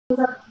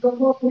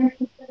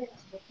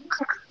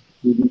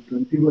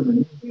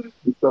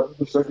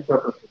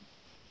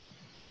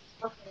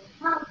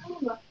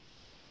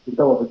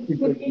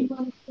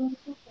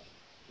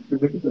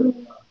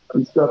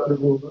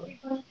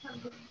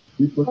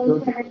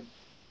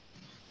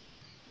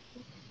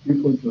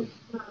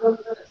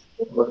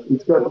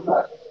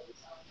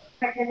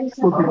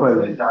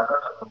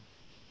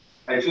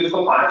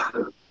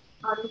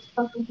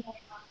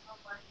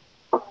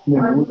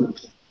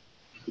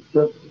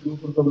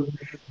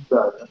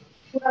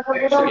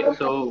Okay,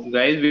 so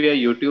guys, we are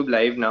YouTube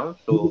live now.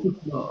 So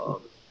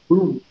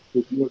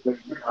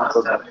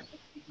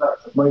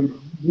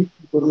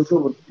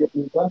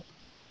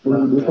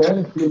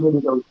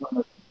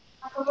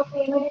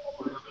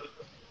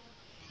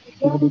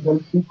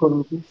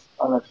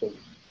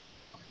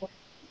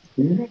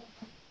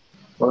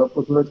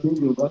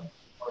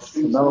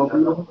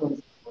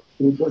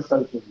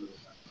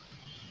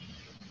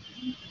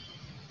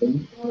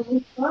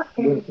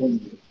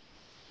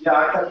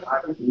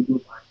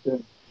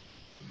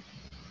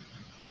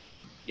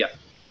yeah.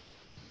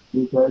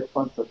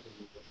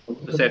 So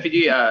Saifi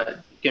ji,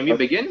 can we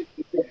begin?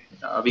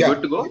 Are we Yeah,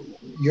 good to go?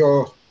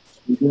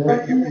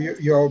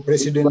 your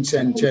presidents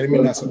and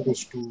chairman are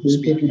supposed to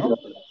speak, no?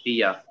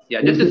 Yeah.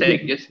 Just a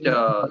sec.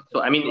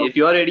 So I mean, if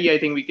you are ready, I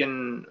think we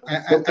can.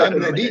 I'm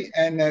ready,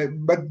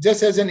 and but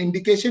just as an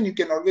indication, you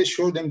can always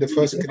show them the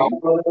first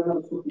screen,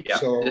 Yeah.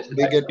 so Just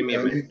they get give me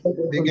a minute.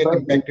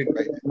 impacted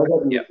by that.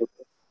 Yeah.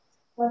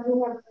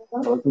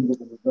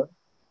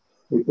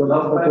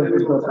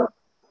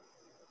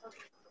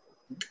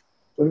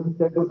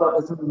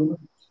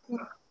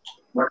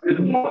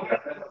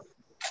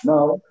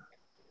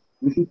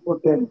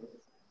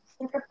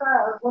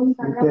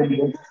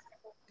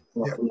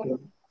 Yeah.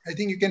 I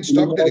think you can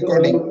stop the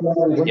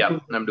recording. Yeah,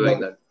 I'm doing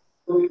that.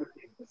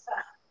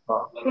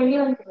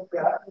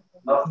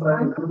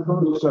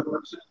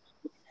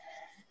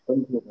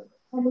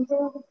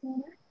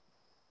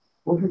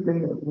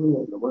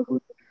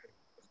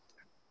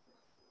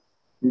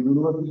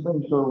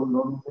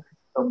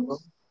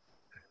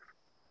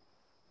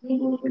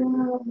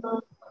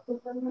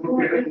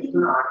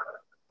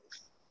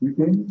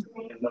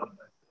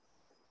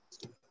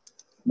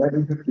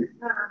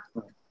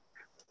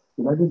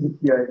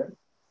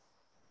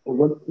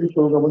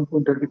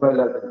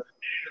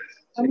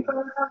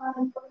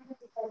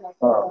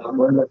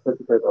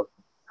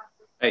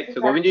 Right.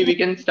 So Govind ji, we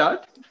can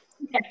start.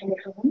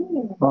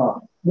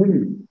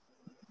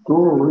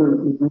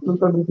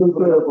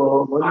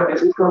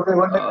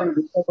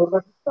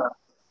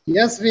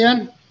 Yes,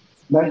 Rian.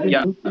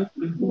 Yeah.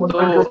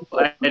 So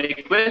I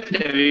request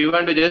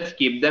everyone to just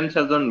keep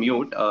themselves on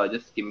mute.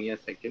 Just give me a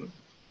second.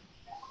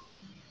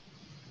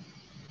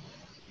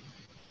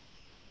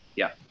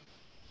 Yeah.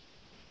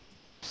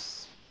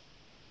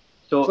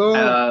 So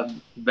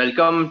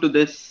welcome to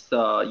this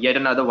yet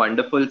another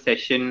wonderful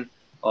session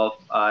of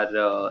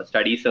our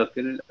study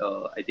circle.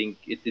 I think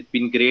it's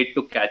been great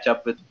to catch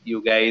up with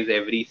you guys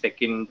every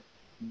second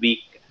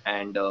week,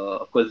 and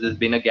of course there's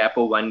been a gap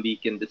of 1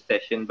 week in this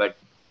session, but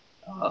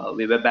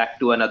we were back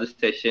to another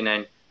session,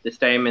 and this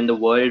time in the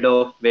world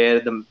of where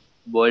the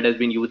world has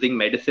been using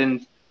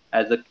medicines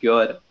as a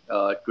cure.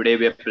 Today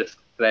we are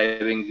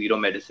prescribing zero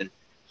medicine.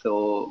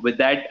 So with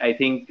that, I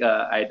think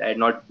I'd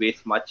not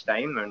waste much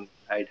time, and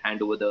I'd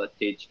hand over the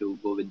stage to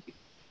Govindji.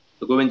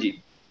 So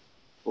Govindji,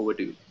 over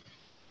to you.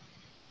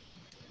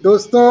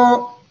 दोस्तों,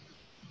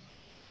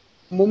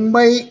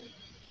 मुंबई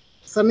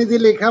सनिधि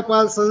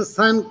लेखापाल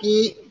संस्थान की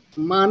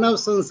मानव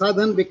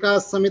संसाधन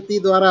विकास समिति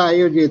द्वारा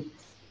आयोजित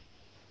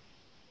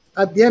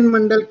अध्ययन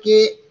मंडल के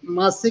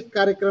मासिक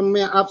कार्यक्रम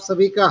में आप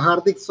सभी का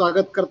हार्दिक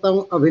स्वागत करता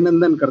हूं,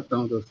 अभिनंदन करता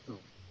हूं।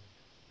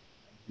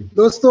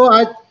 दोस्तों,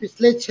 आज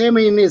पिछले 6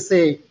 महीने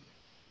से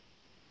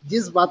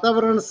जिस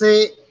वातावरण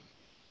से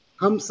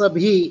हम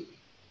सभी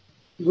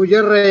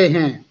गुजर रहे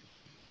हैं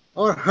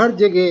और हर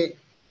जगह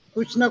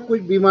कुछ ना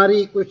कुछ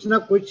बीमारी, कुछ ना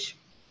कुछ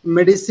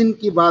मेडिसिन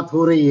की बात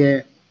हो रही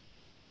है।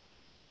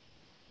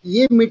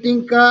 ये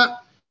मीटिंग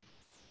का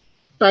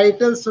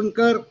टाइटल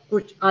सुनकर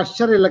कुछ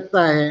आश्चर्य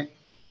लगता है,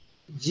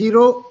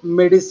 zero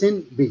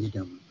medicine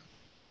wisdom.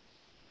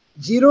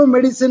 Zero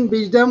medicine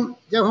wisdom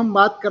जब हम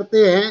बात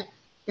करते हैं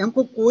कि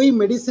हमको कोई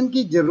मेडिसिन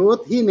की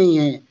जरूरत ही नहीं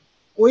है,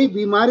 कोई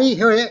बीमारी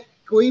है,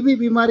 कोई भी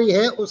बीमारी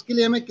है, उसके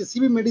लिए हमें किसी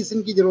भी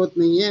मेडिसिन की जरूरत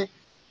नहीं है।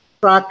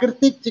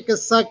 प्राकृतिक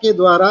चिकित्सा के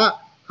द्वारा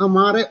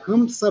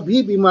हम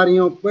सभी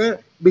बीमारियों पर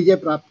विजय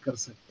प्राप्त कर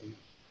सकते हैं।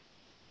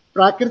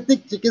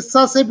 प्राकृतिक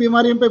चिकित्सा से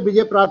बीमारियों पर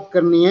विजय प्राप्त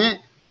करनी है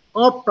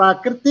और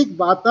प्राकृतिक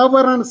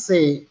वातावरण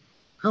से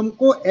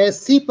हमको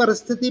ऐसी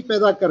परिस्थिति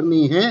पैदा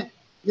करनी है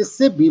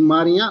जिससे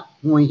बीमारियां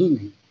हो ही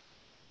नहीं।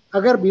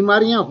 अगर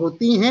बीमारियां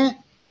होती हैं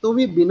तो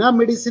भी बिना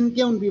मेडिसिन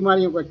के उन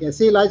बीमारियों का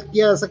कैसे इलाज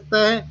किया जा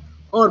सकता है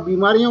और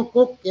बीमारियों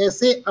को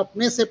कैसे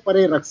अपने से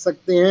परे रख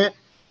सकते हैं,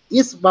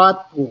 इस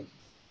बात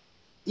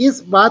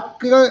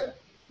को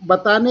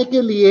बताने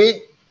के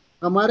लिए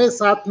हमारे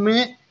साथ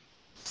में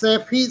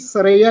सैफी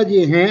सरैया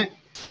जी हैं,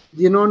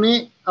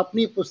 जिन्होंने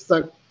अपनी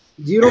पुस्तक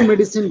जीरो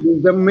मेडिसिन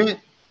विजडम में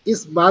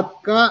इस बात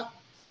का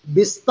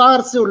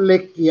विस्तार से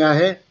उल्लेख किया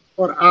है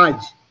और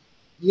आज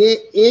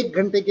ये 1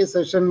 घंटे के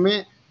सेशन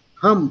में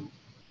हम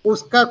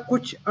उसका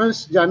कुछ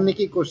अंश जानने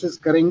की कोशिश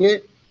करेंगे।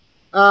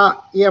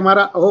 ये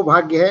हमारा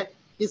अहोभाग्य है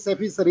कि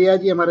सैफी सरिया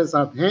जी हमारे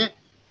साथ हैं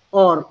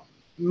और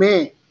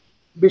मैं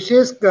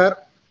विशेषकर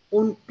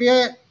उनके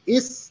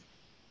इस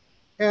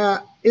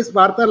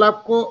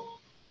वार्तालाप को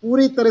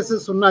पूरी तरह से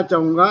सुनना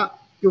चाहूँगा,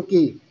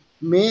 क्योंकि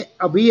मैं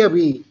अभी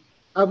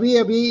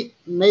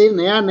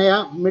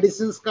नया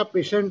मेडिसिन का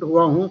पेशेंट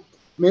हुआ हूँ।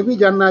 मैं भी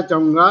जानना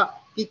चाहूँगा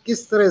कि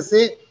किस तरह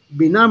से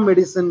बिना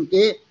मेडिसिन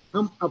के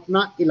हम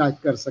अपना इलाज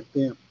कर सकते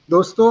हैं।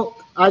 दोस्तों,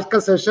 आज का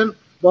सेशन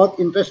बहुत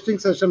इंटरेस्टिंग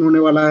सेशन होने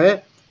वाला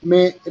है।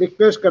 मैं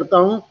रिक्वेस्ट करता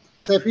हूँ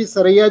सैफी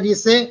सरैया जी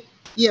से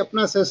कि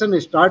अपना सेशन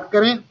स्टार्ट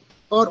करें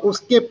और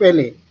उसके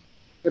पहले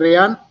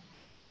रेयान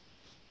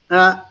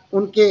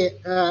उनके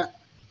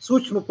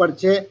सूक्ष्म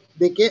परिचय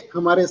देके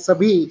हमारे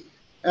सभी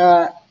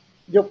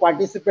जो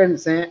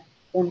पार्टिसिपेंट्स हैं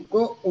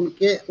उनको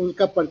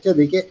उनका परिचय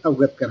देके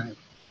अवगत कराएं।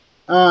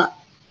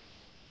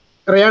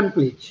 Ryan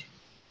please.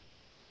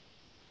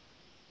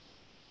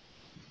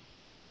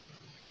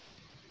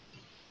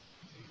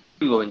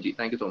 Govinji,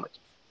 thank you so much.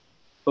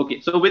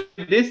 Okay, so with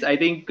this, I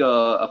think,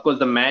 of course,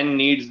 the man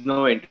needs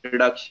no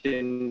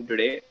introduction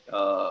today.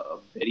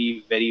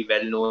 Very, very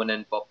well known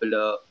and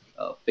popular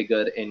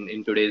figure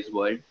in today's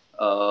world.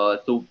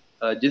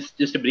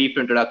 Just a brief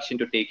introduction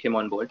to take him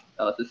on board.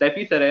 So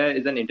Saifi Saraya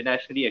is an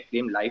internationally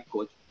acclaimed life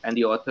coach and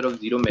the author of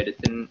Zero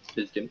Medicine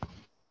Wisdom.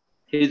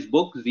 His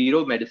book,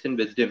 Zero Medicine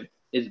Wisdom,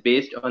 is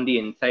based on the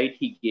insight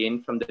he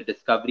gained from the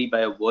discovery by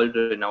a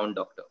world-renowned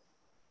doctor.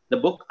 The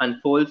book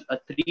unfolds a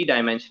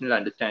three-dimensional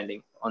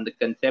understanding on the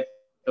concept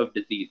of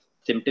disease,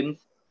 symptoms,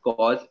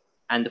 cause,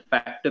 and the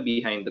factor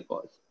behind the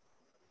cause.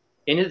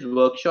 In his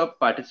workshop,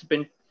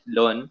 participants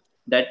learn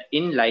that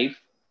life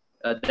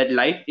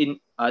in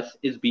us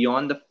is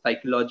beyond the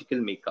psychological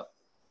makeup.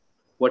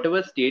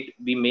 Whatever state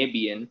we may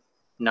be in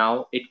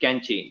now, it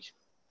can change.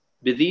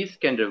 Disease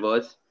can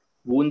reverse,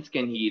 wounds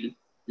can heal,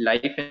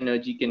 life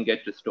energy can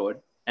get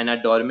restored, and our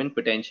dormant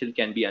potential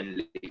can be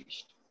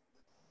unleashed.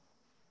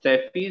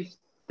 Saifi's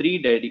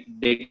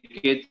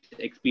decades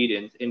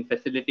experience in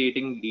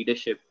facilitating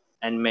leadership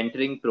and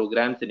mentoring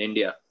programs in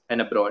India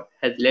and abroad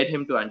has led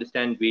him to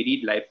understand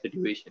varied life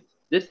situations.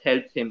 This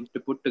helps him to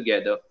put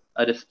together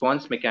a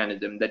response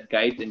mechanism that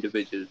guides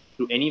individuals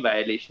through any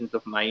violations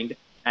of mind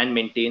and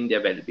maintain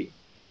their well-being.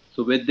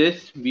 So with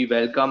this, we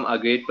welcome our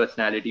great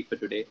personality for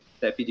today.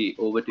 Saifi ji,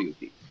 over to you,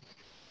 please.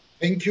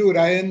 Thank you,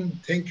 Ryan.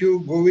 Thank you,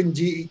 Govind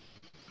ji.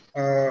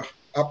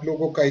 आप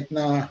लोगों का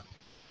इतना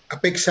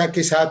अपेक्षा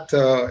के साथ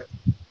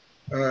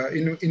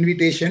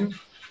invitation,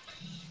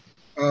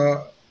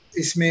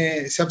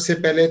 इसमें सबसे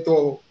पहले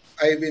तो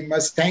I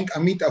must thank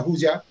Amit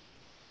Ahuja,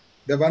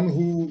 the one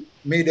who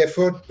made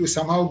effort to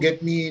somehow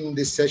get me in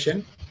this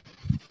session,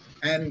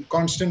 and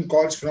constant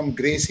calls from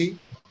Gracie.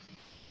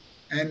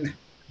 And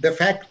the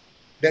fact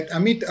that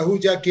Amit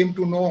Ahuja came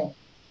to know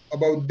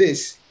about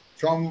this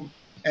from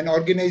an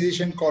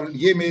organization called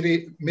Ye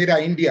Mera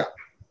India,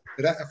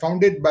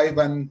 founded by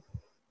one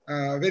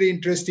very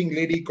interesting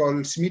lady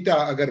called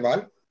Smita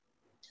Agarwal.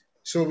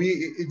 So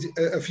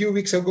a few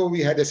weeks ago, we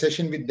had a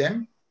session with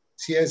them.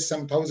 She has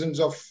some thousands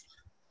of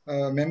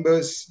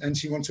members and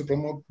she wants to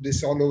promote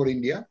this all over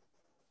India.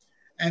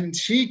 And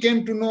she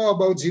came to know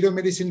about Zero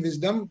Medicine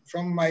Wisdom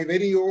from my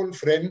very old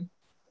friend,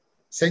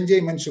 Sanjay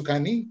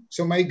Mansukhani.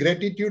 So my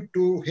gratitude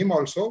to him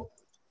also.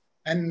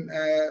 And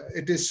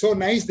it is so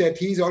nice that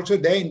he is also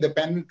there in the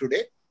panel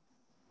today.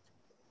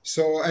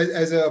 So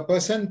as a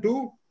person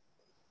to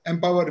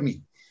empower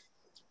me.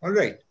 All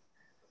right.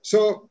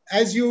 So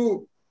as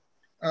you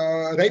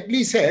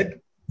rightly said,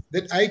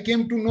 that I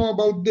came to know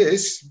about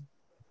this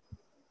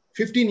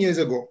 15 years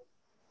ago.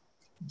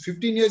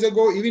 15 years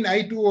ago, even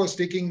I too was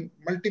taking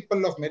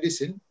multiple of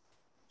medicine.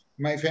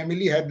 My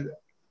family had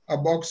a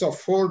box of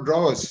 4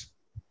 drawers.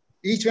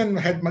 Each one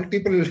had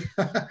multiple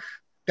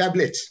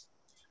tablets.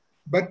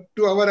 But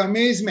to our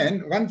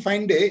amazement, one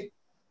fine day,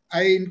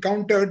 I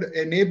encountered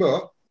a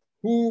neighbor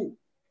who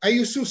I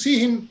used to see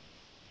him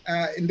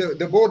in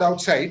the board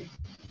outside,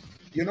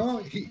 you know,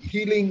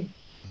 healing.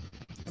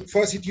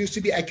 First, it used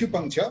to be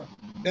acupuncture.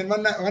 Then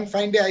one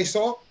fine day I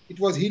saw it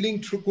was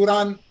healing through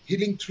Quran,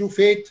 healing through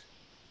faith.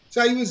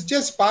 So I was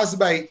just passed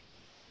by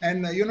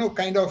and, you know,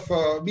 kind of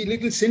be a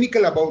little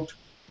cynical about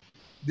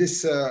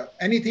this,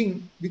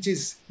 anything which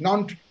is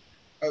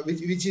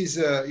which is,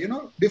 you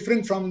know,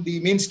 different from the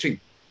mainstream.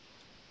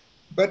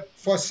 But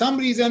for some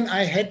reason,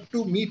 I had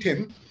to meet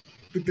him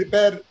to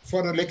prepare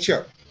for a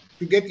lecture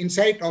to get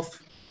insight of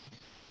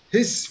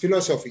his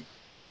philosophy.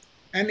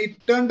 And it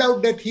turned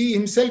out that he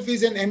himself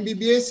is an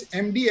MBBS,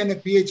 MD, and a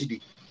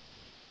PhD.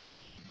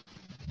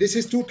 This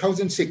is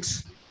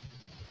 2006.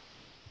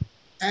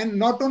 And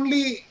not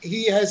only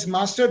he has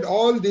mastered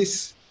all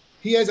this,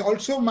 he has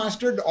also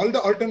mastered all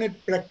the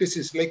alternate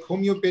practices like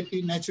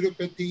homeopathy,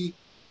 naturopathy,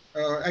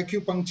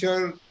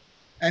 acupuncture,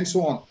 and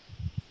so on.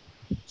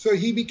 So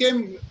he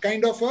became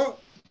kind of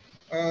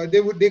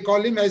they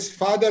call him as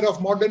father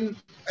of modern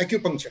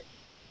acupuncture.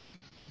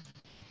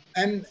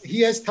 And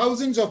he has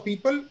thousands of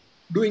people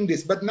doing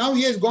this, but now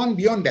he has gone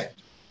beyond that.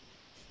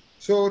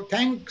 So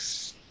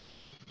thanks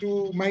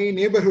to my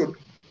neighborhood,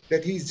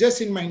 that he's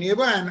just in my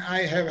neighbor, and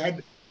I have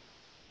had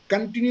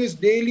continuous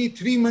daily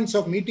 3 months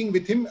of meeting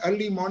with him,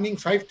 early morning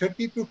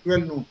 5:30 to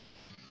 12 noon.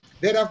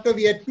 Thereafter,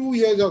 we had 2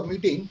 years of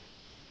meeting,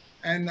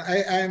 and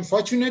I am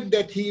fortunate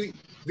that he,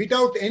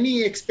 without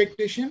any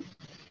expectation,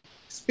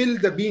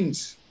 spilled the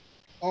beans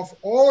of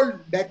all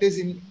that is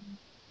in.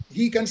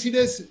 He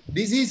considers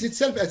disease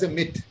itself as a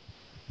myth.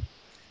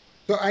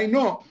 So I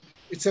know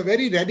it's a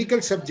very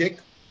radical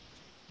subject,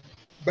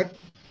 but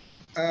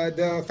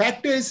the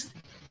fact is,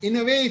 in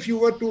a way, if you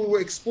were to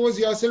expose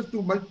yourself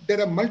to,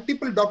 there are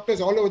multiple doctors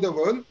all over the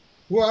world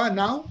who are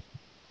now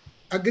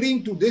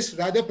agreeing to this,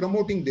 rather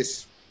promoting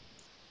this.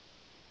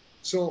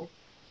 So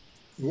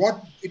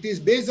what it is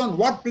based on,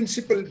 what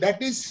principle,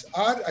 that is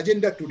our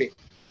agenda today.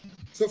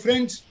 So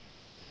friends,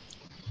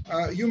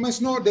 you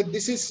must know that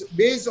this is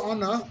based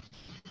on a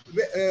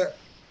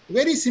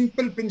very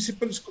simple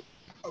principles,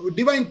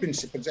 divine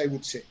principles, I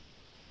would say.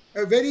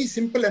 A very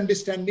simple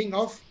understanding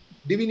of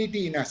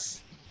divinity in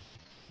us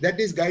that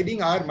is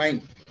guiding our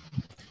mind.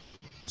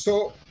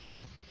 So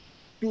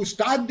to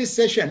start this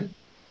session,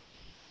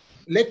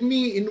 let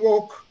me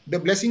invoke the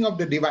blessing of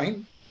the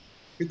divine,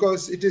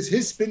 because it is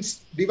his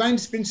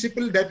divine's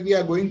principle that we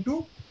are going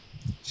to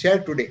share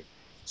today.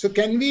 So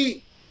can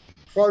we,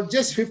 for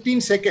just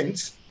 15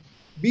 seconds,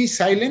 be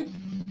silent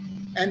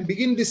and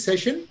begin this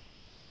session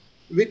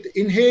with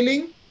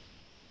inhaling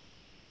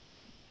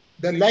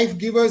the life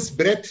giver's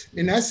breath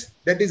in us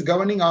that is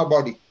governing our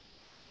body.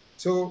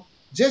 So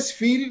just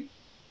feel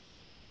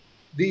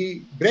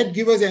the breath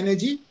giver's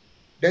energy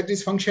that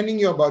is functioning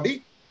your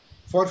body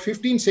for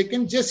 15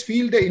 seconds. Just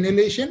feel the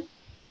inhalation.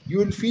 You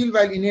will feel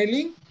while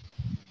inhaling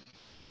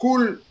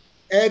cool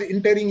air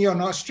entering your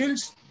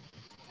nostrils,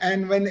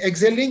 and when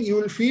exhaling you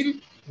will feel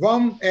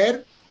warm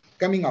air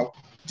coming out.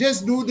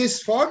 Just do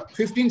this for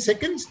 15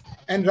 seconds,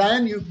 and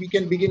Ryan, we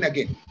can begin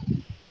again.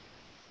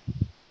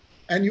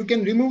 And you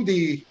can remove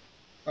the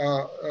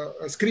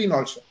screen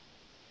also.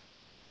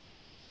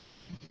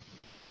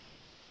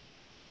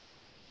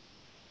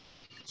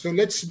 So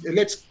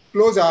let's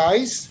close our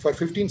eyes for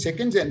 15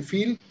 seconds and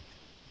feel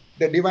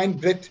the divine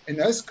breath in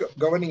us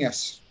governing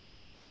us.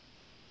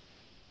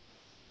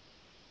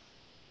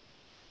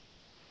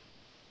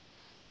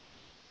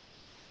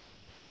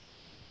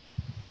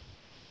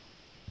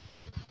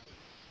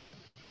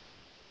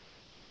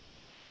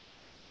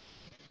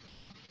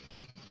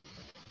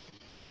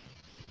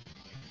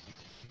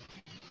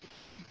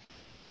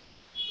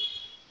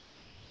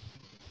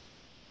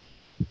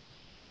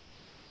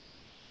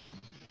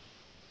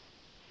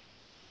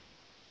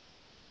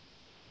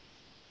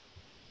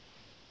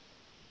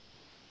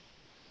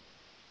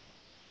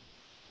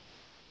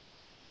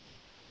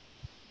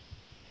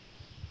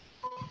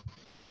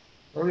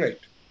 All right.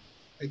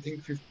 I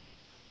think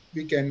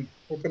we can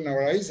open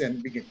our eyes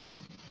and begin.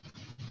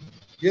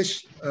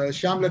 Yes,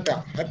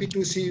 Shamlata, happy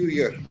to see you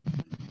here.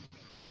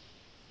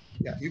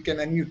 Yeah, you can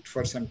unmute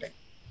for some time.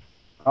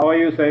 How are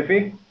you,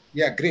 Saifi?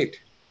 Yeah, great.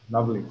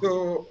 Lovely.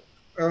 So,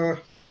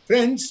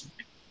 friends,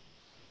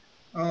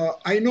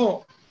 I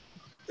know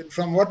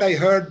from what I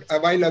heard a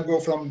while ago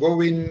from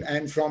Govin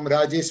and from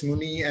Rajesh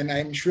Muni, and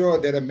I'm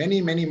sure there are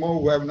many, many more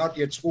who have not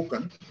yet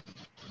spoken,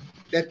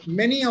 that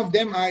many of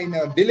them are in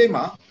a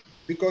dilemma,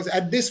 because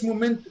at this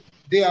moment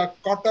they are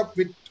caught up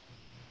with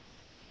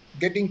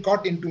getting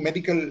caught into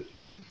medical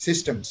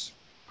systems.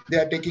 They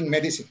are taking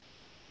medicine.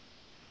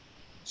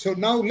 So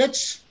now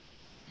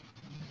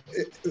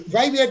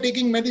why we are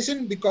taking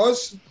medicine?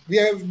 Because we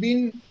have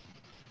been,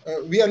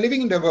 we are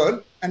living in the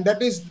world, and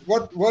that is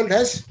what world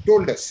has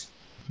told us.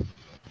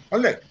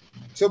 All right.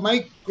 So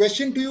my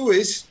question to you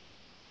is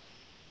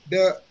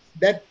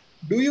that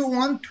do you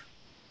want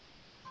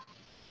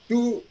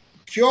to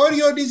cure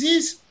your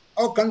disease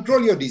or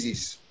control your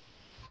disease?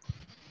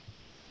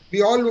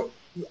 We all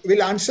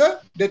will answer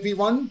that we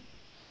want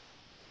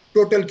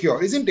total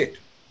cure, isn't it?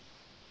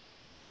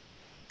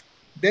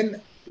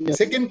 Then Yes.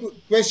 second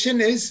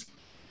question is,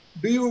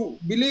 do you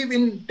believe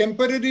in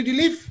temporary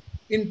relief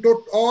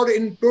or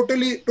in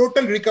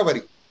total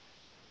recovery?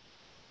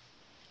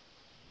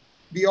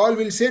 We all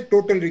will say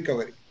total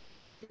recovery.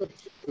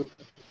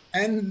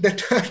 And the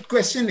third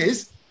question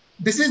is,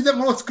 this is the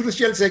most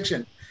crucial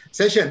session.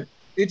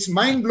 It's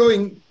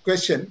mind-blowing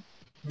question.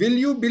 Will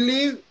you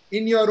believe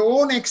in your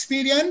own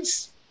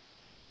experience?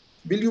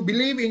 Will you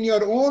believe in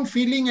your own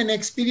feeling and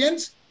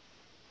experience?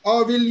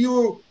 Or will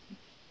you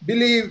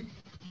believe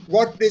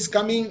what is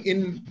coming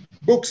in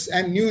books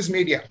and news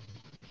media?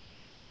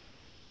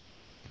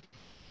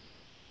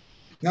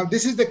 Now,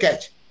 this is the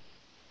catch.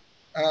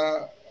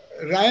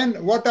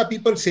 Ryan, what are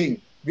people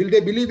saying? Will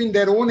they believe in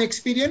their own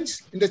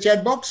experience in the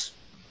chat box?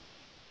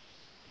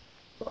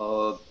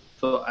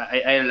 So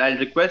I'll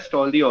request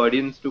all the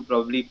audience to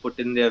probably put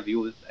in their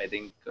views. I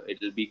think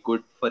it'll be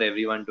good for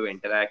everyone to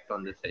interact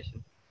on this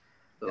session.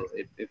 So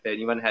if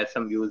anyone has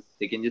some views,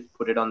 they can just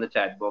put it on the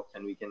chat box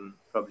and we can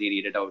probably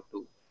read it out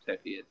to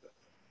Sefi as well.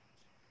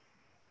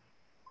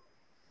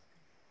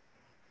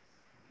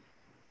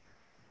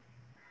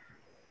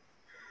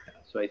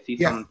 So I see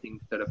Yeah. some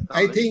things that have come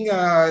I in. think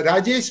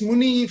Rajesh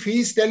Muni, if he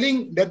is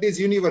telling, that is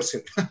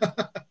universal.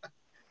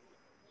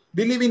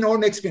 Believe in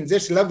own experience.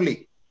 That's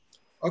lovely.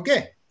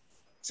 Okay.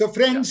 So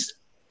friends,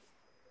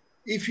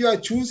 if you are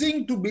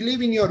choosing to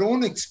believe in your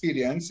own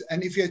experience,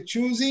 and if you are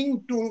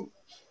choosing to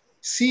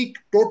seek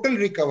total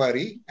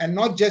recovery and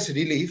not just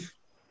relief,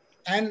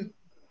 and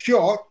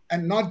cure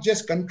and not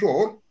just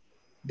control,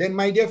 then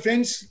my dear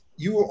friends,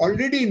 you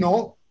already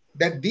know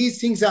that these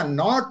things are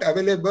not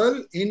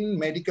available in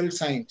medical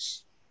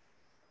science.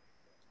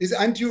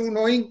 Aren't you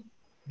knowing?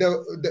 The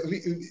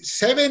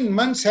 7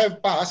 months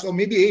have passed, or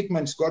maybe 8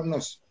 months, God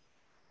knows.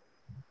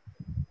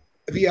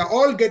 We are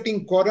all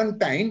getting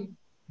quarantined,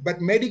 but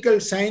medical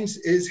science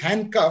is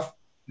handcuffed,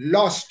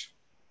 lost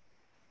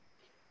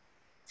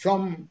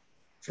from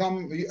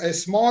a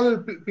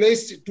small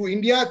place to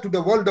India to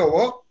the world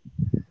over.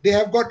 They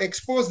have got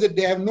exposed that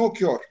they have no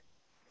cure.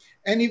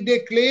 And if they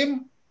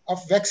claim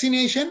of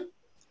vaccination,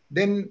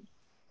 then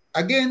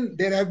again,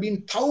 there have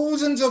been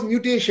thousands of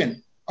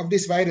mutations of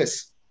this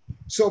virus.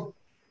 So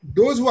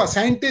those who are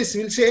scientists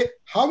will say,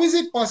 how is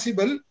it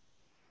possible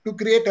to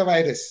create a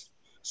virus?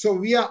 So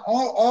we are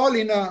all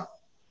in a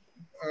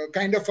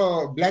kind of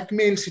a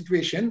blackmail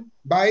situation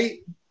by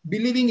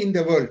believing in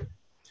the world.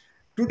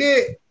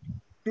 Today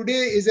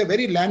is a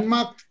very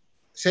landmark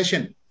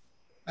session.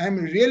 I'm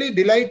really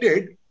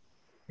delighted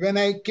when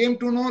I came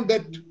to know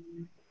that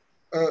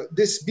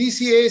this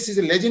BCAS is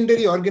a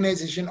legendary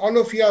organization. All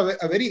of you are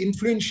very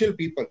influential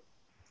people.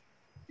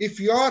 If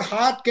your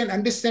heart can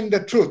understand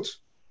the truth,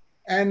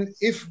 and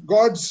if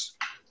God's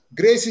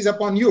grace is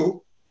upon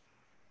you,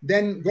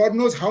 then God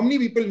knows how many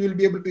people you will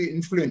be able to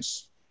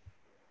influence.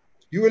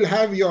 You will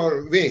have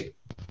your way.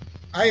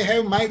 I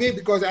have my way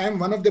because I am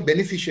one of the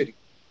beneficiaries.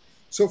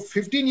 So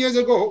 15 years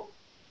ago,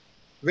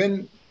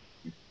 when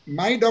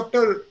my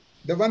doctor,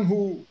 the one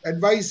who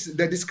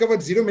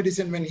discovered zero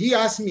medicine, when he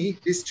asked me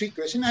this 3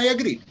 questions, I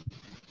agreed.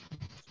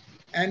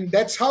 And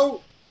that's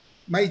how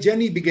my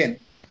journey began.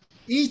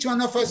 Each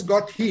one of us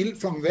got healed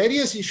from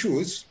various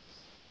issues.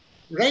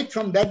 Right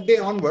from that day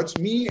onwards,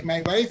 me,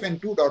 my wife,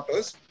 and 2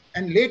 daughters,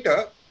 and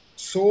later,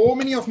 so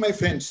many of my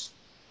friends,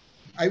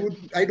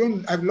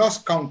 I've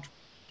lost count,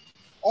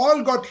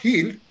 all got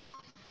healed.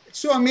 It's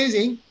so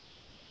amazing.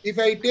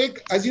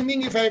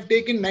 Assuming if I have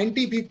taken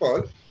 90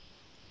 people,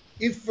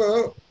 if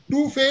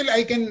 2 fail,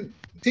 I can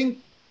think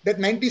that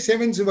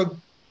 97s were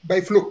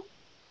by fluke.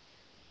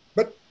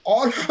 But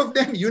all of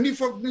them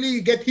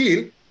uniformly get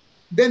healed,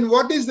 then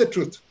what is the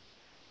truth?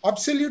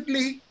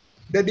 Absolutely,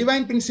 the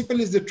divine principle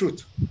is the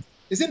truth,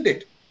 isn't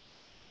it?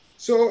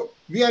 So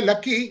we are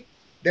lucky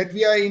that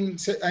we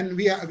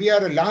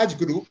are a large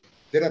group.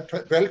 There are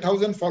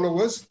 12,000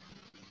 followers,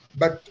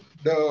 but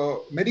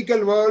the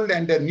medical world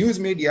and the news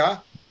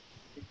media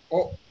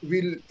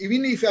will,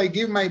 even if I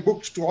give my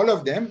books to all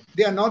of them,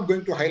 they are not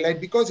going to highlight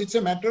because it's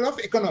a matter of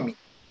economy.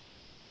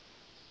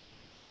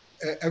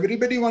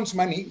 Everybody wants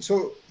money,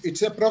 so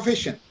it's a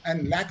profession,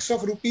 and lakhs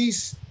of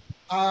rupees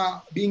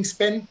are being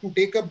spent to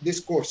take up this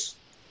course.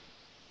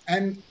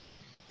 And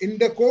in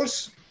the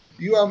course,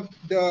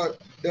 the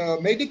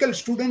medical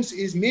students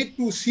is made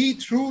to see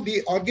through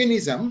the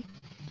organism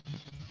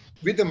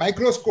with a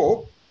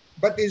microscope,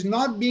 but is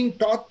not being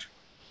taught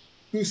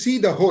to see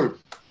the whole.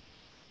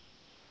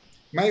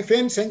 My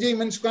friend Sanjay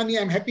Manskani,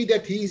 I'm happy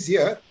that he is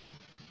here.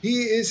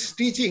 He is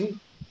teaching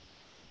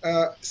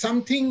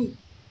something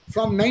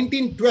from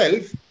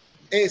 1912,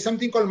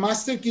 something called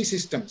Master Key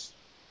Systems,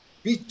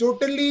 which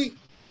totally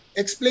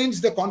explains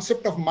the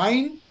concept of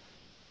mind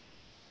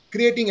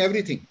creating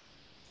everything.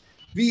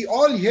 We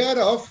all hear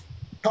of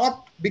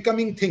thought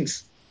becoming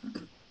things,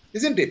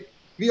 isn't it?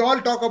 We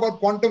all talk about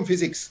quantum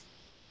physics,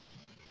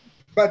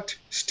 but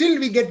still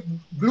we get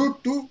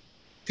glued to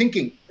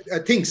thinking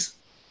things.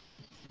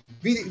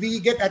 We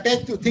get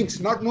attached to things,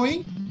 not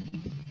knowing.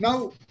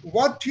 Now,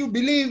 what you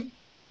believe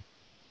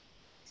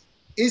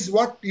is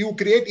what you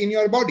create in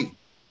your body.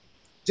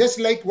 Just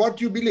like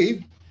what you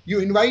believe, you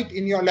invite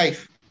in your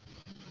life.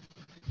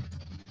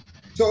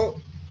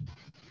 So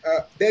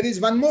there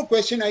is one more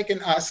question I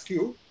can ask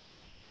you,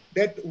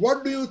 that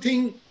what do you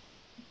think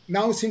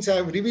now, since I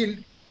have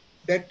revealed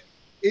that,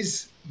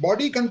 is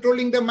body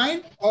controlling the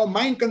mind or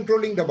mind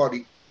controlling the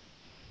body?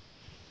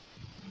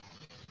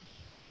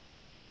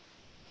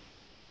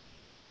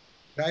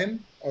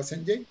 Ryan or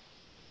Sanjay?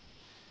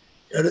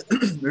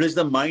 It is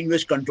the mind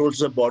which controls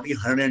the body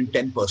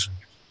 110%.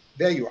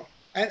 There you are.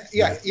 And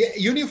yeah,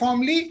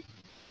 uniformly,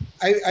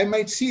 I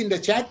might see in the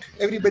chat,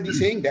 everybody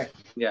saying that.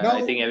 Yeah, now,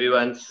 I think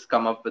everyone's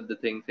come up with the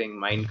thing saying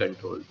mind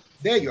controls.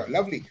 There you are,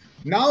 lovely.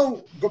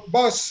 Now,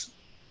 boss,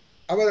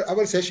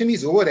 our session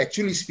is over,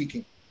 actually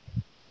speaking.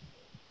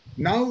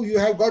 Now you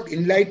have got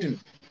enlightened.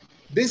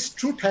 This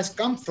truth has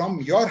come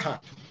from your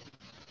heart.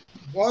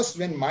 Boss,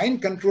 when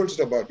mind controls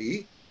the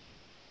body,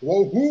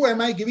 who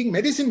am I giving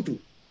medicine to?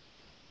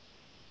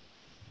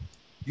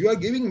 You are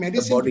giving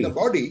medicine to the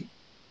body,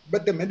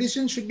 but the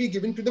medicine should be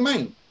given to the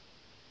mind.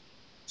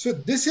 So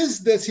this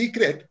is the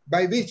secret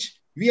by which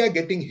we are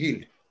getting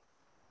healed.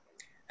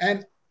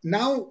 And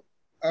now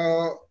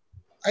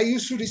I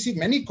used to receive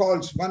many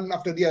calls, one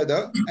after the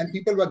other, and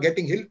people were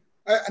getting healed.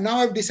 Now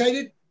I've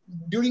decided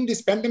during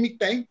this pandemic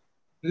time,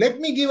 let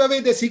me give away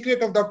the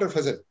secret of Dr.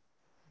 Fazal.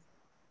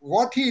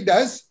 What he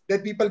does,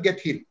 that people get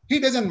healed. He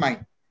doesn't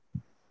mind.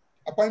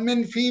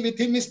 Appointment fee with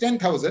him is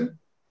 10,000,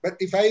 but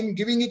if I'm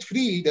giving it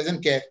free, he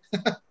doesn't care.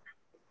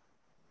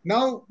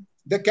 Now,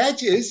 the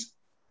catch is,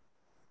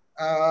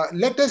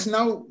 let us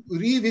now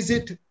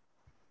revisit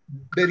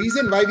the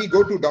reason why we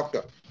go to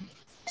doctor.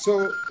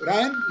 So,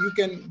 Ryan, you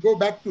can go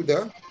back to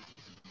the...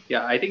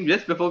 Yeah, I think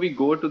just before we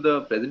go to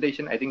the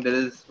presentation, I think there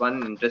is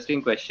one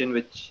interesting question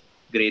which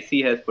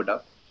Gracie has put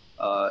up.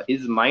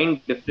 Is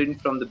mind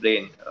different from the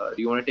brain?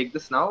 Do you want to take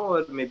this now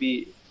or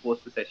maybe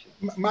post the session?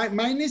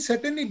 Mine is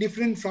certainly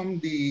different from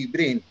the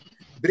brain.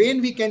 Brain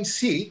we can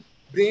see.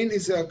 Brain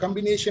is a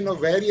combination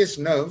of various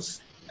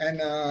nerves, and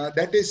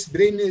that is,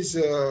 brain is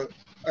a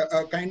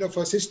kind of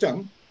a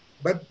system.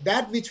 But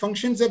that which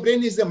functions the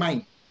brain is the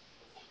mind.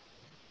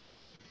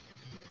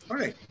 All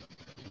right.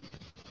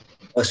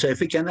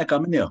 Saifi, can I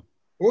come in here?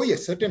 Oh,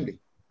 yes, certainly.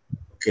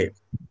 Okay.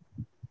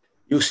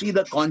 You see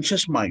the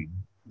conscious mind.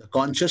 The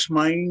conscious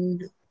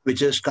mind,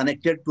 which is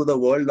connected to the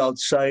world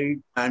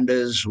outside and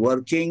is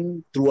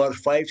working through our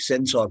 5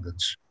 sense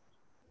organs,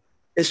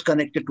 is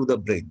connected to the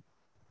brain.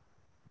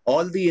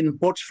 All the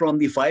inputs from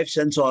the 5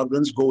 sense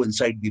organs go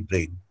inside the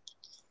brain.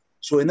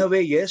 So in a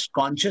way, yes,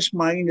 conscious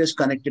mind is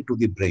connected to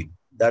the brain.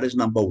 That is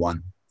number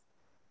one.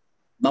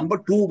 Number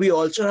two, we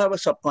also have a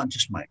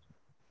subconscious mind.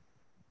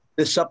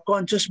 The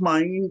subconscious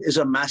mind is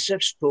a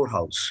massive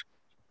storehouse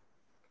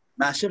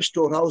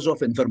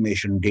of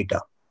information,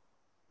 data.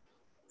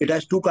 It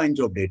has 2 kinds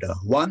of data.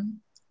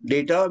 One,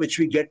 data which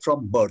we get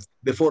from birth,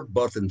 before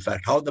birth, in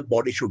fact, how the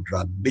body should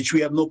run, which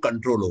we have no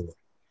control over.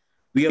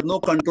 We have no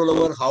control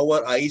over how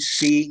our eyes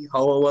see,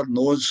 how our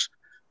nose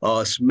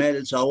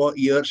smells, how our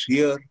ears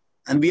hear,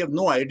 and we have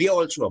no idea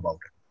also about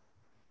it.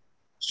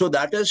 So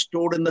that is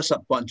stored in the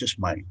subconscious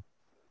mind.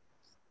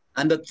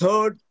 And the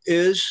third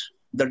is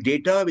the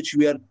data which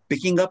we are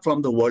picking up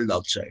from the world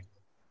outside.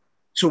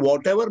 So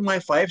whatever my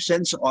 5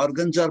 sense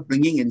organs are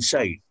bringing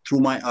inside, through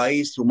my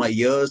eyes, through my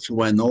ears, through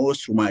my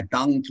nose, through my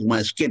tongue, through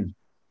my skin,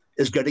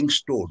 is getting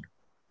stored.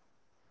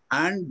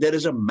 And there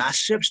is a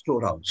massive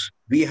storehouse.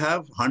 We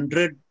have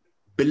 100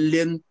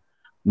 billion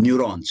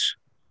neurons.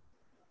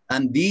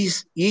 And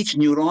each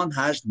neuron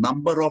has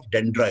number of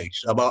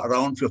dendrites,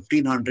 around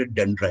 1,500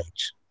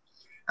 dendrites.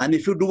 And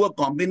if you do a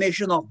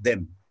combination of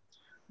them,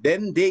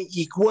 then they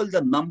equal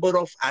the number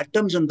of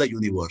atoms in the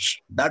universe.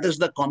 That is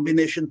the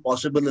combination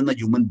possible in the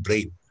human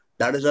brain.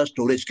 That is our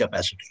storage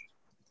capacity.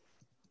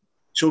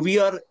 So we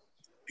are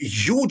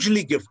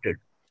hugely gifted,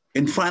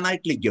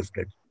 infinitely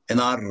gifted in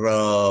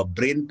our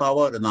brain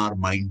power and our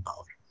mind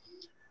power.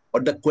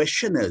 But the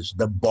question is,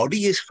 the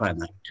body is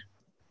finite.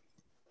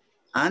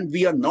 And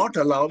we are not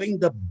allowing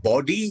the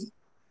body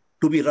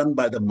to be run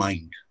by the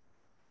mind.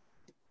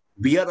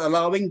 We are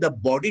allowing the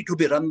body to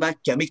be run by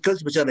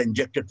chemicals which are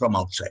injected from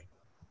outside.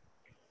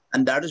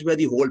 And that is where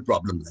the whole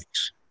problem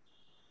lies.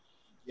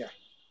 Yeah.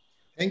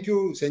 Thank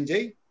you,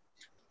 Sanjay.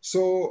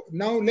 So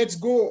now let's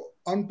go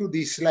on to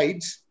the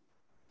slides.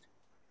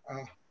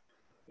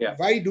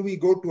 Why do we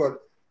go to our...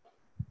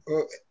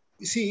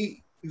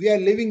 see, we are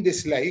living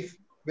this life.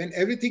 When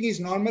everything is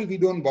normal, we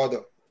don't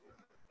bother.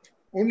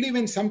 Only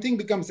when something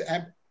becomes...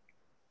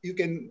 you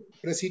can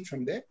proceed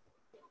from there.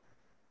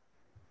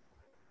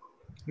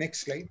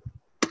 Next slide.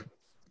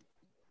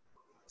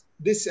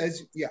 This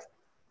as... yeah.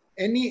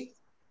 Any...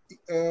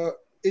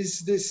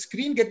 is the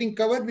screen getting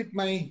covered with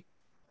my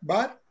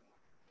bar?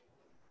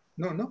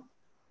 No.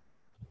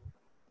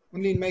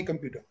 Only in my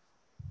computer.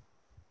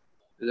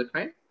 Is it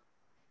fine?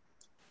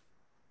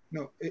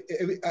 No.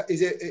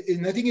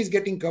 Nothing is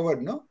getting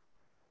covered, no?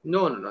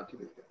 No, nothing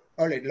is there.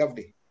 All right,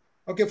 lovely.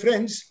 Okay,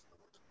 friends.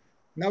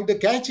 Now the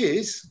catch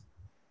is,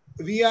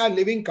 we are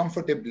living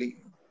comfortably.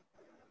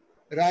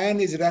 Ryan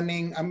is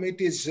running,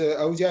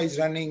 Ahuja is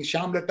running,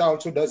 Shamlata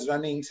also does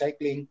running,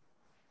 cycling.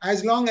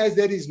 As long as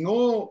there is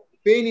no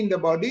pain in the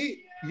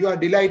body, you are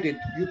delighted.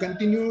 You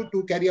continue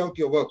to carry out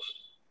your work.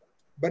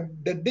 But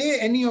the day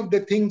any of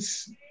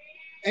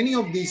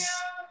these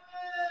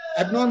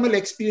abnormal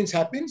experience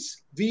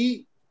happens,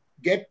 we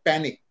get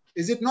panic.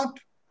 Is it not?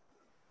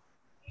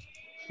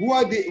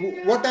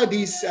 What are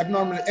these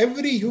abnormal?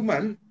 Every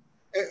human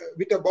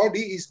with a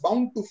body is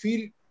bound to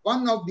feel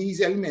one of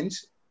these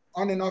elements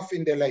on and off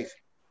in their life.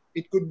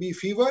 It could be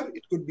fever,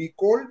 it could be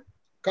cold,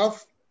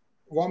 cough,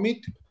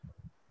 vomit,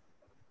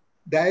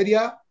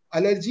 diarrhea,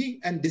 allergy,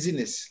 and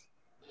dizziness.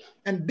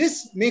 And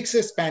this makes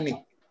us panic.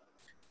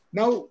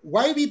 Now,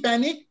 why we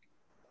panic?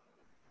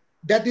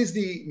 That is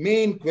the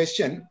main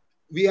question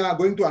we are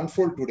going to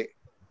unfold today.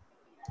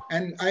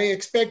 And I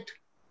expect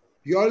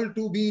you all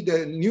to be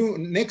the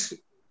next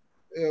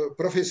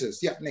professors.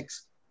 Yeah,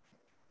 next.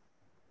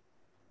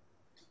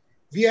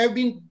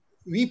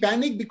 We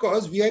panic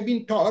because we have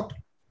been taught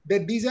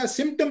that these are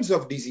symptoms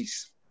of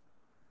disease.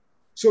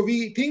 So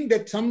we think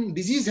that some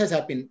disease has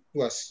happened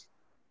to us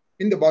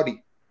in the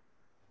body.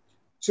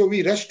 So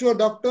we rush to a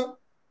doctor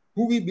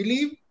who we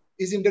believe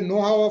is in the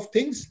know-how of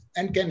things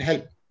and can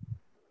help.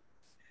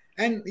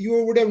 And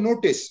you would have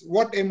noticed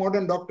what a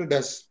modern doctor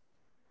does.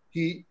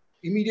 He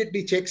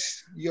immediately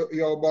checks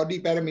your body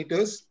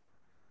parameters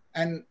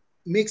and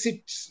makes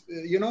it,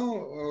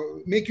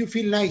 make you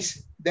feel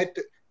nice that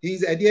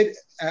he's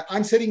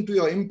answering to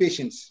your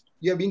impatience.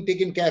 You are being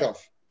taken care of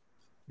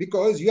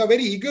because you are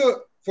very eager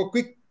for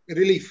quick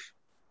relief.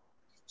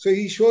 So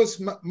he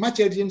shows much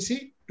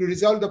urgency to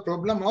resolve the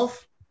problem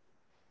of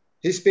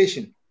his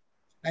patient.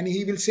 And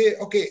he will say,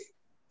 okay,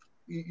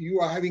 you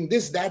are having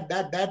this,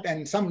 that,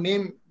 and some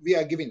name we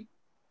are giving.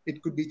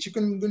 It could be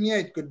chikungunya,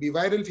 it could be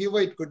viral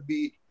fever, it could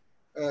be,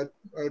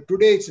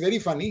 today it's very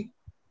funny.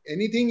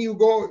 Anything you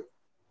go,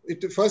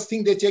 the first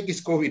thing they check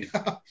is COVID.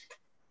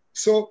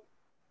 So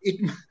it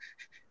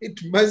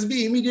must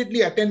be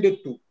immediately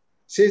attended to,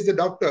 says the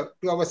doctor,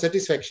 to our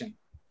satisfaction.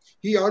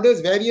 He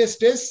orders various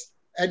tests,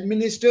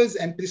 administers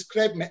and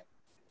prescribes.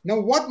 Now,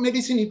 what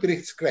medicine he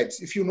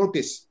prescribes, if you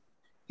notice,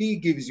 he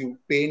gives you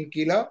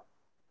painkiller.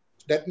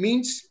 That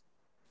means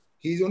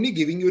he's only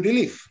giving you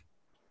relief.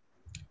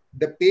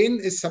 The pain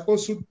is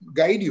supposed to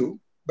guide you,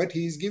 but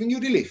he is giving you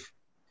relief.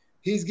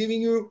 He is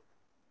giving you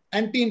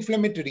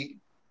anti-inflammatory.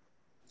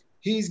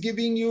 He is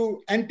giving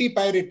you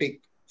antipyretic,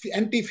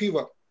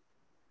 anti-fever,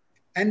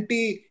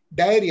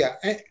 anti-diarrhea,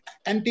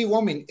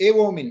 anti-vomin,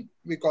 avomin,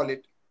 we call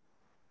it.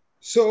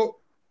 So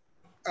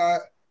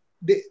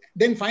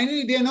then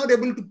finally they are not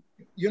able to,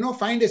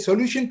 find a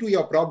solution to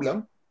your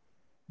problem.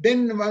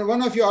 Then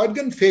one of your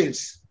organ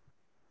fails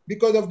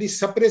because of the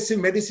suppressive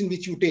medicine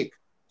which you take.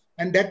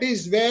 And that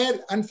is where,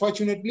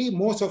 unfortunately,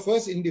 most of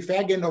us in the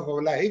fag end of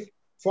our life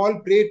fall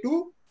prey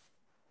to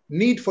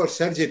need for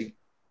surgery.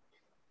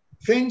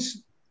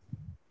 Friends,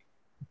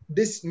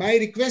 my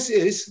request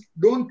is,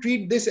 don't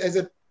treat this as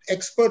an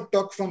expert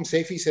talk from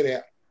Saifi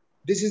Saraya.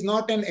 This is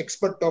not an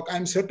expert talk.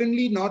 I'm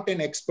certainly not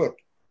an expert.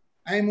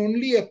 I'm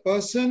only a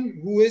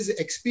person who has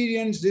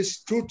experienced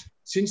this truth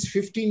since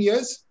 15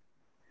 years.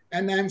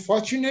 And I'm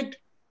fortunate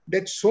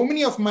that so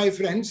many of my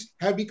friends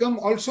have become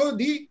also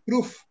the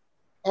proof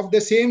of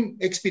the same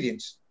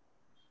experience.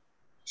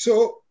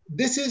 So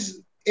this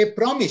is a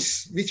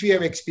promise which we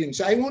have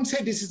experienced. I won't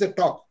say this is a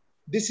talk.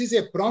 This is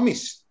a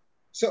promise.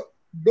 So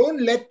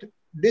don't let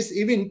this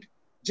event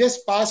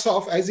just pass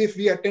off as if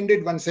we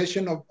attended one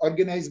session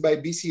organized by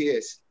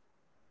BCAS.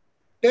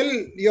 Tell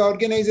your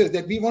organizers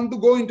that we want to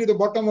go into the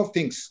bottom of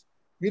things.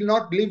 We'll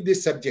not leave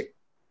this subject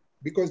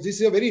because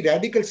this is a very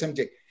radical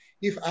subject.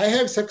 If I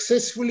have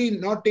successfully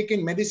not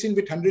taken medicine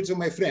with hundreds of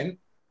my friends,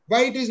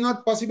 why it is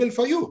not possible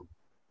for you?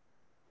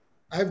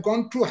 I have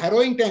gone through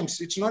harrowing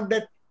times. It's not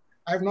that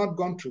I have not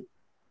gone through.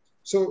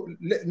 So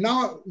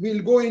now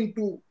we'll go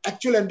into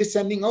actual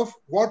understanding of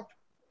what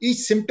each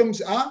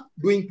symptoms are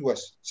doing to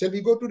us. Shall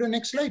we go to the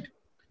next slide?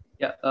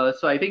 Yeah,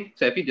 so I think,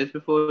 Saifi, just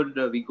before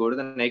we go to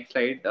the next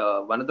slide,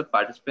 one of the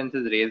participants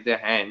has raised their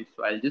hand.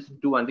 So I'll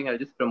just do one thing. I'll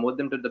just promote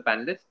them to the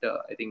panelist.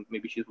 I think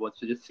maybe she wants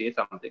to just say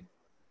something.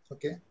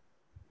 Okay.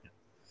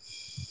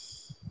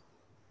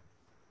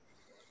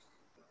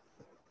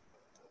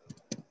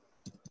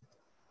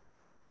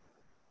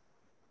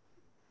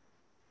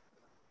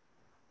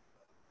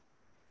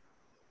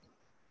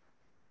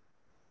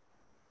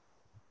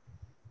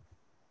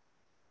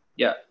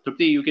 Yeah,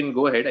 Trupti, you can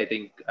go ahead. I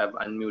think I've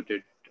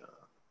unmuted.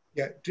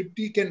 Yeah,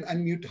 Trupti can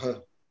unmute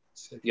her.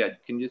 Yeah,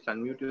 can you just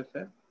unmute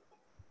yourself?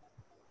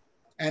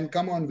 And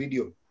come on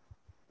video.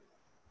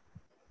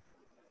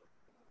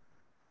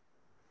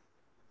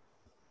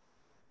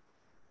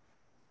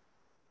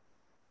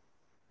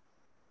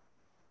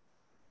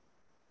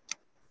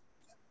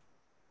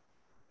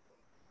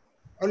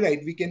 All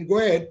right, we can go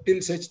ahead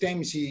till such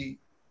time she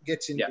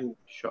gets into. Yeah,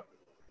 sure.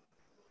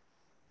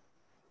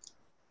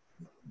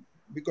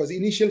 Because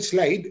initial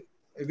slide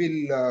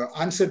will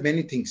answer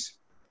many things.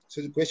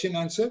 So the question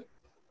answer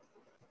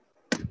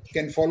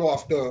can follow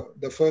after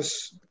the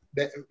first.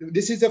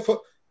 This is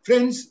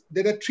friends,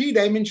 there are 3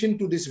 dimensions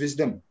to this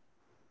wisdom.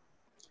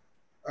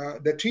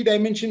 The 3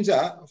 dimensions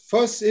are,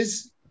 first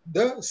is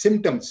the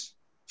symptoms,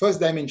 first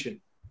dimension.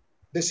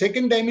 The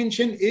second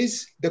dimension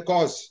is the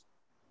cause.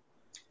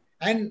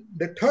 And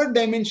the third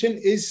dimension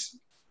is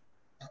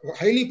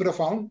highly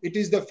profound. It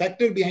is the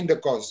factor behind the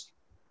cause.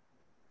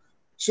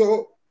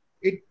 So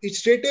it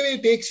straight away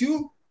takes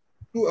you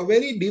to a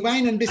very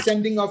divine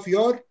understanding of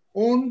your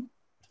own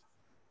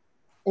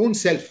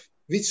self,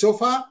 which so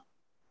far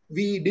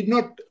we did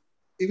not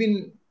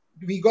even,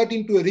 we got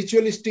into a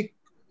ritualistic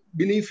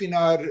belief in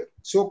our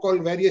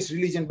so-called various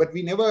religion, but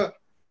we never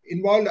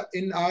involved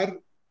in our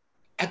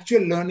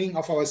actual learning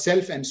of our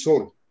self and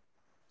soul.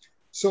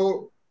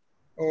 So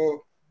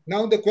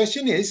now the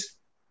question is,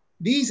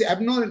 these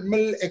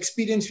abnormal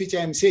experience which I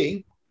am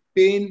saying,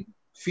 pain,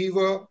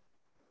 fever,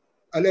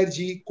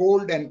 allergy,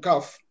 cold and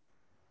cough,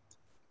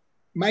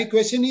 my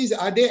question is,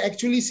 are they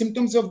actually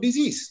symptoms of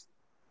disease?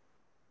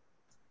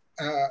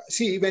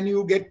 See, when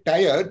you get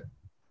tired,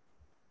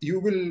 you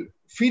will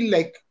feel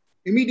like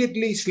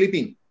immediately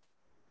sleeping.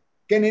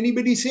 Can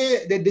anybody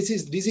say that this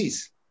is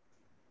disease?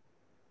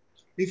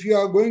 If you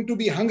are going to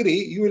be hungry,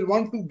 you will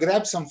want to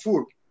grab some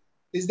food.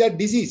 is that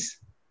disease.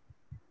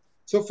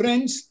 So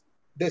friends,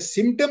 the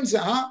symptoms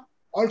are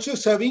also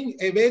serving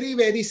a very,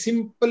 very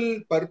simple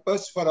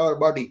purpose for our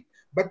body.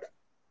 But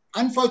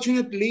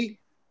unfortunately,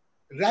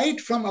 right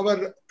from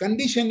our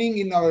conditioning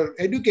in our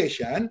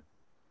education,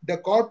 the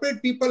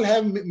corporate people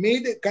have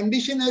made a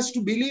condition us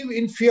to believe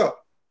in fear.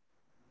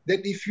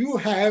 That if you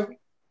have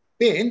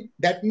pain,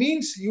 that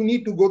means you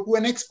need to go to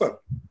an expert.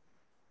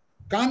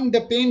 Can't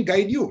the pain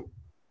guide you?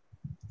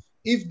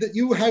 If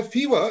you have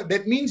fever,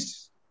 that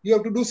means you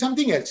have to do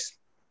something else.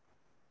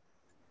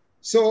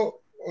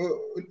 So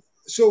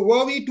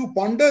were we to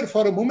ponder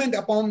for a moment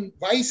upon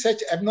why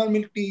such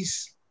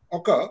abnormalities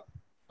occur,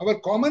 our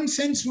common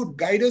sense would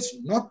guide us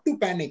not to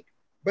panic,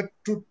 but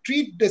to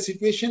treat the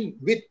situation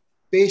with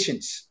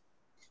patience.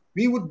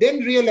 We would then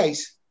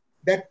realize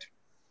the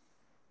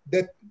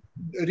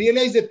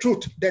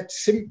truth that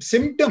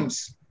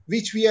symptoms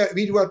which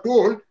we were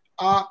told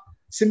are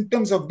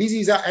symptoms of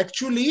disease are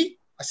actually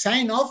a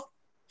sign of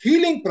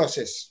healing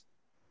process.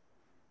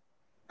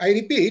 I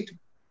repeat,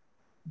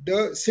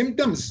 the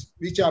symptoms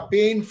which are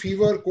pain,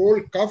 fever,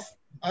 cold, cough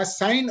are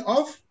sign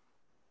of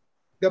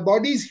the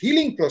body's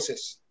healing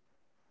process.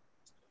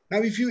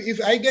 Now,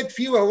 if I get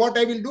fever, what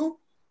I will do?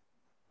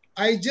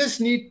 I just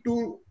need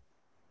to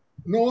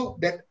know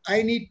that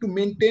I need to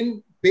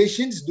maintain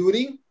patience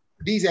during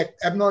these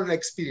abnormal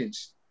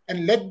experience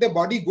and let the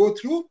body go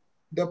through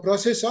the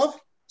process of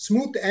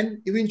smooth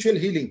and eventual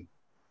healing.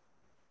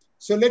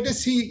 So let us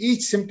see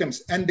each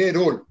symptoms and their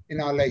role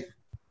in our life.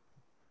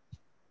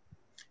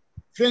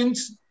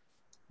 Friends,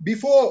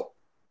 before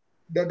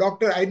the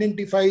doctor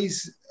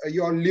identifies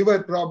your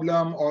liver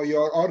problem or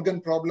your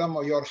organ problem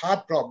or your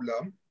heart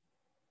problem,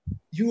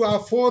 you are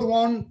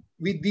forewarned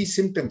with these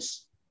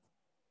symptoms.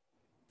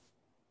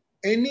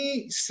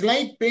 Any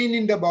slight pain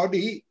in the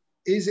body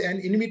is an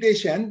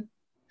invitation.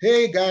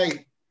 Hey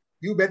guy,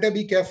 you better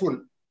be careful.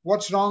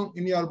 What's wrong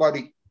in your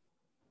body?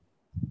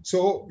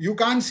 So you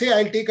can't say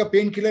I'll take a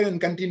painkiller and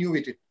continue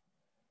with it.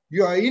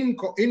 You are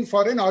in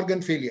for an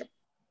organ failure.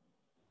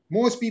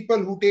 Most people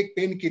who take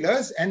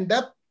painkillers end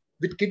up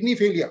with kidney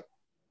failure.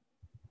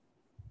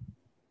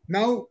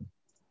 Now,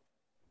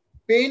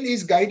 pain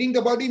is guiding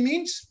the body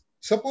means,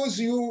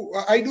 suppose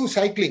I do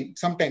cycling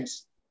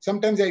sometimes.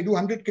 Sometimes I do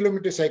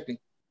 100-kilometer cycling.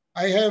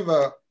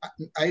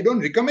 I don't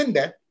recommend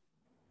that,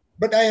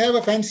 but I have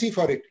a fancy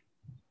for it.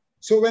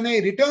 So when I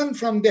return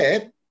from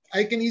there,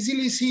 I can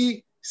easily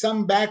see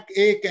some back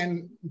ache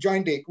and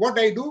joint ache. What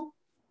I do,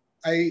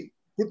 I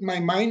put my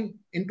mind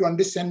into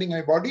understanding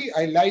my body.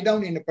 I lie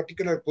down in a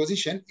particular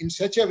position in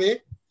such a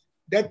way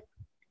that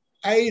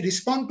I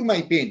respond to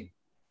my pain.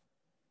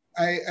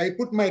 I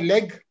put my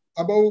leg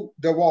above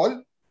the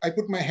wall. I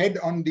put my head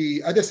on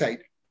the other side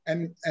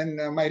and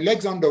my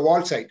legs on the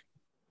wall side.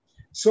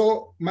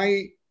 So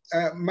my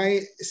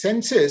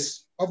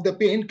senses of the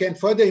pain can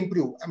further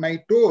improve.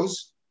 My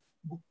toes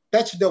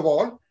touch the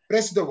wall,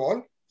 press the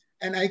wall,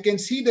 and I can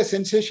see the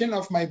sensation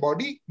of my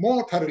body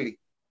more thoroughly.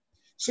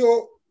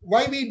 So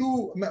why we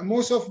do,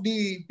 most of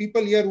the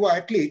people here who are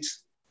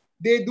athletes,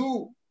 they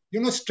do,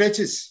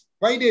 stretches.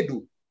 Why they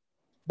do?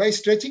 By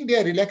stretching, they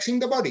are relaxing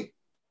the body.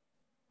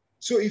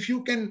 So if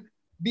you can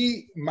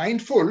be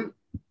mindful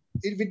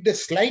with the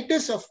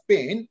slightest of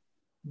pain,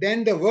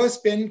 then the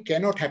worst pain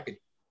cannot happen.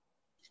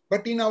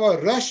 But in our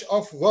rush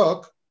of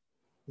work,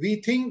 we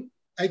think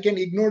I can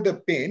ignore the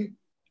pain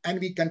and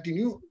we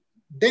continue,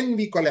 then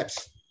we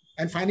collapse.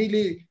 And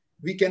finally,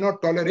 we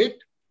cannot tolerate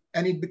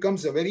and it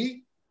becomes a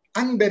very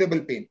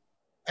unbearable pain.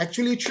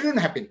 Actually, it shouldn't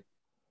happen.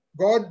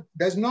 God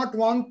does not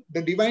want,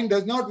 the divine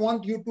does not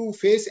want you to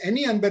face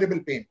any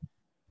unbearable pain.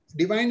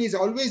 Divine is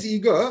always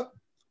eager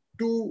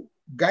to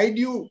guide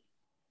you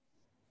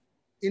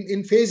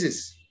in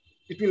phases.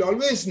 It will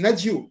always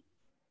nudge you.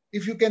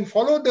 If you can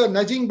follow the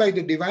nudging by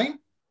the divine,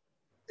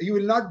 you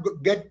will not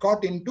get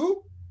caught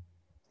into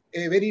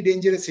a very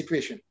dangerous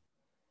situation,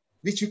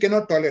 which you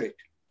cannot tolerate.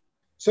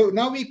 So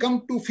now we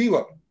come to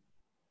fever.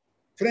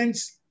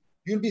 Friends,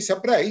 you'll be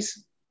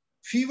surprised.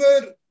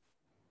 Fever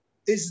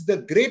is the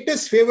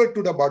greatest favor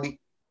to the body.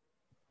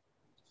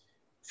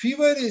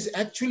 Fever is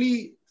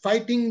actually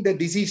fighting the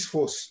disease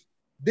force.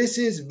 This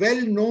is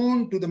well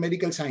known to the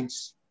medical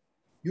science.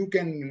 You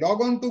can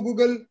log on to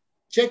Google,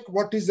 check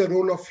what is the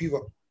role of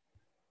fever.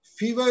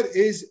 Fever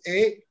is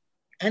an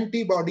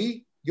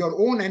antibody, your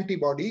own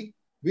antibody,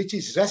 which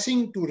is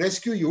rushing to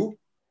rescue you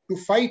to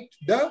fight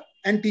the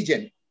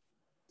antigen.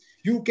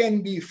 You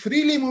can be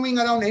freely moving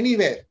around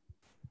anywhere.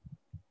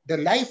 The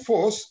life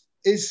force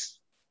is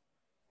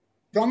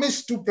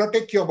promised to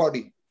protect your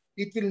body.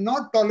 It will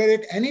not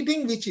tolerate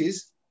anything which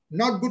is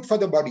not good for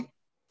the body.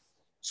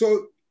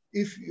 So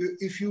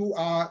if you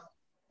are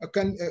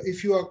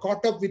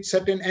caught up with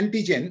certain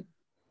antigen,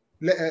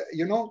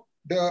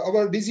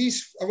 our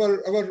disease,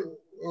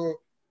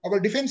 our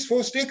defense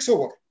force takes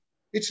over.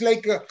 It's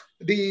like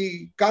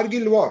the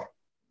Kargil war,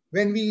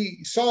 when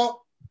we saw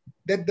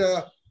that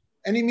the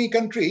enemy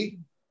country,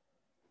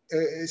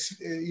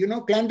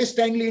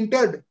 clandestinely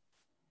entered.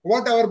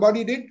 What our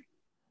body did,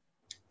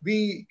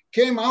 we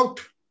came out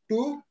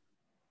to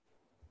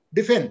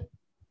defend.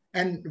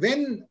 And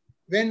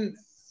when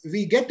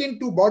we get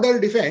into border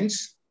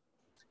defense,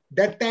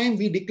 that time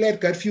we declare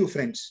curfew,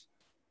 friends.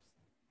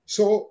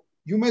 So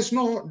you must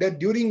know that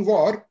during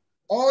war,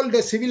 all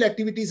the civil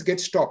activities get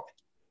stopped.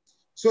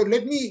 So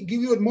let me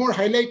give you a more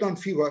highlight on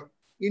fever.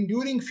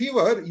 During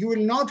fever, you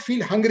will not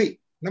feel hungry,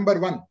 number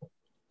one.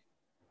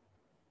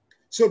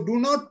 So do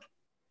not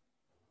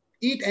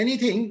eat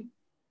anything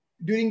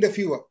during the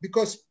fever,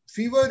 because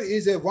fever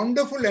is a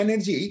wonderful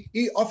energy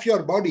of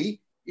your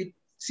body.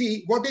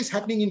 See what is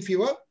happening in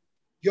fever?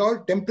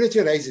 Your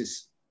temperature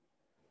rises.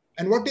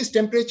 And what is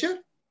temperature?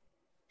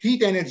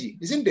 Heat energy,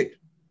 isn't it?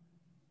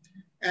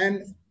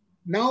 And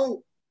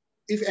now,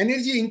 if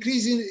energy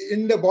increases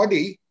in the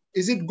body,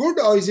 is it good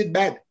or is it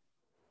bad?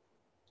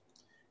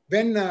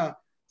 When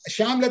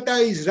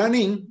Shyamlata is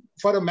running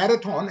for a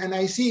marathon and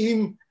I see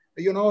him,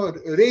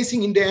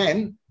 racing in the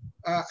end,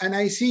 and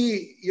I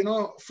see,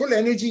 full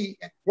energy,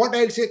 what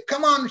I'll say,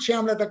 come on,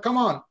 Shyamlata, come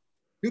on,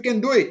 you can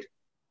do it.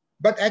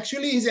 But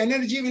actually his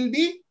energy will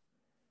be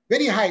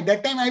very high.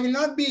 That time I will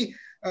not be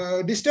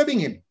disturbing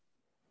him.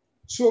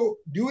 So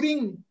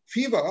during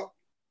fever,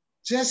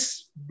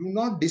 just do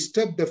not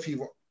disturb the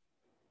fever.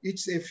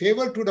 It's a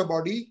favor to the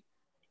body,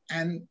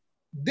 and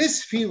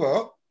this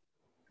fever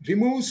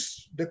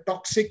removes the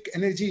toxic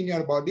energy in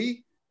your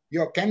body.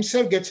 Your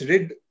cancer gets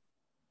rid,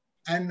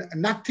 and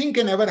nothing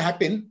can ever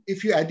happen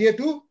if you adhere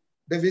to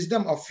the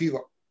wisdom of fever.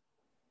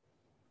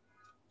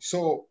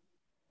 So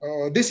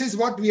this is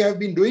what we have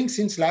been doing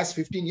since last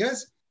 15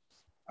 years.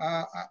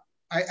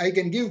 I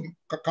can give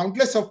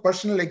countless of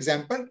personal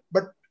example,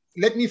 but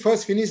let me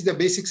first finish the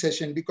basic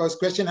session because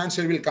question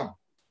answer will come.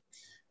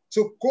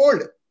 So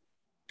cold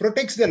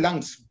protects the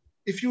lungs.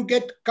 If you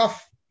get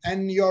cough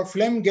and your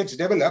phlegm gets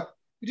developed,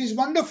 it is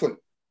wonderful.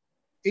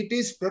 It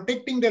is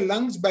protecting the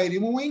lungs by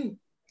removing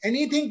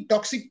anything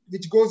toxic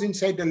which goes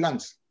inside the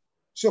lungs.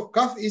 So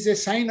cough is a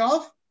sign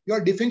of your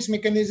defense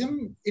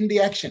mechanism in the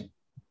action.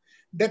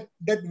 That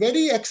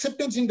very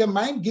acceptance in the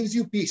mind gives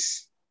you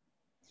peace.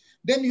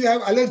 Then you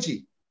have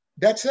allergy.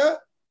 That's a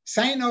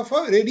sign of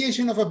a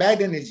radiation of a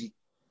bad energy.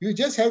 You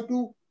just have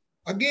to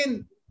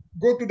again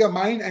go to the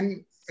mind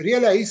and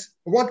realize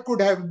what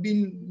could have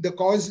been the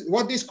cause,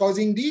 what is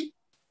causing the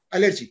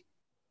allergy.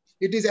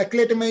 It is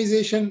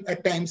acclimatization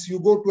at times.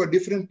 You go to a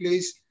different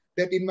place,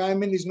 that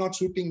environment is not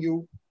suiting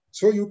you,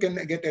 so you can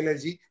get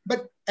allergy.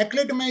 But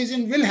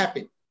acclimatization will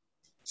happen.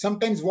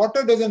 Sometimes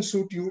water doesn't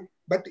suit you,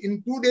 but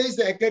in 2 days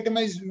the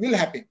acclimatization will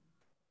happen.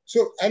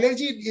 So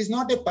allergy is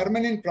not a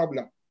permanent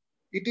problem.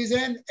 It is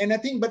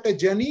nothing but a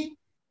journey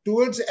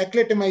towards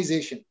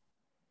acclimatization.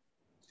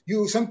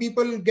 Some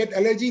people get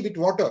allergy with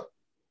water.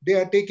 They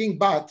are taking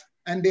bath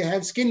and they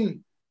have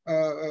skin,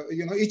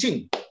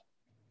 itching.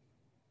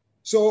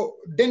 So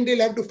then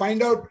they'll have to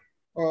find out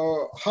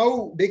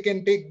how they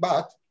can take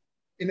bath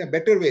in a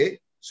better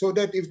way, so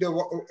that if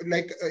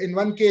like in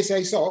one case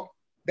I saw,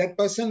 that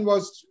person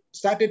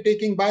started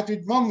taking bath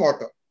with warm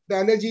water. The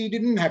allergy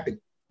didn't happen.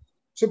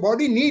 So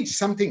body needs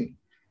something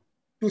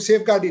to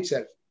safeguard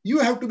itself. You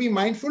have to be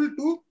mindful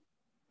to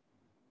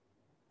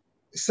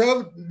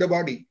serve the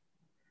body.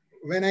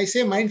 When I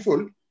say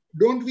mindful,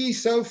 don't we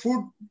serve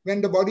food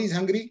when the body is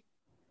hungry?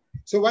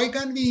 So why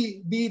can't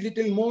we be a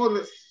little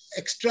more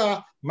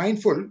extra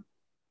mindful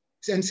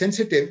and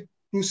sensitive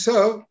to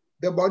serve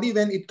the body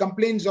when it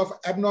complains of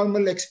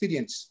abnormal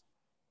experience?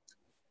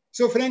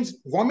 So friends,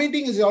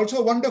 vomiting is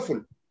also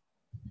wonderful.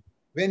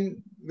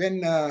 When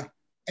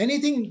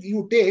anything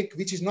you take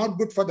which is not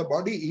good for the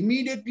body,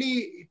 immediately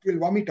it will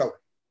vomit out.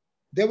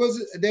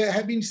 There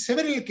have been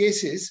several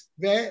cases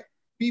where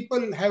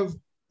people have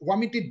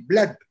vomited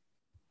blood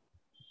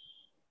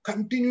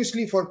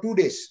continuously for 2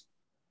 days.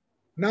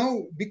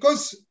 Now,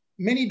 because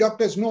many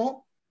doctors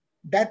know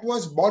that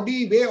was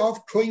body way of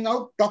throwing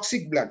out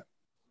toxic blood.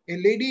 A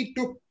lady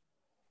took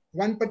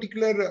one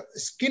particular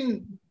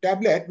skin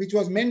tablet which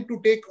was meant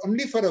to take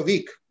only for a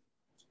week,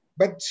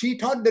 but she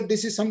thought that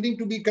this is something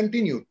to be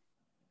continued.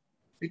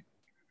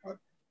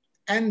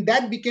 And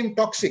that became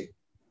toxic.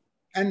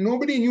 And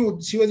nobody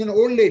knew. She was an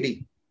old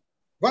lady.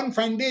 One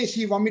fine day,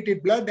 she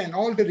vomited blood and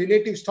all the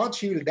relatives thought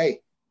she will die.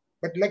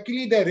 But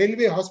luckily, the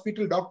railway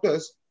hospital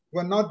doctors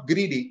were not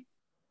greedy.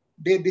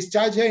 They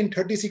discharged her in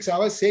 36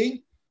 hours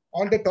saying,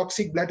 all the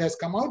toxic blood has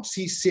come out,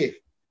 she's safe.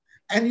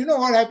 And you know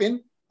what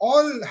happened?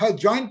 All her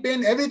joint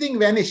pain, everything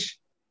vanished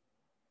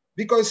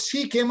because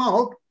she came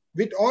out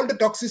with all the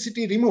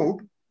toxicity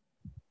removed.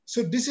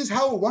 So this is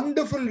how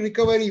wonderful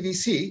recovery we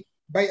see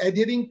by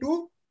adhering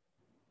to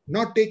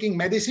not taking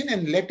medicine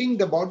and letting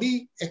the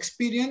body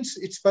experience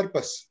its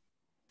purpose.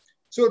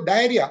 So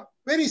diarrhea,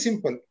 very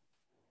simple.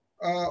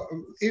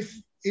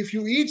 If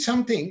you eat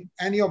something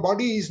and your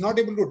body is not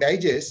able to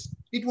digest,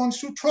 it wants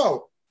to throw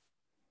out.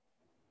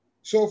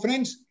 So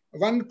friends,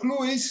 one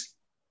clue is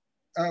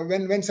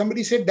when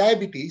somebody said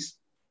diabetes,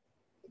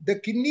 the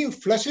kidney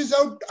flushes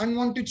out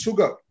unwanted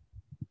sugar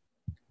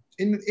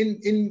in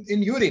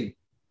urine.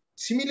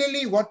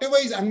 Similarly, whatever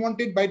is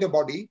unwanted by the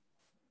body,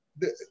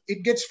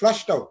 it gets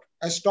flushed out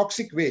as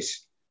toxic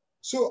waste.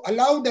 So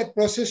allow that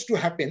process to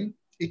happen.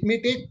 It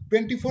may take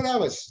 24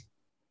 hours.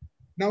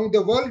 Now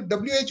the World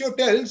WHO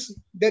tells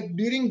that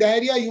during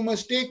diarrhea you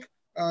must take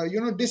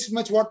this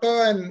much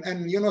water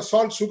and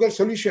salt sugar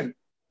solution.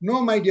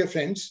 No, my dear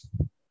friends,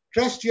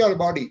 trust your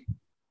body.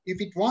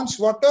 If it wants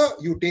water,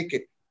 you take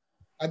it.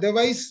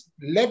 Otherwise,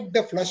 let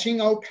the flushing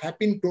out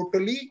happen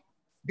totally,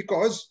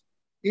 because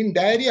in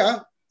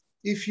diarrhea,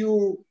 if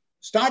you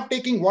start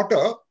taking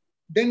water,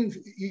 then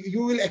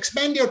you will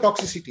expand your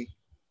toxicity.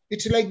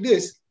 It's like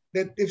this,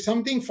 that if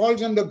something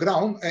falls on the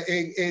ground,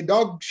 a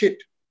dog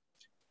shit,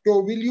 so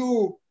will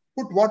you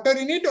put water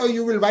in it or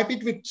you will wipe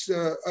it with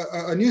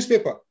a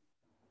newspaper?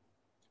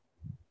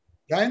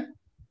 Ryan?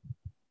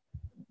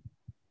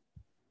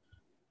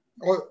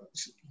 Or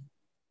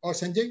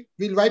Sanjay?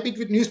 We'll wipe it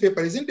with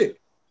newspaper, isn't it?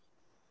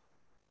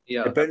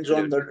 Yeah. Depends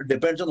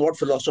on what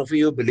philosophy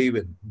you believe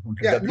in.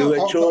 Yeah,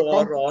 WHO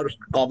or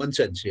common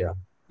sense, yeah.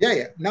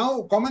 Yeah.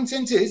 Now, common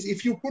sense is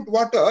if you put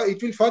water,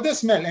 it will further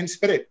smell and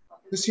spread.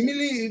 So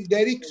similarly, if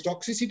there is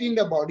toxicity in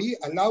the body,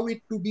 allow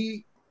it to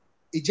be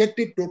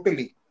ejected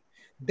totally.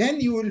 Then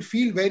you will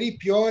feel very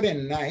pure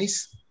and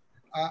nice.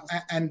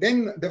 And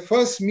then the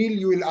first meal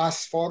you will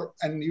ask for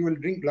and you will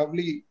drink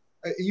lovely.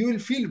 You will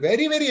feel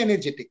very, very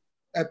energetic,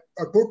 a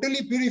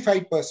totally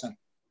purified person.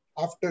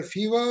 After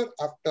fever,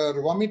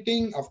 after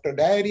vomiting, after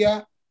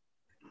diarrhea.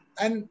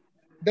 And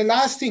the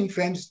last thing,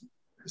 friends,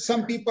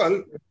 some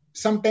people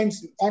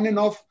sometimes on and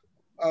off,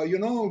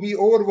 we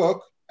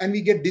overwork and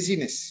we get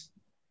dizziness.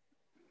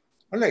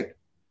 All right.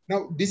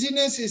 Now,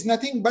 dizziness is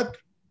nothing but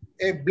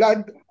a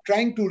blood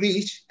trying to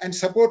reach and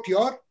support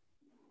your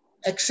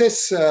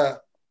excess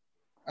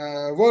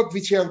work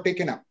which you have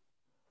taken up.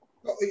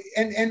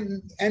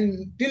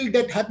 And till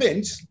that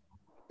happens,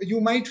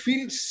 you might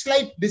feel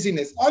slight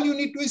dizziness. All you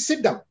need to is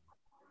sit down.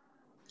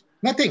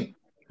 Nothing.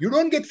 You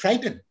don't get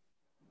frightened.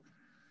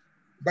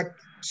 But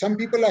some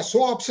people are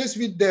so obsessed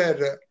with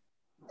their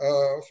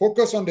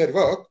focus on their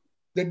work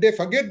that they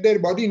forget their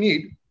body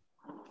need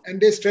and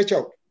they stretch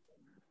out.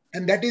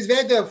 And that is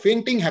where the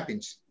fainting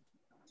happens.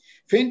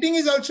 Fainting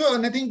is also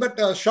nothing but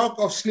a shock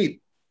of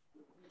sleep.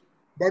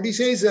 Body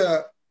says,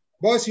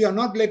 boss, you are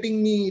not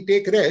letting me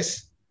take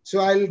rest, so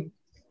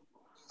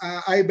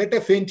I better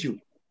faint you.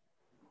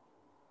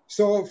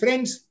 So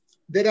friends,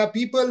 there are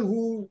people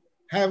who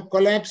have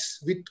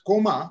collapsed with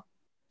coma.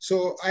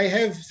 So I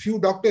have few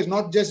doctors,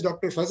 not just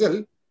Dr.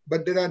 Fazal,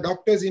 but there are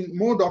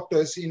more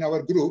doctors in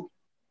our group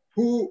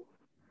who,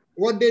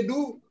 what they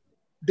do,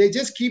 they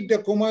just keep the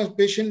coma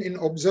patient in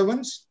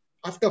observance.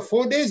 After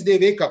 4 days, they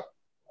wake up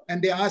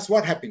and they ask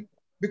what happened,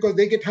 because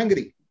they get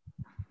hungry.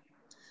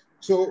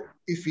 So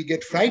if we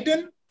get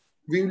frightened,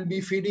 we will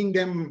be feeding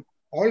them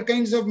all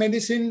kinds of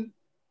medicine.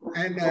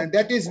 And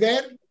that is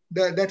where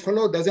that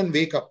fellow doesn't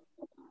wake up.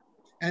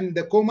 And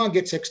the coma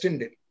gets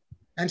extended.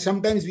 And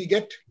sometimes we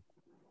get,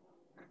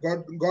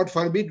 God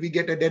forbid, we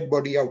get a dead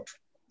body out.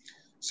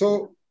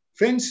 So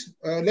friends,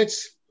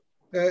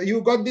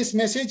 you got this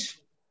message?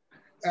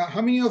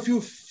 How many of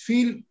you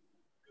feel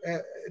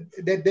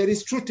that there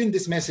is truth in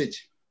this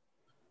message?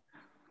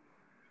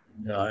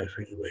 Yeah, I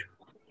feel it.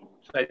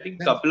 So I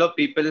think a couple of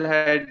people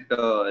had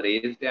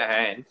raised their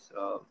hands.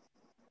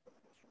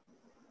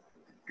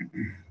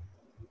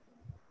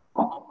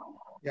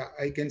 Yeah,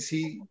 I can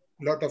see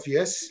a lot of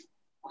yes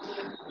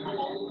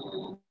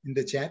in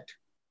the chat.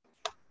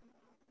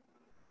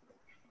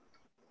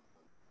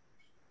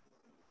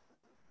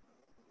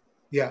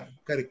 Yeah,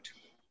 correct.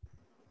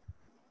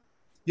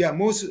 Yeah,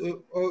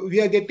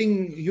 we are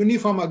getting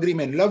uniform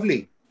agreement.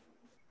 Lovely.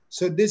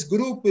 So this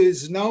group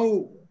is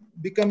now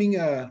becoming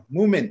a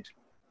movement.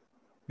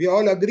 We are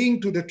all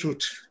agreeing to the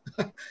truth.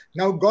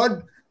 Now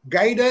God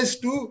guide us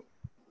to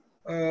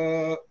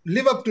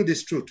live up to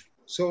this truth.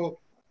 So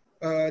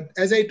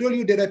as I told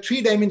you, there are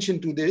 3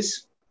 dimensions to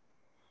this.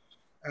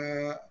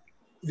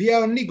 We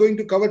are only going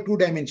to cover 2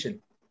 dimensions.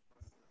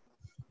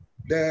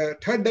 The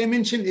third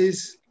dimension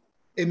is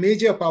a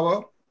major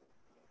power,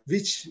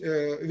 which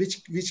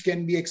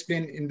can be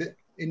explained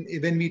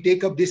when we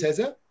take up this as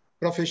a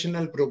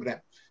professional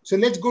program. So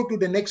let's go to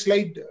the next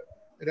slide,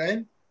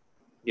 Ryan.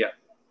 Yeah.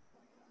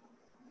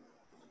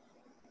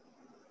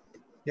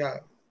 Yeah.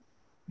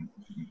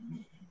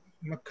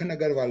 Makhan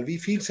Agarwal, we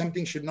feel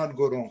something should not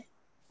go wrong.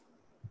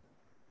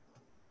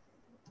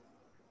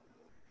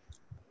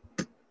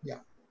 Yeah.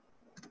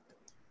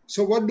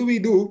 So what do we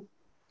do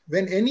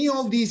when any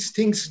of these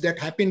things that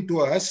happen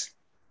to us?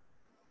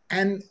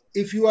 And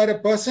if you are a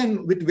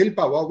person with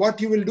willpower,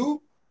 what you will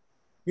do?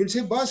 You'll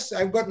say, boss,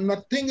 I've got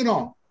nothing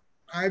wrong.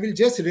 I will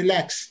just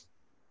relax.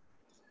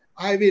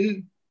 I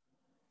will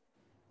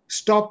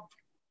stop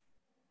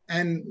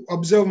and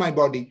observe my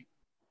body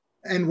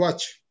and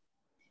watch.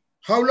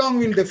 How long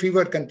will the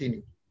fever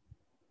continue?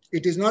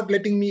 It is not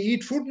letting me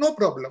eat food, no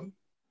problem.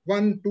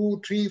 1,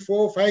 2, 3,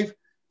 4, 5.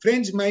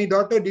 Friends, my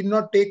daughter did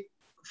not take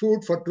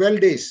food for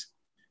 12 days.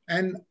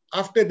 And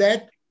after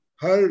that,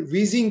 her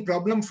wheezing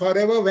problem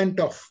forever went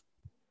off.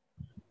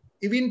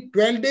 Even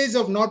 12 days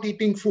of not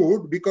eating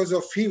food because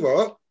of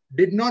fever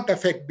did not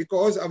affect,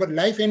 because our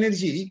life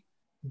energy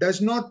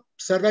does not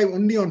survive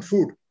only on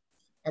food.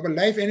 Our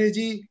life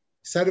energy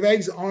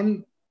survives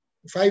on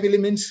 5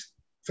 elements,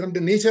 from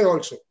the nature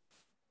also.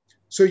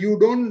 So you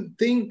don't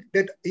think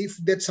that if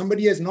that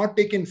somebody has not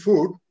taken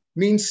food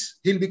means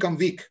he'll become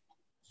weak.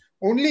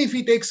 Only if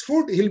he takes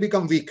food, he'll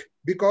become weak.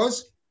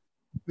 Because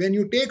when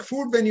you take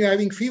food, when you're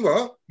having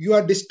fever, you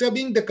are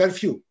disturbing the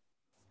curfew.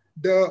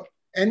 The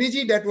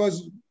energy that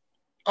was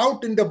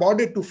out in the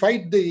border to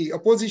fight the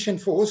opposition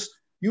force,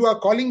 you are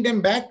calling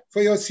them back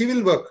for your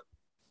civil work.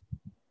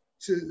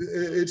 So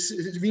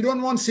we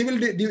don't want civil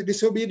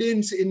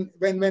disobedience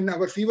when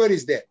our fever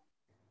is there.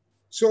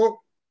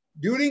 So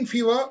during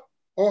fever,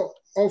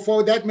 or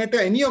for that matter,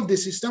 any of the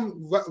system,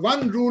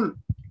 one rule: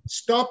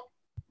 stop,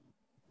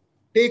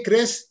 take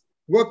rest,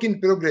 work in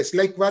progress,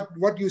 like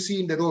what you see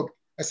in the road,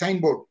 a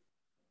signboard.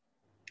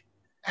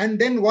 And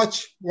then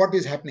watch what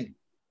is happening.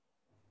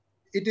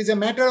 It is a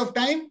matter of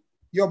time,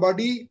 your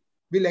body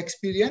will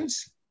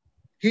experience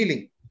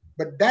healing.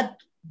 But that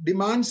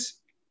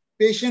demands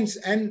patience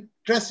and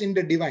trust in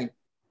the divine.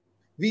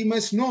 We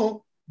must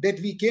know that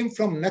we came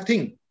from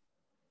nothing.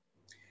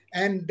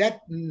 And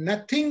that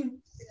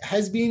nothing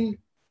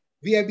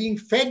we are being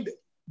fed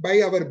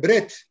by our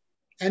breath,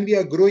 and we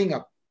are growing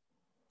up.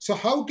 So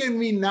how can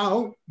we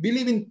now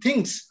believe in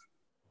things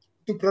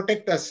to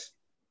protect us?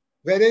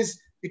 Whereas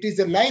it is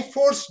the life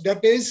force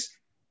that is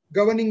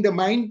governing the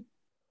mind,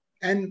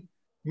 and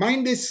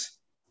mind is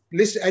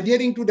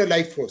adhering to the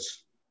life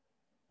force.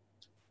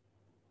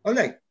 All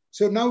right.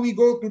 So now we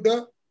go to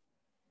the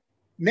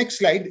next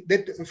slide.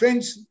 That,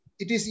 friends,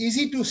 it is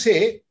easy to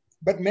say,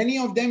 but many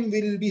of them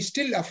will be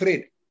still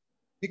afraid,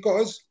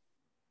 because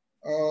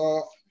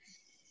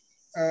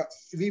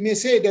we may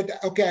say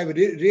that, okay, I've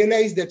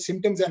realized that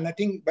symptoms are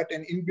nothing but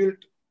an inbuilt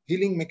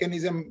healing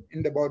mechanism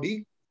in the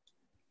body.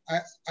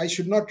 I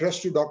should not rush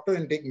to doctor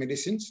and take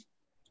medicines,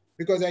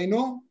 because I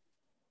know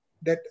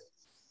that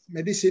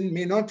medicine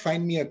may not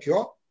find me a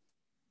cure.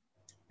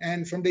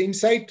 And from the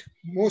insight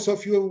most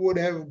of you would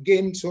have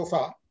gained so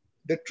far,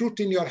 the truth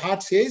in your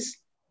heart says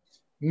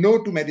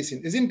no to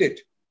medicine, isn't it?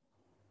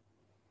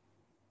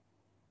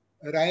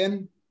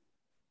 Ryan,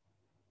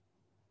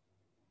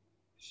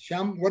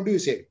 Sham, what do you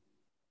say?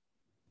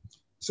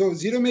 So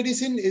zero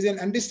medicine is an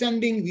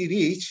understanding we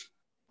reach.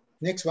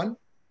 Next one.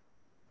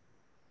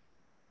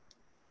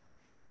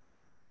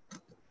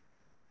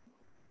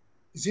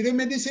 Zero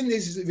medicine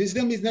is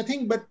wisdom is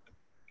nothing but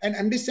an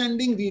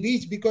understanding we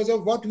reach because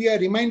of what we are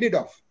reminded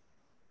of.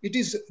 It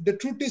is, the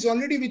truth is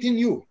already within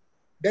you.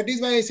 That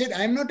is why I said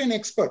I am not an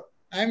expert.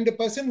 I am the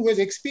person who has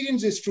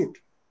experienced this truth.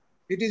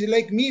 It is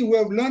like me who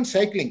have learned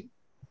cycling.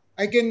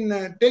 I can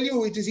tell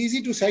you it is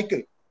easy to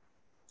cycle.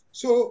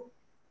 So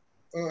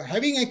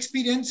having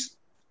experienced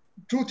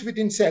truth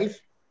within self,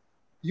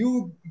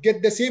 you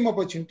get the same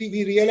opportunity.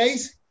 We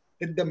realize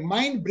that the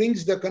mind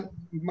brings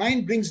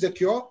the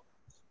cure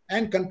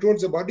and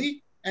controls the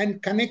body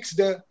and connects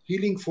the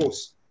healing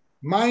force.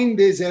 Mind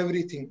is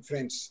everything,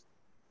 friends.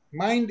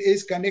 Mind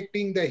is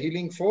connecting the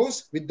healing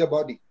force with the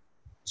body.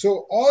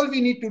 So all we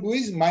need to do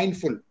is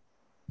mindful.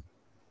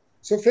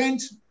 So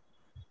friends,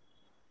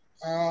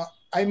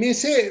 I may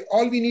say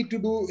all we need to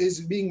do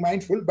is being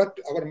mindful, but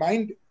our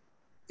mind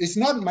is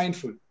not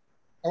mindful.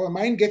 Our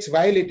mind gets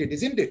violated,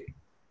 isn't it?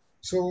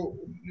 So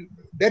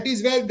that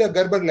is where the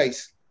garbar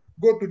lies.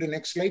 Go to the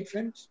next slide,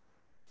 friends.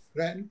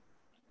 Ryan.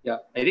 Yeah,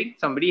 I think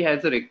somebody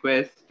has a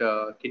request.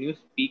 Can you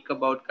speak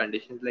about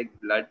conditions like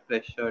blood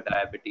pressure,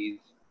 diabetes?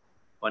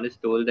 One is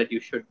told that you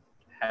should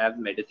have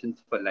medicines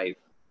for life.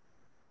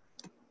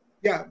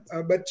 Yeah,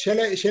 but shall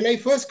I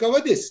first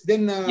cover this?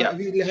 Then yeah,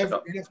 we will have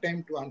sure. enough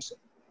time to answer.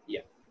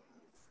 Yeah.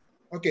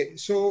 Okay,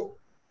 so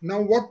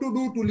now what to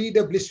do to lead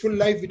a blissful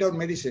life without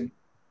medicine?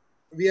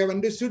 We have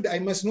understood, I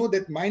must know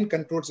that mind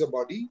controls the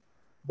body.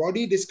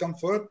 Body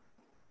discomfort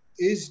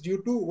is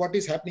due to what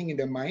is happening in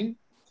the mind.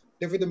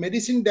 Therefore, the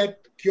medicine that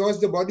cures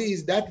the body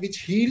is that which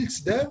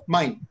heals the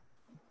mind.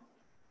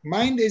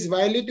 Mind is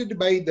violated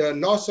by the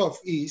loss of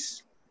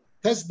ease.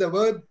 Thus, the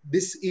word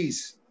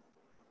dis-ease.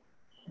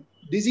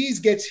 Disease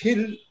gets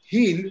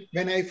healed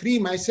when I free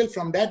myself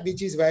from that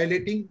which is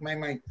violating my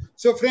mind.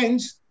 So,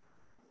 friends,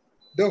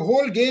 the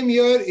whole game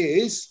here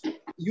is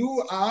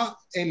you are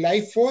a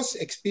life force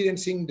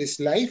experiencing this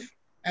life,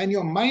 and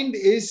your mind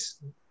is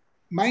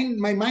my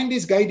mind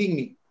is guiding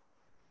me.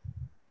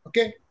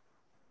 Okay.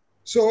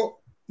 So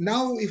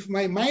now if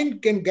my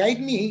mind can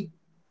guide me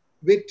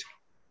with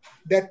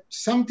that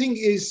something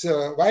is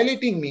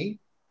violating me,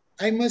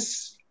 I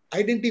must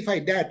identify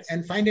that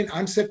and find an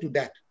answer to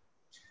that.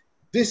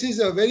 This is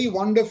a very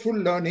wonderful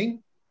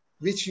learning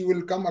which you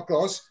will come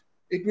across.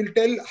 It will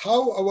tell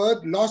how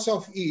our loss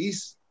of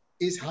ease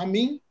is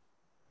harming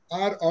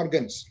our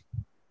organs.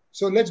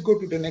 So let's go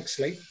to the next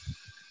slide.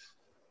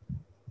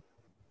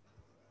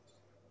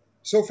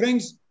 So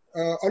friends,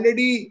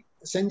 already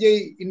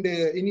Sanjay in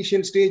the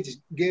initial stage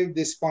gave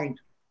this point.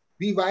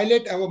 We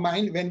violate our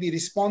mind when we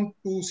respond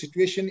to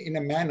situation in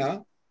a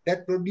manner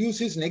that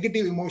produces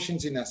negative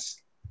emotions in us.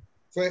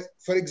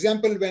 For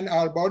example, when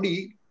our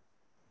body,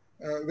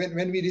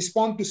 when we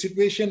respond to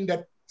situation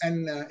that,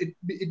 and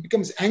it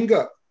becomes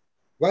anger,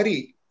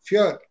 worry,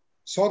 fear,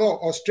 sorrow,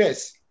 or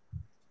stress,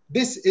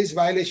 this is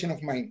violation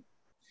of mind.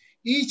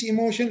 Each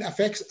emotion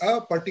affects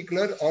a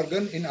particular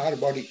organ in our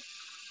body.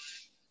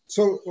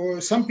 So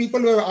some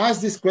people who have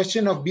asked this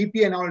question of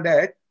BP and all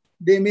that,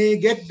 they may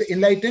get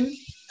enlightened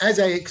as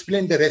I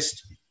explain the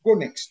rest. Go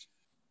next.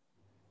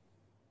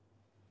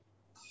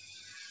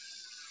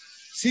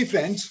 See,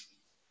 friends,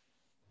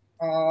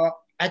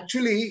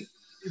 actually,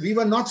 we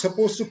were not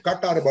supposed to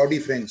cut our body,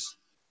 friends.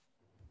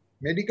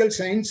 Medical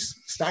science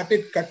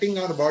started cutting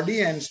our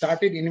body and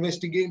started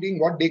investigating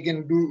what they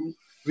can do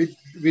with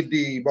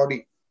the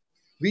body.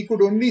 We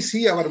could only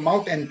see our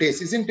mouth and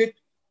taste, isn't it?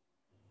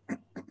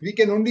 We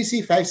can only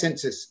see 5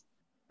 senses.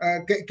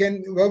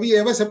 Were we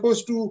ever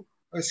supposed to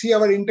see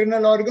our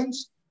internal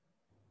organs?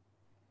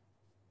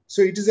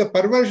 So it is a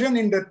perversion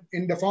in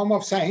the form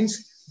of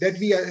science that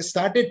we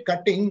started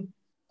cutting,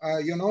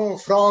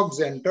 frogs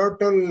and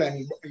turtle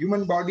and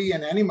human body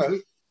and animal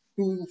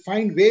to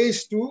find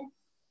ways to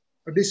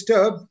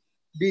disturb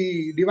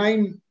the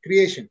divine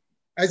creation,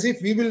 as if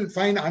we will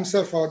find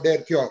answer for their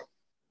cure.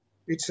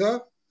 It's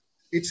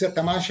a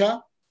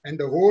tamasha, and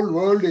the whole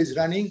world is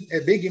running a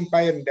big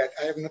empire in that.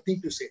 I have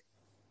nothing to say.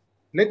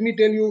 Let me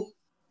tell you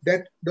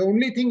that the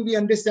only thing we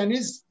understand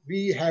is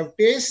we have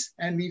taste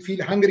and we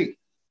feel hungry.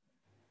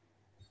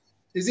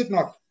 Is it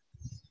not?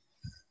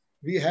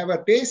 We have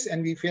a taste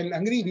and we feel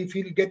hungry,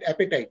 we get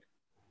appetite.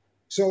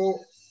 So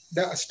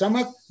the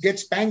stomach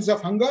gets pangs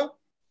of hunger.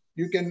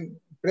 You can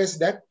press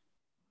that,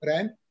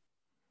 Ryan.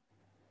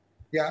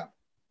 Yeah.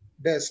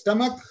 The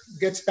stomach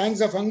gets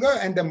pangs of hunger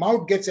and the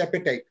mouth gets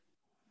appetite.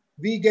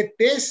 We get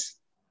taste,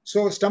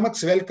 so stomach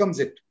welcomes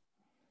it.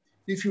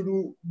 If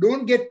you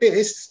don't get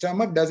taste,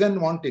 stomach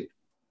doesn't want it.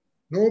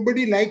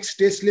 Nobody likes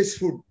tasteless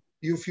food,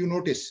 if you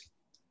notice.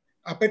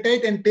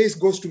 Appetite and taste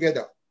goes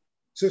together.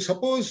 So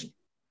suppose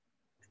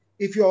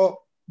if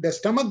the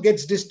stomach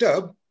gets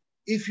disturbed,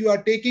 if you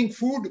are taking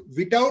food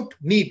without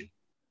need,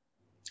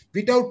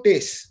 without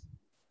taste.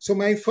 So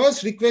my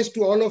first request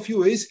to all of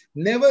you is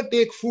never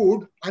take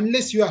food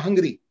unless you are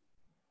hungry.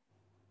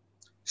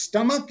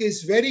 Stomach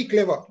is very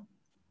clever.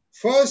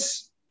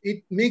 First,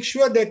 it makes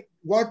sure that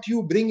what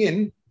you bring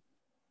in,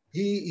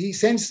 he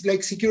sends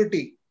like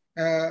security,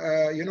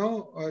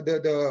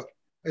 the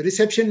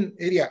reception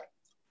area,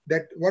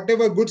 that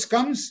whatever goods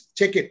comes,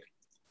 check it.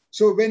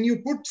 So when you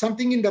put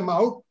something in the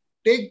mouth,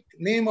 take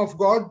name of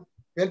God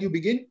while you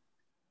begin,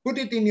 put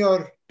it in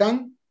your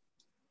tongue,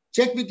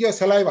 check with your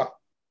saliva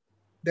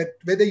that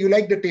whether you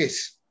like the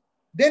taste.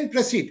 Then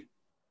proceed.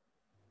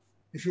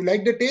 If you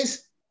like the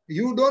taste,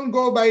 you don't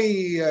go by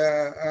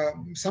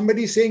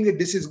somebody saying that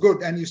this is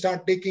good and you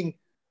start taking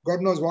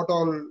God knows what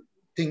all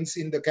things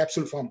in the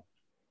capsule form.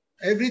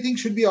 Everything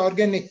should be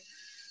organic.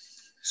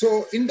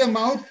 So in the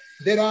mouth,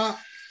 there are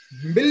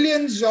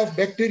millions of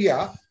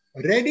bacteria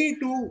ready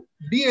to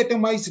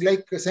deatomize,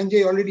 like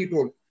Sanjay already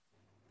told.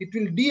 It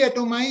will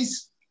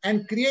deatomize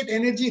and create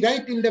energy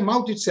right in the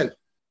mouth itself.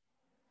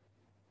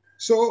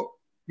 So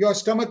your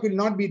stomach will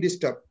not be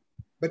disturbed.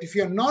 But if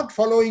you're not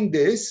following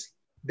this,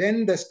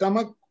 then the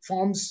stomach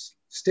forms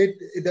state,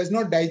 it does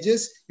not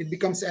digest, it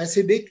becomes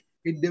acidic,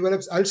 it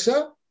develops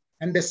ulcer,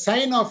 and the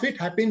sign of it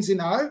happens in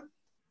our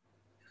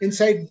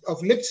inside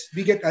of lips,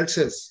 we get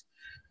ulcers.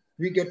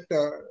 We get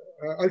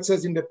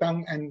ulcers in the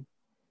tongue. And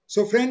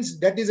so friends,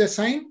 that is a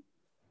sign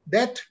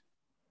that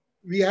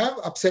we have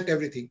upset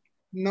everything.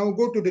 Now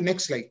go to the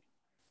next slide.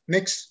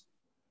 Next.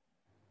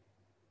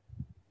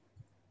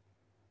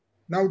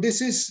 Now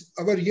this is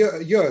our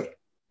ear.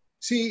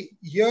 See,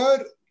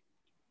 ear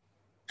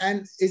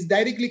and is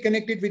directly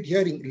connected with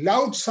hearing.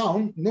 Loud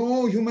sound,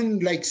 no human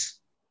likes.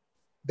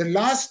 The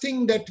last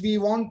thing that we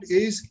want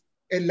is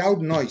a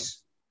loud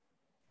noise.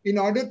 In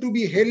order to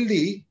be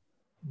healthy,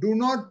 do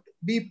not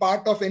be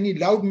part of any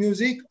loud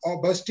music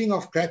or bursting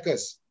of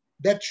crackers.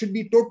 That should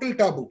be total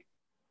taboo.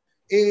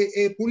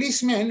 A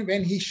policeman,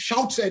 when he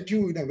shouts at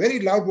you in a very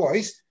loud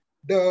voice,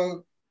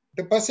 the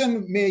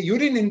person may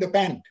urine in the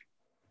pant.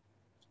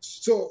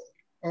 So,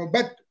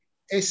 but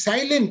a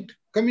silent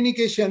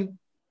communication,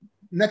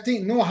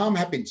 nothing, no harm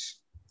happens.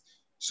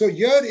 So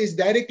ear is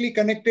directly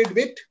connected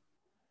with,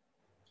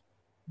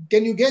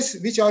 can you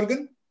guess which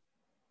organ?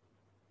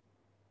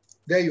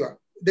 There you are.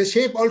 The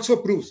shape also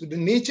proves. The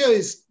nature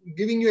is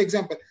giving you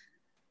example.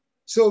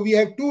 So we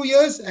have 2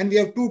 ears and we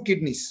have 2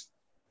 kidneys.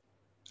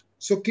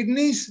 So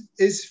kidneys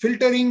is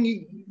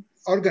filtering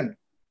organ.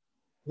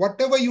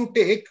 Whatever you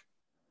take,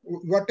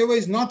 whatever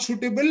is not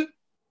suitable,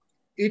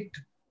 it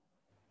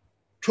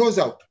throws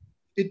out,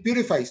 it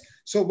purifies.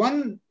 So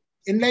one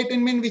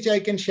enlightenment which I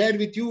can share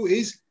with you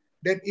is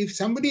that if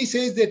somebody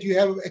says that you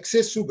have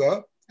excess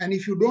sugar, and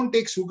if you don't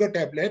take sugar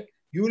tablet,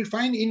 you will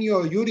find in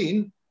your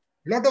urine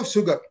a lot of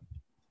sugar,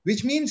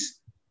 which means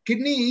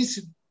kidney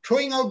is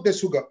throwing out the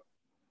sugar.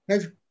 Now,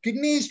 if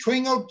kidney is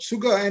throwing out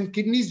sugar and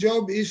kidney's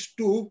job is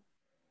to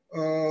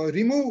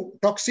remove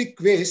toxic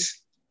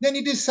waste, then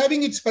it is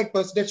serving its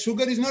purpose, that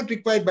sugar is not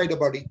required by the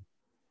body.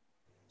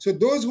 So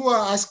those who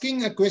are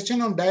asking a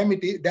question on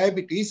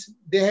diabetes,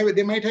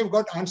 they might have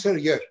got answer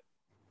here.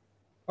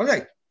 All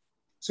right.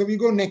 So we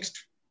go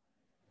next.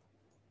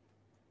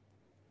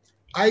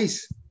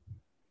 Eyes.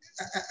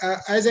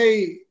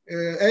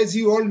 as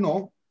you all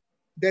know,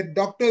 that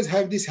doctors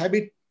have this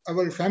habit,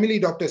 our family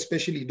doctors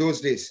especially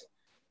those days.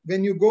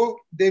 When you go,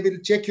 they will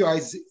check your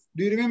eyes.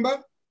 Do you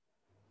remember?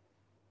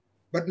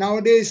 But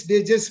nowadays,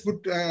 they just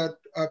put a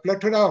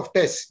plethora of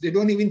tests. They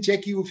don't even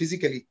check you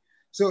physically.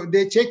 So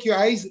they check your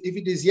eyes. If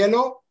it is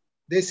yellow,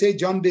 they say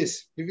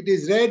jaundice. If it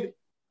is red,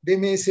 they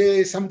may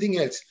say something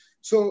else.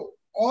 So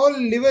all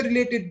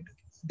liver-related,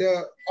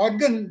 the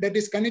organ that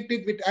is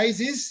connected with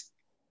eyes is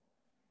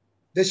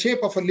the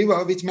shape of a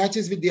liver, which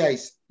matches with the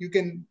eyes. You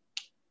can,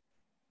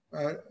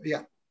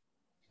 yeah.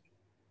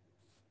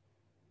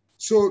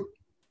 So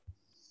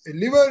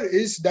liver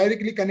is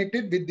directly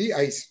connected with the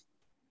eyes.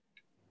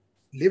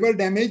 Liver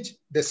damage,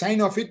 the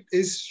sign of it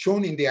is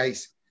shown in the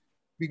eyes.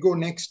 We go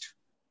next.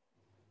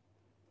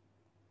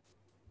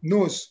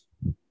 Nose.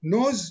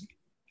 Nose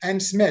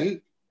and smell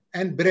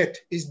and breath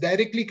is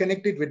directly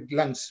connected with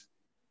lungs.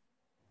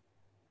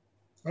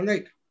 All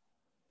right.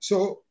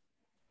 So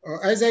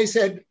as I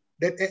said,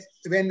 that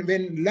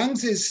when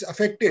lungs is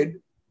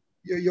affected,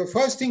 your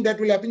first thing that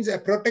will happen is a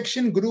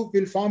protection group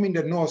will form in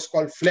the nose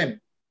called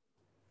phlegm.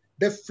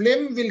 The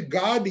phlegm will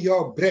guard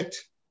your breath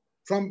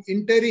from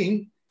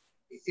entering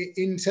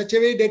in such a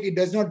way that it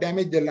does not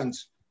damage the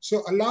lungs.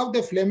 So allow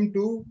the phlegm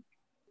to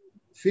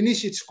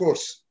finish its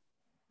course.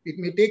 It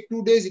may take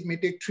 2 days, it may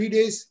take 3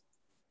 days.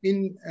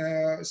 In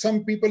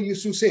some people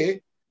used to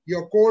say,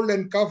 your cold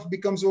and cough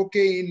becomes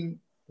okay in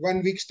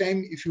 1 week's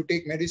time if you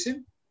take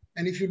medicine.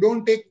 And if you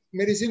don't take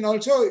medicine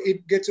also,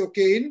 it gets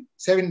okay in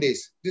 7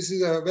 days. This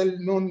is a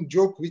well-known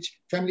joke which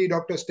family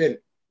doctors tell.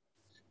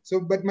 So,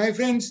 but my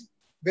friends,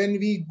 when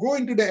we go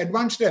into the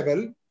advanced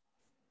level,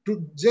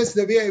 to just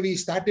the way we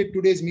started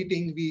today's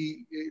meeting,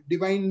 we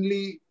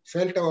divinely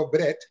felt our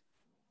breath.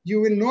 You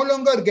will no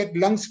longer get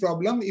lungs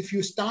problem if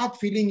you start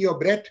feeling your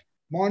breath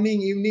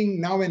morning, evening,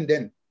 now and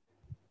then.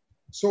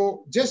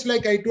 So just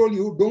like I told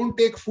you, don't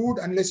take food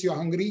unless you're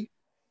hungry.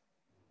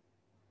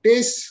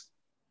 Taste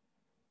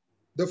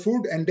the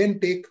food and then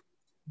take.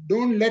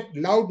 Don't let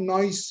loud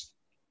noise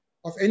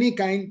of any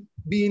kind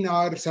be in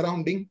our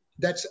surrounding.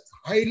 That's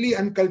highly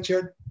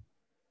uncultured.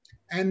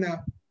 And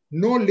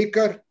no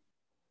liquor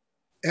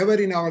ever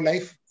in our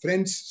life.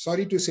 Friends,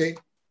 sorry to say,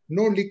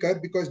 no liquor,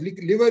 because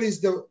liver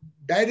is the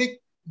direct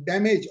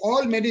damage.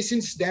 All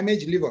medicines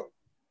damage liver.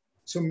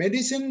 So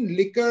medicine,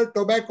 liquor,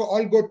 tobacco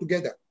all go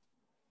together.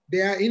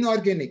 They are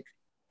inorganic.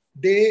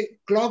 They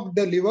clog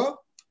the liver,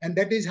 and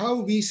that is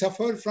how we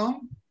suffer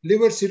from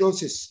liver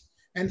cirrhosis.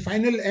 And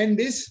final end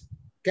is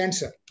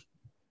cancer.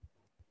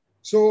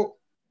 So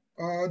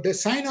the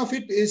sign of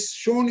it is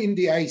shown in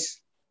the eyes.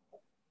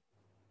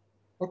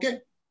 Okay.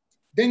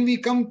 Then we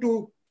come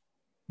to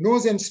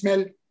nose and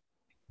smell.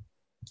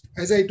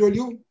 As I told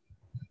you,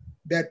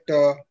 that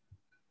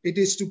it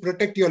is to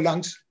protect your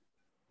lungs.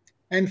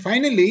 And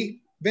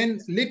finally, when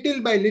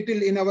little by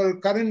little in our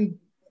current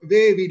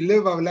way we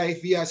live our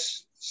life, we are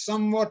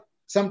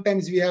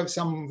sometimes we have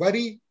some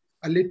worry,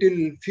 a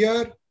little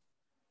fear,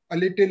 a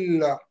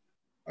little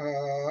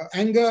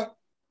anger,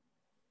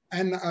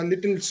 and a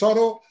little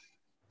sorrow.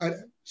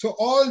 So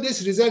all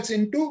this results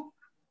into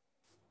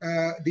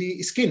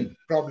the skin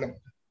problem.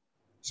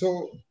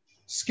 So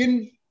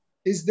skin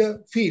is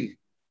the feel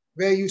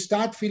where you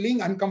start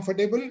feeling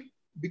uncomfortable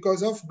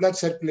because of blood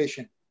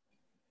circulation.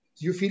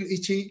 You feel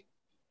itchy.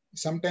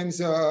 Sometimes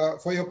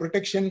for your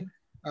protection,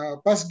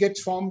 pus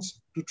gets formed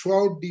to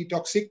throw out the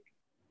toxic.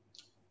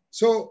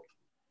 So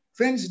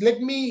friends,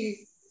 let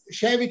me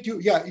share with you.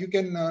 Yeah, you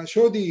can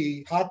show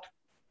the heart.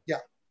 Yeah,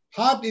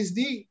 heart is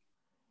the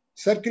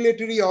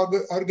circulatory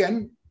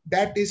organ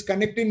that is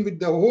connecting with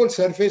the whole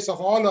surface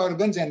of all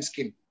organs and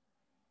skin.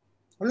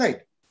 All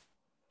right.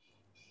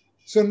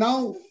 So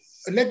now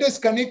let us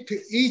connect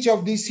each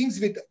of these things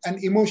with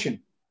an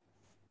emotion.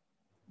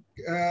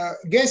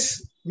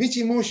 Guess which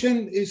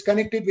emotion is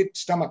connected with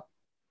stomach.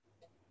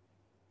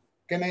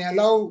 Can I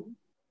allow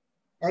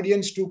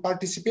audience to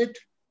participate?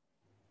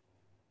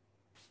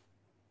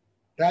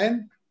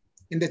 Ryan,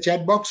 in the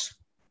chat box.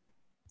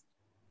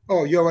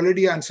 Oh, you have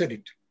already answered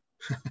it.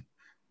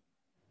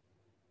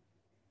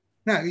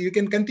 Now you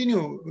can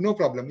continue, no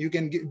problem. You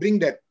can bring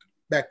that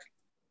back.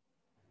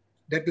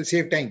 That will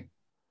save time.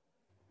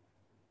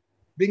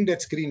 Bring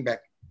that screen back.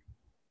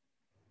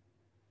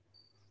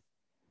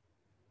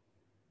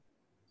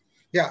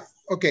 Yeah,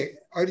 okay.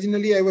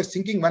 Originally, I was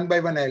thinking one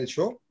by one I'll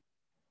show.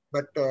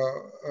 But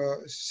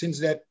since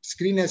that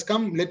screen has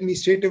come, let me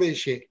straight away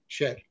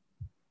share.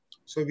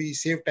 So we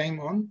save time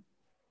on.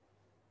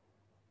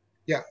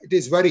 Yeah, it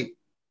is worry.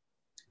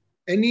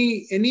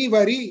 Any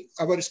worry,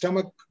 our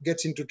stomach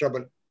gets into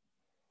trouble.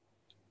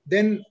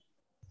 Then,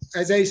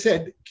 as I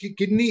said,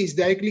 kidney is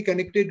directly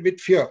connected with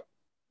fear.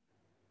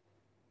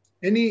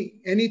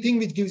 Anything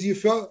which gives you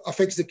fear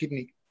affects the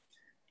kidney.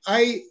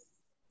 Eye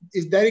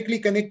is directly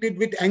connected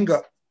with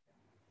anger.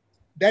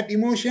 That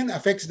emotion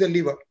affects the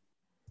liver.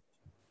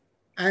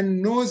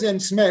 And nose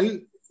and smell,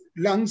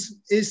 lungs,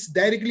 is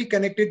directly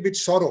connected with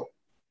sorrow.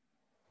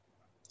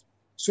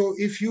 So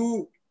if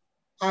you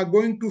are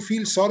going to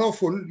feel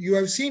sorrowful, you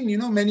have seen,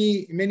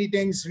 many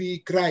times we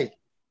cry.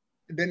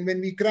 then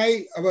when we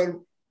cry,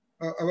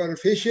 our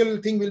facial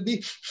thing will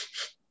be,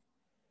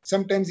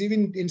 sometimes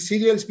even in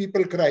serials,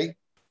 people cry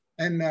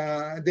and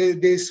they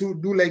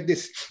do like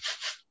this.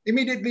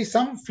 Immediately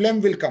some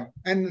phlegm will come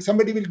and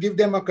somebody will give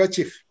them a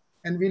kerchief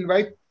and we'll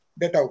wipe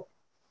that out.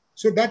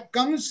 So that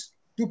comes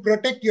to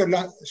protect your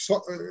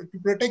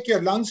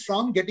lungs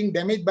from getting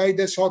damaged by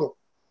the sorrow.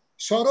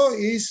 Sorrow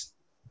is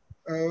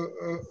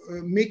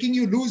making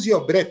you lose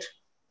your breath.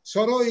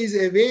 Sorrow is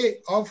a way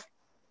of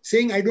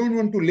saying, I don't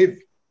want to live.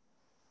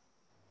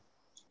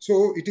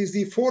 So it is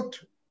the fourth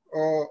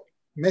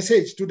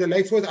message to the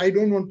life force, I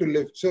don't want to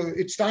live. So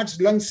it starts,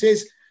 lungs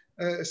says,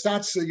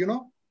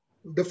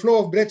 the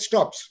flow of breath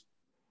stops.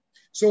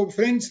 So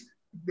friends,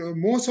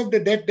 most of the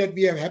death that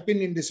we have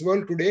happened in this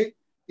world today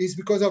is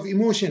because of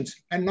emotions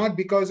and not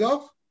because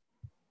of,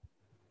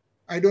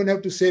 I don't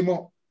have to say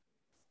more.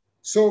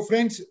 So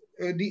friends,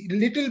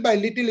 little by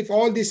little, if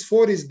all this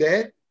four is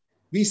there,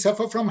 we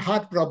suffer from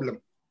heart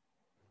problem.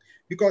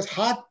 Because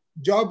heart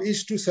job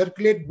is to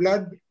circulate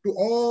blood to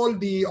all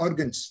the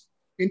organs,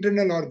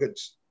 internal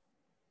organs.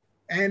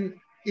 And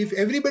if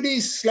everybody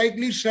is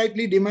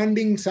slightly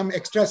demanding some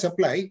extra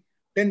supply,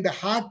 then the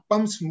heart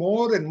pumps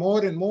more and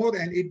more and more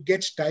and it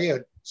gets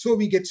tired. So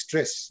we get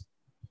stress.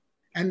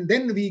 And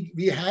then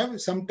we have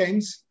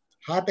sometimes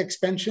heart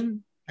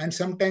expansion and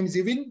sometimes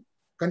even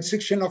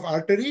constriction of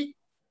artery,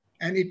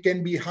 and it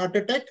can be heart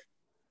attack,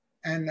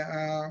 and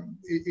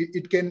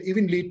it can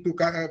even lead to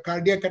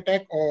cardiac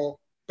attack or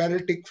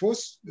paralytic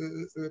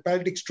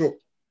stroke.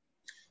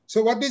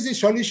 So what is the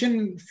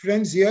solution,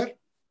 friends, here?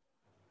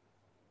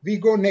 We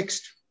go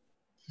next.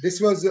 This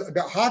was,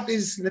 the heart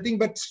is nothing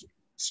but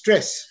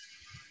stress.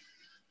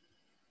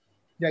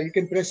 Yeah, you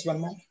can press one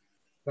more,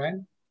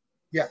 Ryan.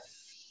 Yeah.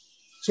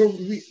 So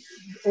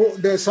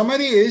the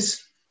summary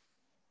is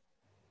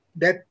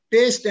that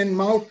taste and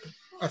mouth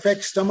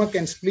affect stomach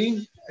and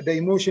spleen. The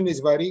emotion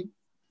is worry.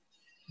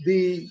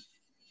 The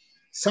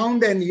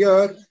sound and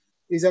ear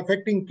is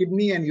affecting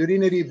kidney and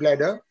urinary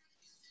bladder.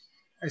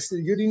 As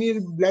the urinary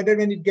bladder,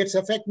 when it gets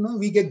affected,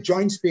 we get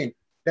joints pain.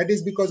 That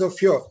is because of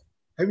fear.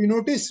 Have you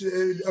noticed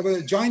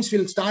our joints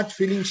will start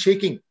feeling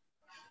shaking?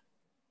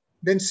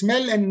 Then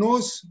smell and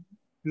nose,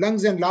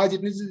 lungs and large,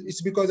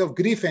 it's because of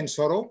grief and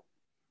sorrow.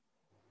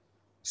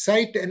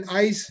 Sight and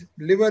eyes,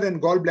 liver and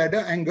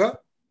gallbladder, anger.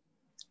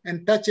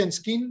 And touch and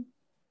skin,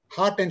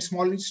 heart and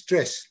small,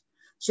 stress.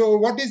 So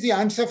what is the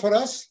answer for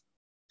us?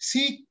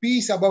 Seek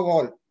peace above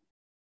all.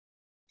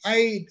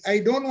 I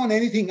don't want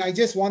anything, I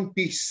just want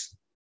peace.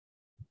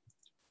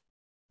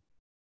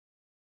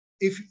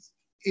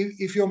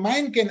 If your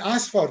mind can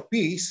ask for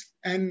peace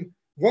and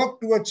work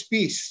towards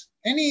peace,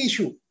 any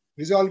issue,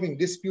 resolving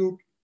dispute,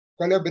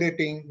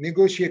 collaborating,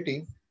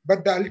 negotiating,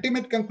 but the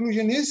ultimate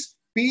conclusion is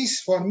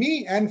peace for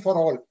me and for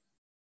all.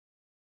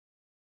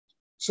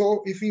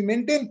 So if we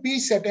maintain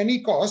peace at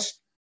any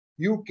cost,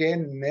 you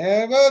can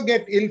never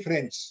get ill,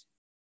 friends.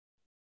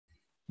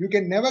 You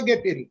can never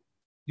get ill.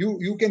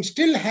 You can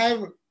still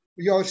have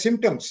your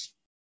symptoms.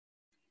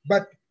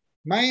 But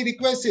my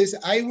request is,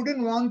 I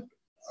wouldn't want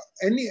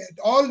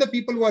all the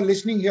people who are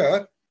listening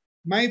here,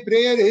 my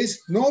prayer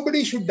is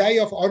nobody should die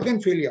of organ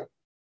failure.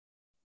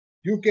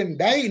 You can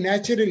die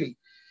naturally.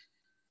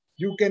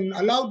 You can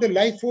allow the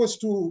life force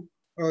to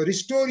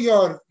restore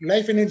your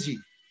life energy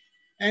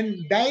and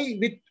die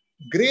with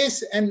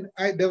grace, and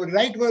the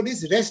right word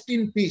is rest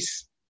in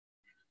peace.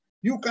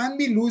 You can't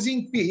be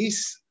losing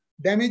peace,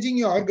 damaging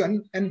your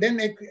organ, and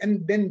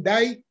then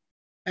die,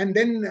 and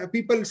then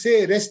people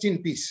say rest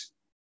in peace.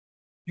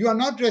 You are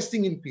not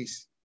resting in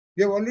peace.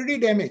 You have already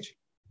damaged.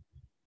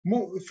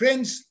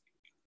 Friends,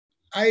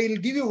 I'll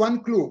give you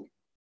one clue.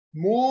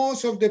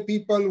 Most of the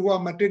people who are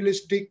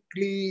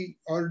materialistically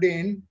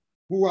ordained,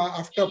 who are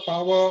after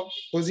power,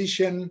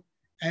 position,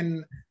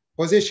 and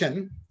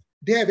possession,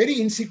 they are very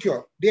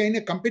insecure. They are in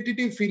a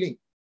competitive feeling.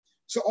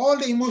 So all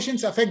the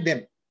emotions affect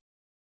them.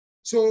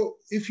 So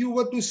if you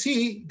were to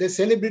see the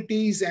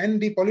celebrities and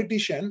the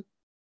politician,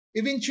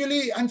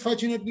 eventually,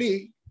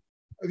 unfortunately,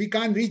 we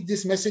can't reach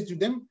this message to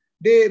them.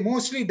 They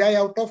mostly die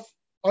out of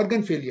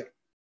organ failure.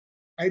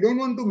 I don't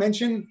want to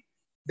mention,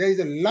 there is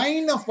a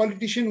line of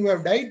politicians who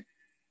have died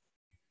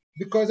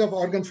because of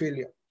organ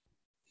failure.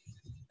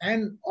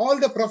 And all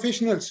the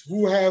professionals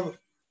who have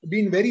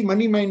been very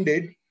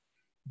money-minded,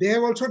 they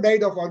have also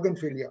died of organ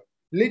failure.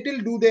 Little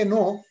do they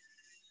know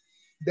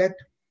that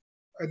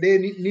they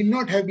need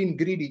not have been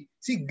greedy.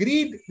 See,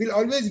 greed will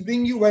always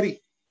bring you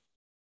worry.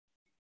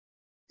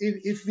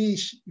 If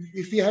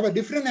we have a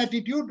different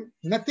attitude,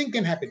 nothing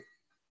can happen.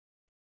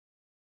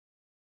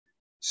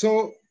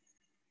 So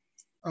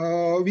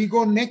we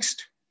go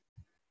next,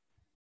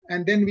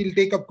 and then we'll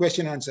take up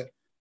question answer.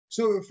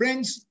 So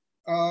friends,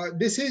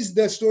 this is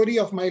the story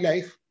of my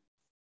life.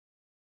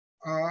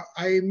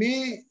 I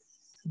may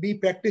be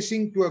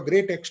practicing to a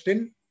great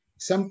extent.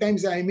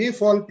 Sometimes I may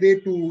fall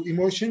prey to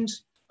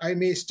emotions. I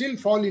may still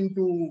fall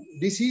into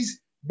disease.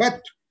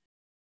 But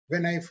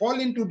when I fall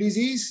into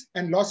disease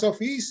and loss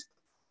of ease,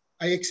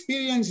 I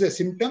experience the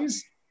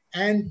symptoms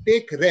and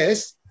take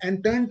rest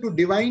and turn to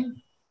divine,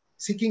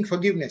 seeking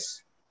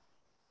forgiveness.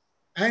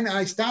 and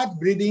I start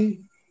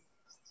breathing.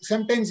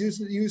 Sometimes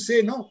you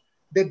say no,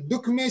 that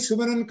dukh mein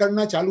sumaran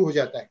karna chalu ho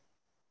jata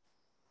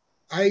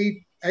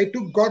hai. I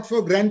took God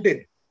for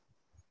granted.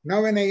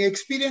 Now when I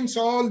experience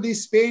all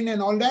this pain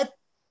and all that,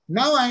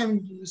 now I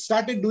am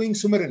started doing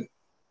sumaran.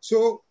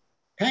 So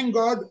thank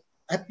God,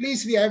 at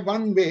least we have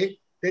one way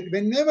that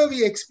whenever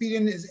we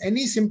experience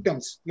any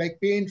symptoms like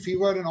pain,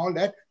 fever and all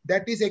that,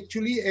 that is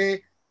actually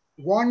a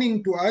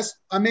warning to us.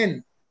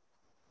 Amen.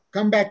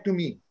 Come back to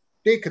me.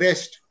 Take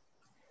rest.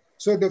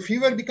 So the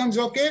fever becomes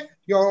okay.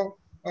 Your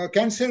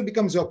cancer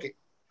becomes okay.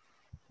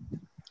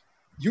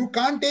 You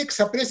can't take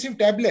suppressive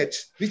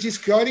tablets, which is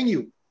curing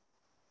you.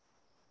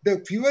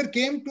 The fever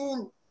came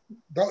to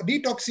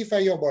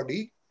detoxify your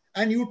body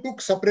and you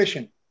took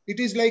suppression. It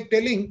is like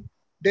telling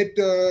that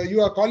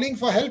you are calling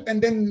for help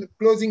and then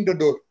closing the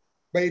door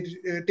by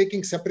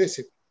taking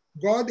suppressive.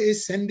 God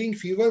is sending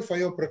fever for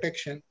your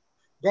protection.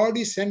 God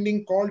is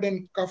sending cold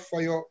and cough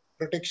for your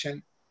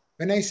protection.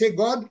 When I say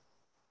God,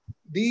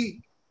 the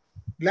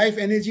life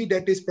energy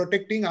that is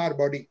protecting our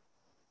body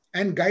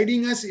and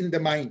guiding us in the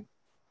mind.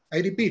 I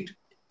repeat,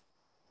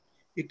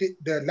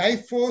 the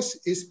life force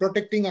is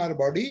protecting our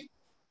body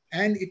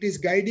and it is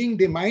guiding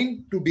the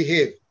mind to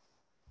behave.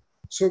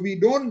 So we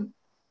don't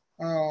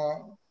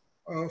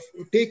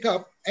take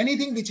up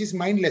anything which is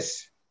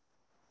mindless.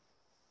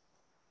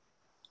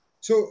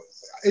 So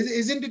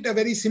isn't it a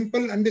very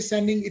simple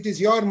understanding? It is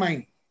your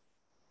mind.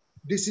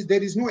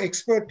 There is no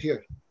expert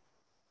here.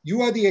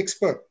 You are the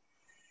expert.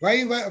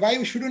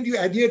 Why shouldn't you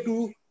adhere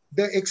to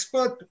the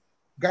expert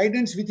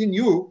guidance within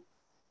you,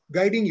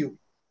 guiding you?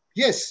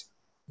 Yes,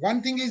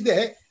 one thing is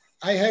there.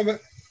 I have,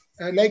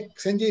 like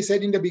Sanjay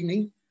said in the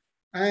beginning,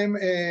 I am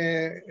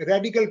a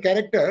radical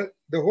character.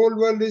 The whole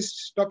world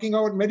is talking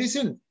about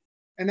medicine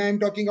and I am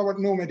talking about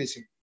no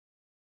medicine.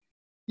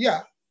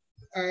 Yeah,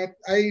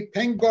 I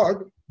thank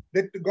God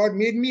that God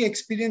made me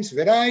experience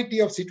variety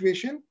of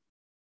situation,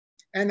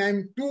 and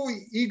I'm too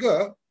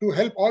eager to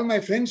help all my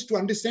friends to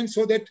understand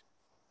so that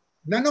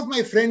none of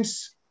my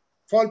friends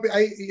fall.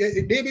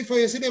 A day before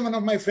yesterday, one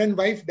of my friend's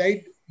wife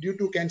died due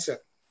to cancer.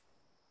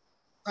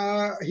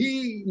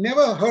 He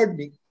never heard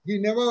me. He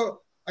never.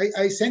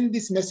 I send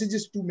these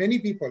messages to many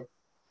people.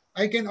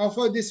 I can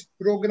offer this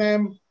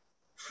program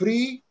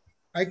free.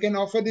 I can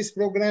offer this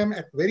program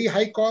at very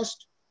high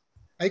cost.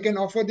 I can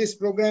offer this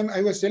program.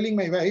 I was telling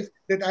my wife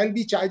that I'll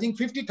be charging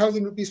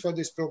 50,000 rupees for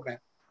this program.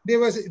 They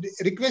was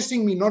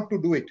requesting me not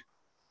to do it.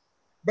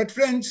 But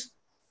friends,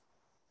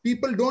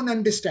 people don't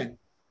understand.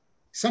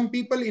 Some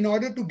people, in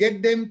order to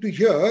get them to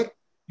hear,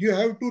 you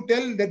have to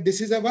tell that this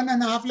is a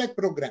 1.5 lakh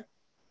program.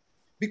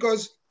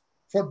 Because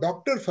for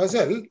Dr.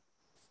 Fazal,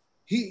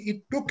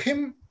 it took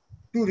him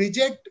to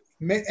reject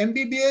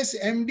MBBS,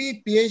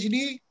 MD,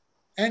 PhD,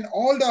 and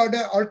all the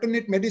other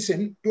alternate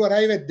medicine to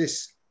arrive at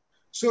this.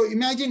 So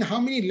imagine how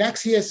many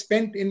lakhs he has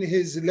spent in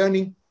his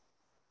learning.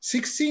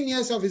 16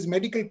 years of his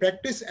medical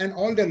practice and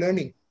all the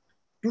learning.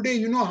 Today,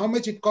 you know how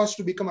much it costs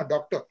to become a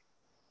doctor.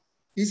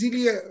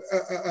 Easily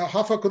a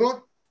half a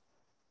crore.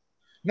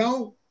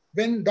 Now,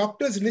 when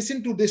doctors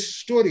listen to this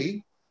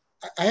story,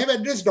 I have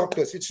addressed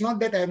doctors. It's not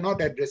that I have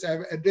not addressed. I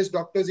have addressed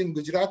doctors in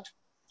Gujarat,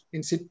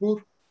 in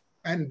Sidhpur,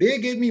 and they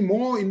gave me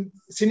more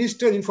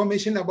sinister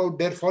information about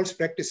their false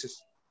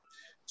practices.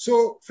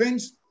 So,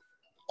 friends,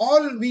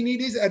 all we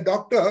need is a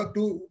doctor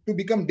to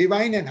become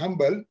divine and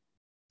humble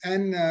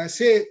and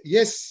say,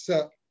 yes,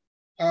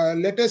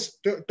 let us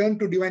turn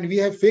to divine. We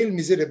have failed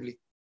miserably.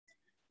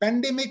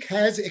 Pandemic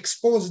has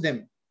exposed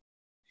them.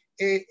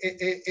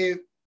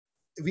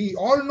 We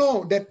all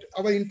know that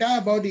our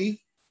entire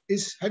body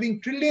is having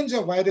trillions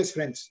of virus,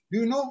 friends. Do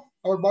you know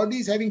our body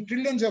is having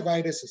trillions of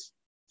viruses?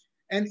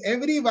 And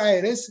every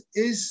virus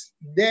is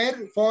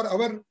there for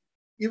our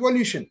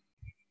evolution.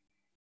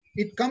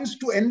 It comes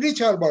to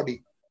enrich our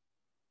body.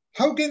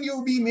 How can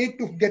you be made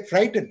to get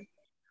frightened?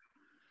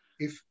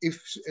 If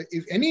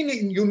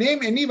you name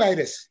any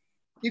virus,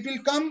 it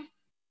will come.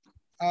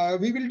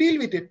 We will deal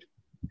with it.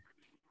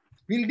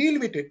 We'll deal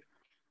with it.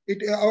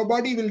 Our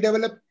body will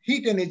develop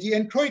heat energy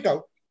and throw it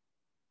out.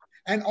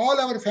 And all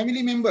our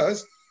family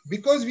members,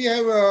 because we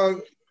have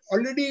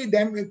already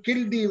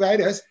killed the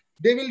virus,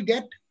 they will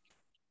get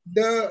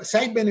the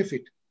side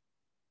benefit.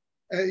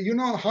 You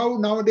know how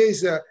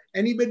nowadays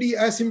anybody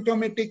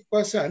asymptomatic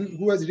person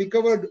who has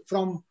recovered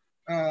from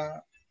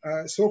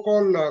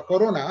so-called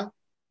corona,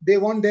 they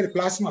want their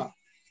plasma.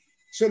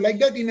 So like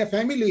that in a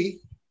family,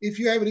 if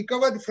you have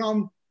recovered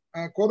from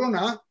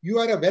corona, you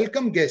are a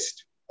welcome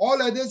guest. All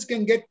others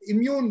can get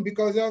immune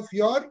because of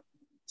your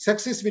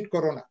success with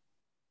corona.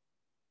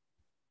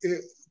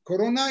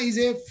 Corona is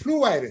a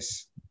flu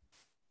virus.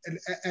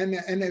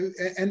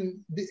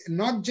 And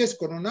not just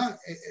corona,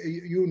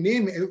 you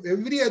name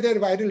every other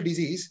viral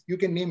disease, you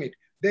can name it.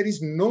 There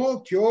is no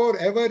cure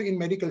ever in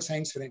medical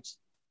science, friends.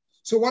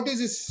 So what is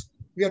this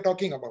we are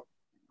talking about?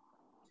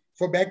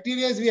 For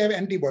bacteria, we have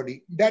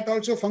antibody. That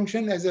also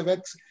function as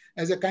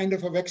a kind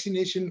of a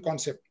vaccination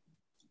concept.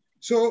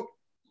 So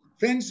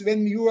friends,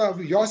 when you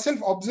have yourself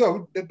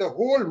observed that the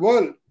whole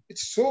world,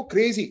 it's so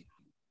crazy.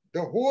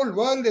 The whole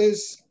world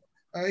is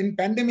in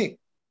pandemic.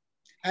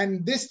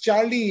 And this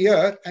Charlie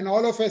here and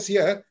all of us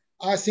here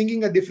are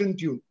singing a different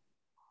tune.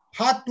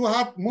 Heart to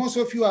heart, most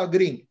of you are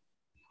agreeing.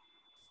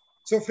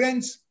 So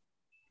friends,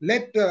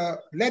 let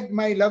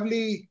my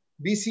lovely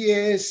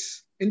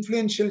BCAS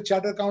influential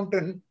chartered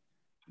accountant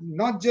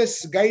not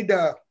just guide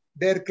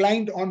their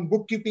client on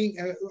bookkeeping,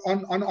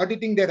 on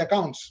auditing their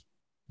accounts.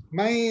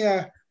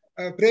 My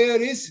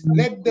prayer is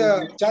let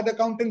the chartered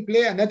accountant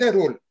play another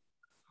role.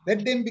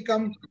 Let them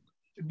become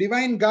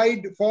divine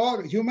guide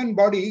for human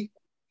body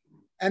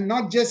and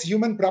not just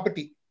human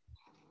property.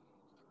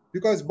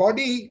 Because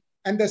body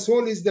and the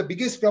soul is the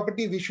biggest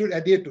property we should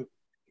adhere to.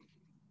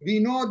 We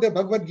know the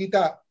Bhagavad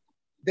Gita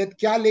that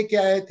kya leke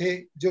aaye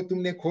the jo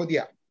tumne kho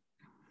diya.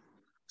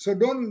 So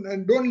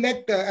don't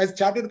let as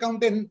chartered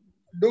accountant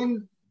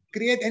don't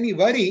create any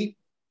worry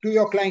to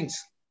your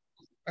clients.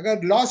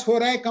 अगर loss हो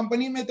रहा है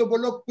company में तो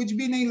बोलो कुछ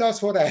भी नहीं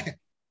loss हो रहा है.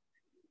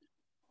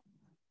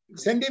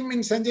 Send him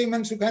in Sanjay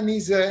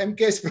Mansukhani's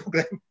MKS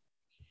program.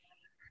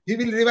 He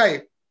will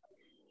revive.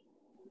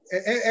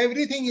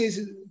 Everything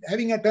is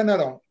having a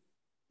turnaround.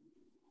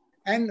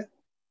 And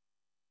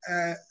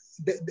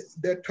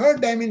the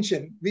third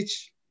dimension,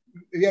 which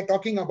we are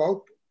talking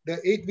about, the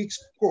 8 weeks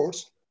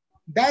course,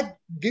 that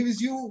gives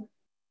you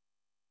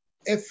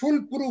a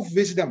foolproof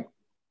wisdom.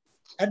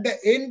 At the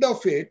end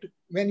of it,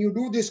 when you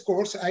do this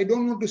course, I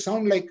don't want to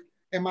sound like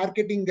a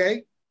marketing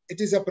guy.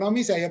 It is a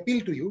promise I appeal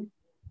to you.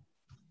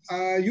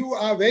 You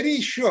are very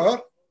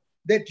sure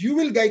that you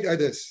will guide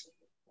others.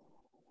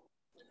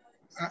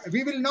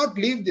 We will not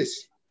leave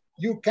this.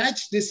 You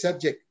catch this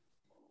subject.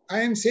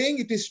 I am saying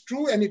it is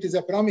true and it is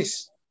a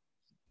promise.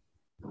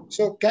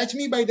 So catch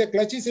me by the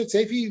clutches and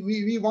say,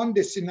 we want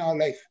this in our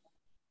life.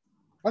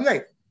 All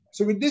right.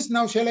 So with this,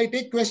 now shall I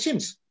take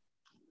questions?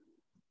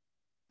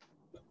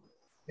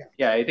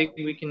 Yeah, I think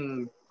we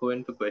can go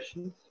into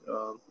questions.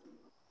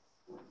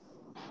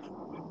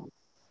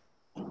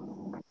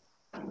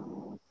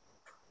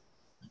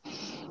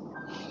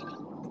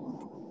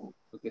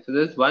 Okay, so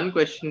there's one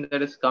question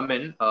that has come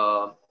in.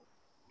 I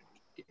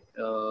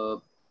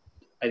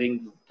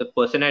think the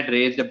person had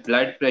raised a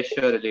blood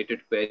pressure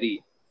related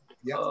query.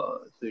 Yeah.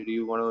 So do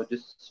you want to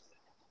just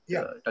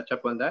touch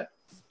up on that?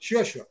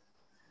 Sure.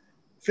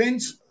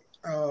 Friends,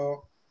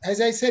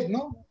 as I said,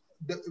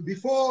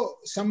 before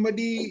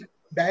somebody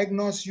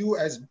diagnose you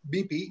as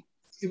BP,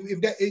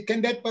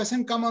 can that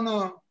person come on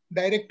a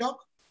direct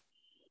talk?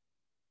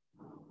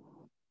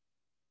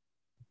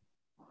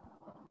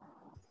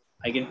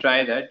 I can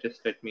try that.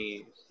 Just let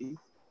me see.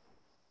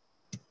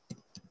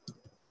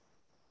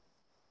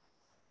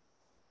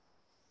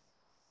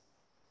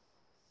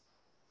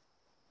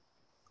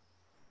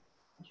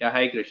 Yeah,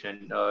 hi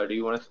Krishan. Do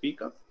you want to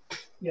speak up?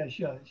 Yeah,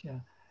 sure.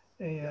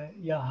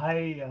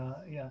 Hi.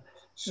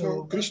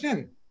 So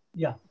Krishnan,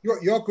 yeah.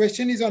 Your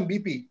question is on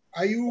BP.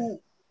 Are you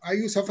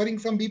suffering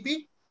from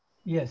BP?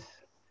 Yes.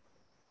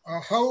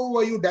 How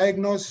were you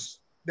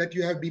diagnosed that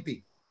you have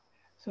BP?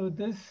 So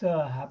this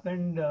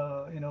happened,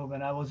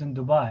 when I was in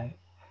Dubai.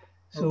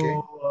 So,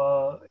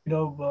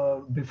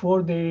 okay.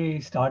 Before they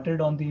started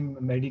on the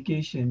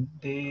medication,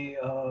 they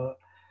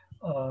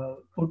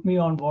put me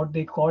on what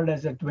they called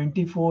as a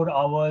 24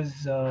 hours,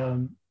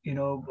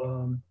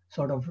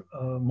 sort of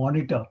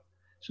monitor.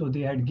 So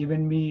they had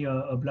given me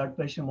a blood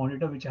pressure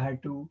monitor, which I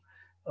had to,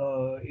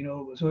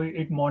 so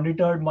it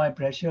monitored my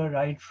pressure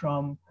right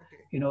from,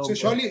 So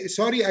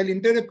sorry, I'll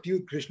interrupt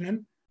you,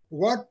 Krishnan.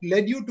 What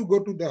led you to go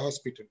to the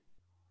hospital?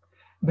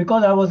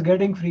 Because I was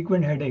getting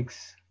frequent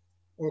headaches.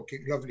 Okay,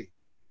 lovely.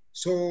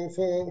 So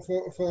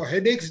for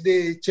headaches,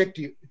 they checked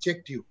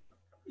you.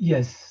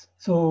 Yes.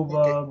 So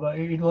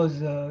okay. it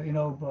was, and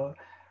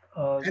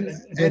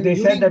they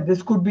said that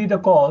this could be the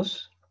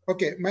cause.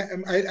 Okay,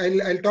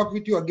 I'll talk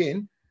with you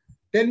again.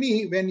 Tell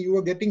me, when you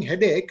were getting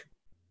headache,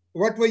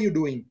 what were you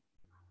doing?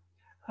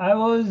 I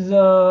was,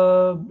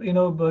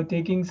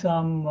 taking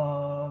some,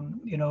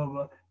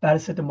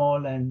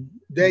 paracetamol and.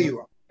 There you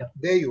are. Yeah.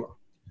 There you are.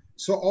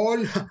 So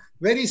all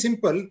very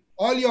simple.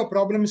 All your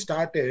problems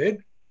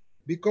started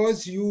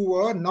because you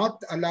were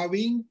not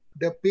allowing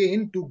the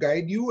pain to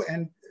guide you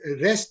and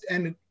rest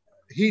and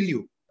heal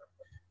you.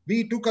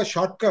 We took a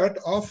shortcut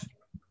of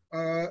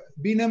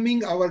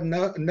benumbing our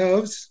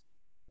nerves,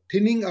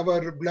 thinning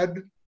our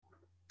blood,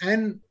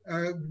 and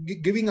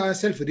giving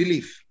ourselves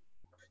relief.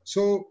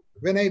 So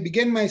when I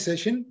began my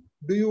session,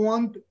 do you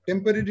want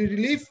temporary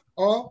relief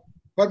or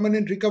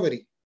permanent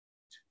recovery?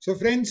 So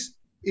friends,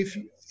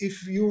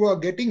 if you are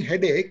getting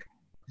headache,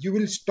 you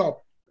will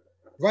stop.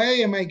 Why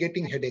am I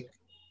getting headache?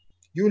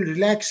 You will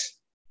relax,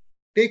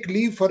 take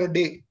leave for a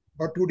day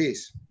or 2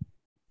 days.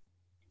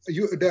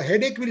 The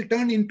headache will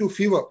turn into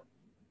fever,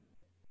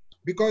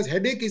 because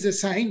headache is a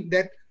sign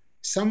that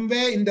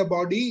somewhere in the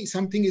body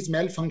something is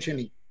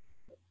malfunctioning.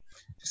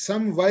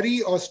 Some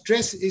worry or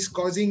stress is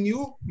causing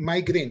you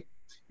migraine.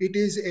 It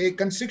is a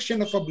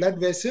constriction of a blood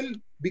vessel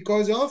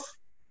because of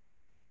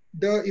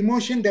the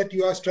emotion that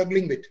you are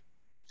struggling with.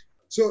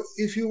 So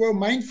if you were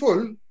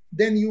mindful,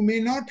 then you may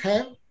not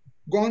have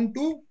gone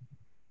to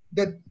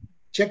the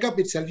checkup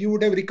itself. You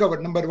would have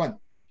recovered, number one.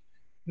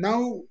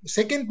 Now,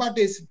 second part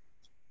is,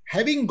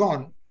 having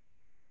gone,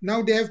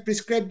 now they have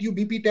prescribed you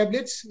BP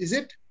tablets, is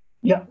it?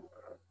 Yeah.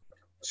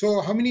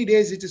 So how many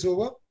days it is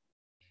over?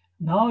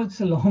 Now it's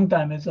a long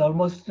time. It's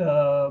almost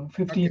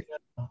 15 years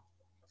now.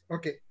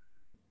 Okay.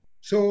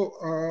 So,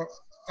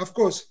 of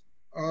course,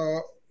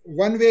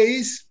 one way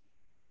is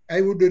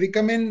I would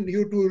recommend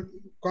you to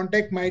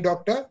contact my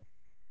doctor,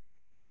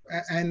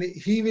 and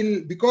he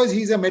will, because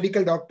he's a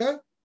medical doctor,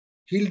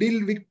 he'll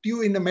deal with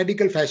you in a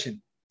medical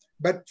fashion.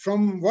 But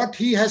from what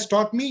he has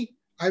taught me,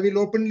 I will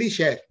openly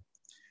share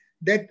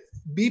that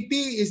BP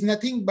is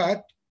nothing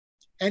but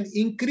an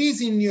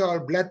increase in your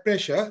blood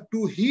pressure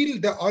to heal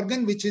the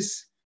organ which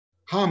is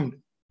harmed,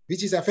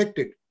 which is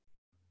affected.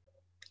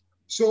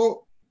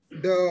 So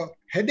the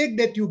headache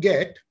that you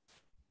get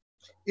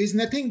is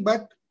nothing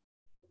but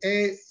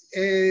a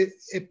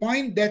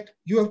point that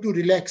you have to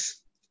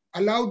relax,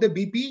 allow the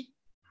BP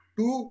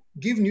to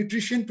give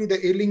nutrition to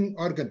the ailing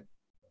organ.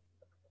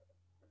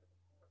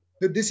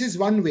 So this is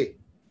one way.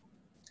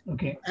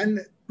 Okay. And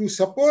to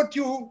support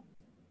you,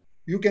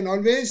 you can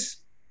always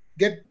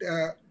get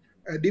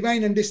a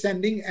divine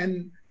understanding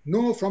and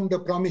know from the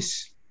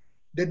promise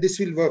that this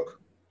will work.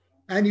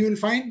 And you will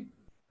find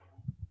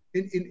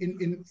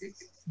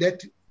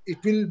that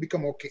it will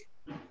become okay.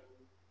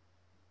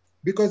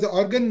 Because the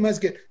organ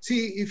must get,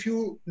 see,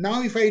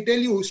 if I tell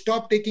you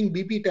stop taking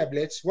BP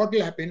tablets, what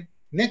will happen?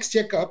 Next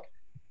checkup,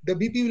 the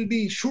BP will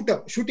be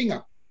shooting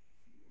up.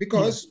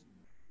 Because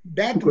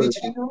that which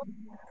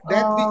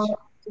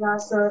yeah,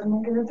 sir.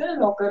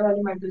 Locker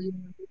वाली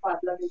medicine पाच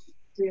lakh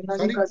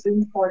Sorry?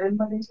 Cousin foreign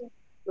मध्ये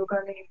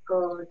लोकांनी एक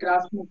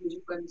draft मोकली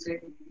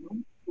consent.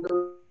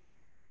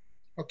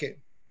 Okay.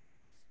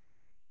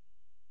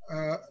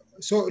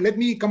 So let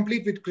me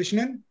complete with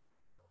Krishnan.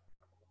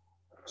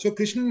 So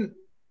Krishnan,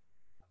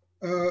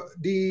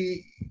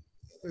 the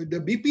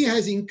BP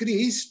has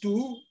increased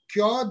to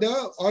cure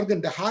the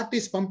organ. The heart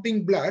is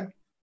pumping blood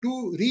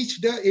to reach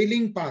the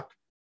ailing part.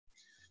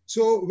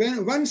 So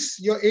once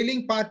your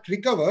ailing part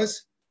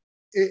recovers,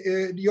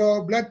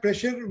 your blood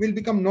pressure will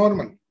become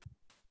normal.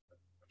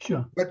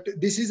 Sure. But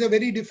this is a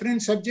very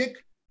different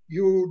subject.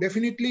 You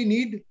definitely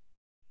need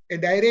a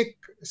direct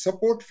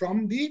support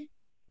from the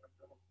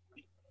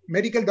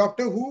medical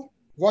doctor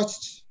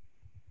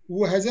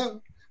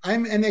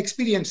I'm an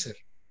experiencer,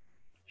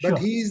 but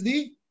he is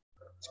the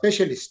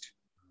specialist.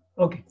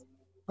 Okay.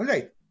 All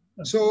right.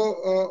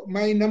 So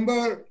my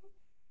number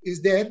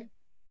is there,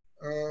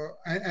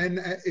 and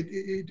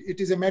it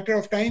is a matter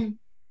of time.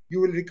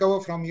 You will recover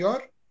from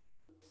your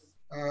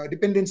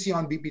dependency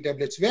on BP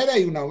tablets. Where are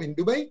you now? In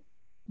Dubai?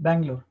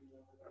 Bangalore.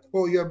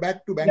 Oh, you're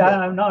back to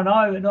Bangalore.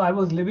 Yeah, no, I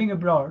was living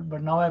abroad,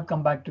 but now I've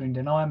come back to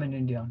India. Now I'm in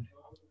India only.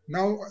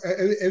 Now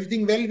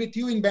everything well with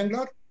you in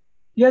Bangalore?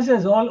 Yes,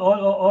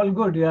 all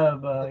good. Yeah,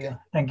 okay. Yeah.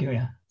 Thank you.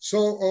 Yeah.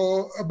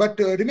 So, but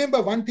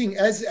remember one thing: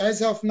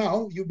 as of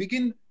now, you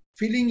begin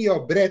feeling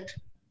your breath,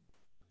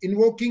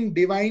 invoking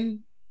divine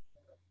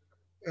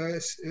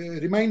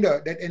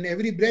reminder that in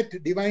every breath,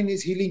 divine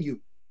is healing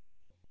you.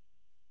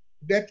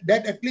 That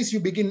at least you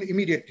begin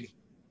immediately.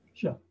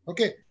 Sure.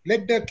 Okay.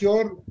 Let the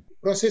cure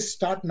process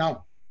start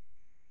now.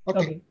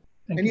 Okay.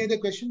 Any other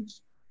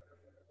questions?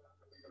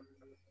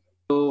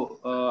 So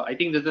I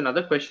think there's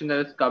another question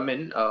that has come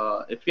in.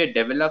 If we are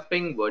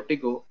developing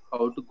vertigo,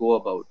 how to go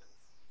about?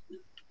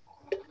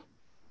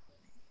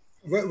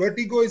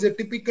 Vertigo is a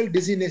typical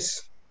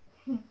dizziness,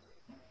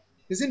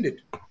 isn't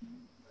it?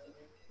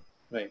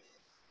 Right.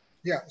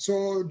 Yeah.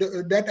 So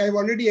that I've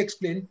already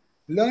explained.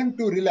 Learn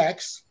to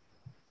relax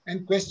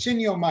and question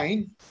your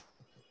mind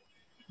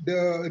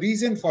the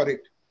reason for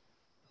it.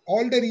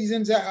 All the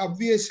reasons are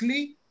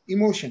obviously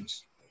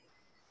emotions.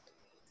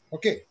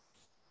 Okay.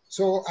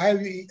 So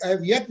I've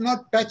yet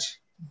not touched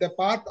the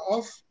part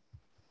of,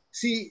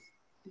 see,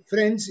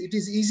 friends, it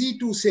is easy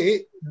to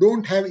say,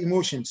 don't have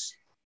emotions.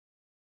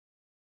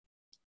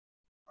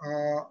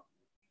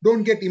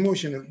 Don't get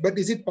emotional. But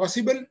is it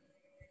possible?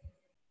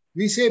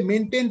 We say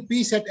maintain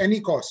peace at any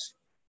cost.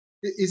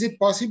 Is it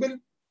possible?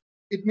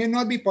 It may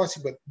not be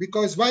possible.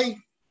 Because why?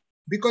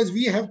 Because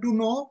we have to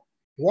know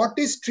what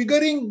is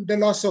triggering the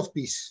loss of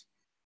peace.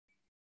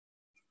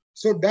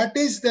 So that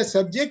is the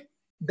subject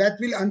that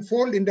will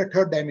unfold in the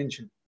third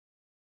dimension.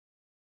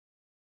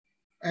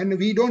 And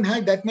we don't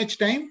have that much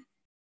time.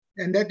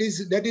 And that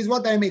is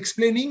what I'm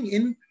explaining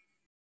in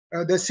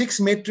the 6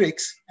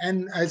 matrix.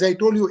 And as I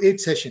told you,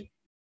 8th session,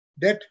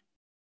 that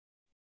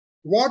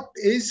what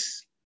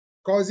is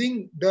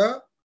causing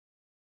the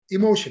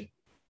emotion.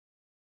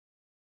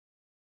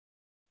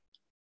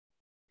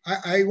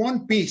 I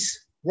want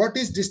peace. What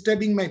is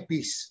disturbing my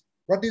peace?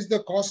 What is the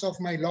cause of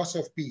my loss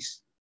of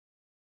peace?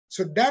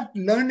 So that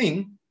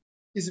learning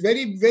is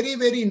very, very,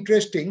 very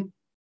interesting.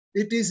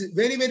 It is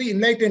very, very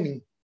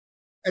enlightening.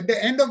 At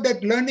the end of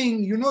that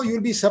learning,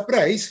 you'll be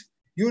surprised.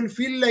 You'll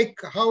feel like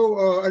how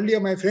earlier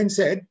my friend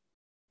said,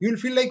 you'll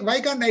feel like, why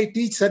can't I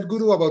teach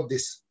Sadhguru about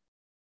this?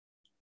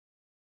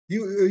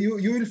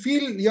 You will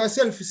feel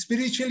yourself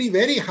spiritually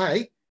very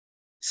high.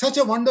 Such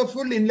a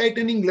wonderful,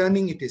 enlightening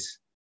learning it is.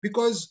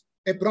 Because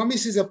a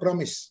promise is a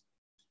promise.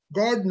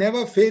 God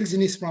never fails in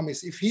his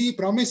promise. If he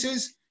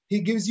promises, He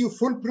gives you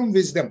foolproof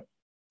wisdom.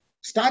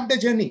 Start the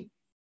journey.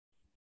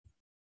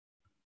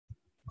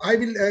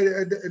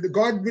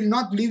 God will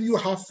not leave you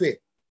halfway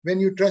when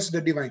you trust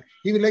the divine.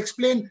 He will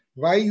explain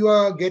why you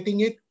are getting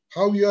it,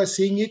 how you are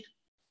seeing it,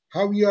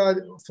 how you are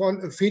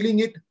feeling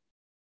it,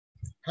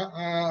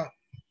 how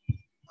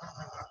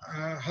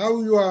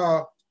you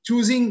are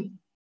choosing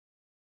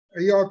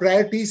your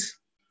priorities,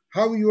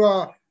 how you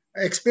are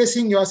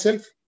expressing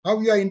yourself, how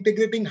you are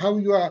integrating, how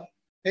you are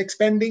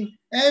expanding,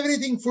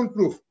 everything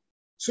foolproof.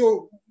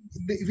 So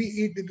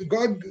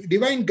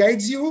divine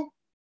guides you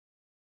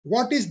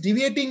what is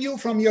deviating you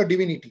from your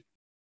divinity.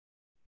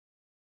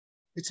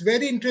 It's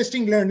very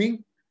interesting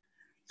learning,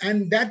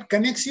 and that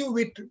connects you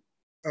with,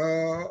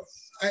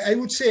 I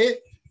would say,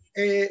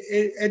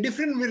 a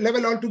different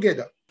level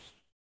altogether.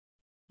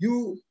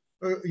 You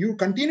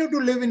continue to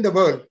live in the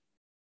world,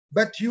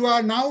 but you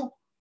are now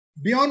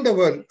beyond the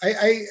world.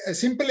 A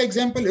simple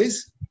example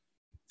is,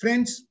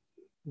 friends,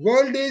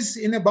 world is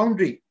in a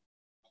boundary,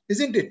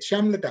 isn't it,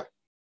 Shamlata?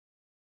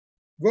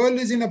 World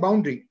is in a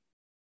boundary.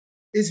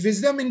 Is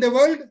wisdom in the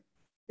world?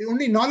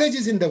 Only knowledge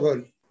is in the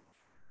world.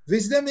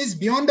 Wisdom is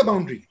beyond the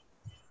boundary.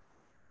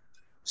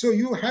 So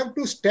you have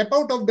to step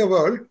out of the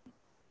world,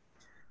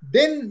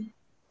 then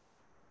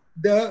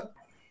the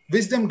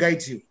wisdom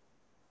guides you.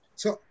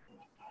 So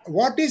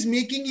what is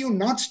making you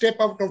not step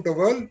out of the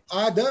world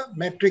are the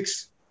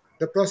metrics,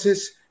 the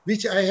process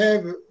which I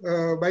have,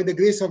 by the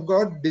grace of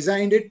God,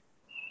 designed it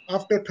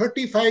after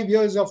 35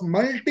 years of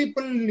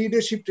multiple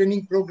leadership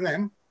training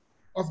program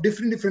of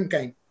different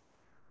kind.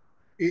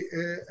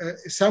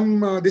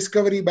 Some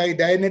discovery by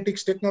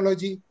Dianetics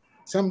technology,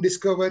 some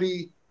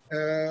discovery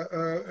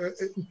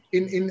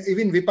in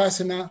even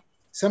Vipassana,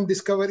 some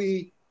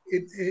discovery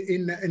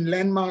in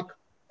Landmark.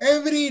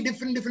 Every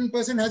different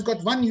person has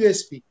got one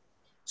USP.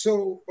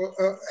 So,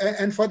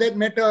 and for that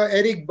matter,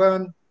 Eric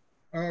Byrne,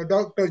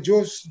 Dr.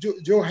 Joe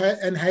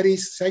and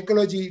Harris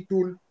psychology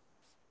tool,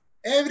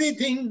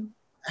 everything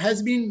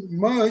has been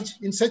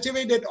merged in such a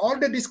way that all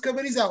the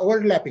discoveries are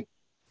overlapping.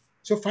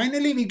 So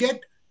finally we get,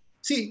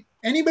 see,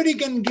 anybody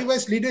can give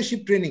us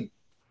leadership training,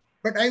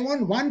 but I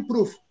want one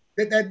proof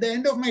that at the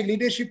end of my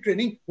leadership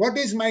training, what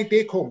is my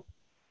take home?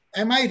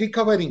 Am I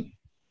recovering?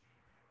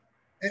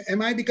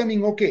 Am I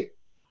becoming okay?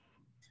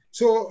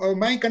 So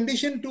my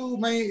condition to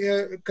my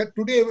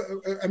today,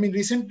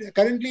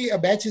 currently a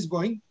batch is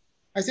going.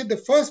 I said the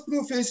first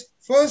proof is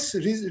first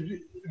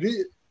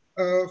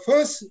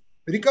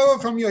recover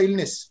from your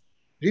illness,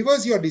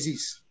 reverse your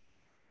disease,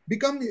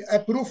 become a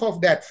proof of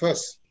that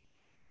first.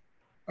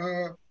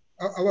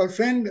 Our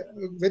friend,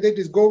 whether it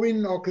is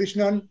Govind or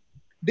Krishnan,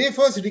 they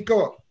first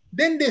recover,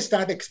 then they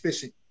start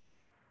expressing.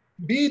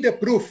 Be the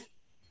proof.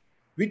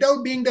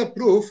 Without being the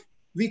proof,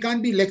 we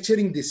can't be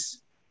lecturing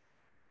this.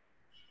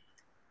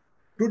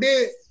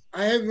 Today,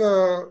 I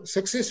have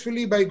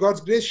successfully, by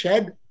God's grace,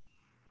 shared.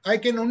 I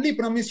can only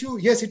promise you,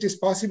 yes, it is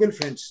possible,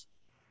 friends.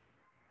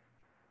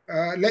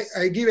 Like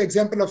I give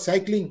example of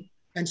cycling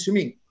and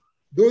swimming.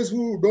 Those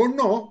who don't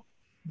know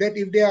that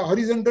if they are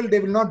horizontal, they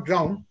will not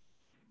drown.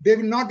 They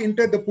will not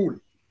enter the pool.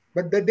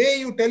 But the day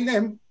you tell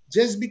them,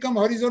 just become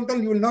horizontal,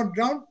 you will not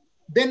drown,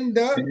 then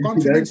the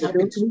confidence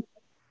happens.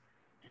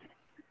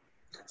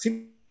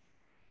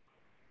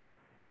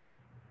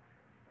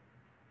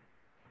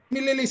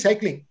 Similarly,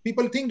 cycling.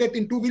 People think that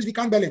in two wheels we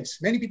can't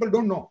balance. Many people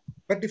don't know.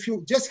 But if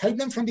you just help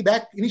them from the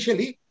back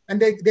initially,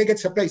 and they get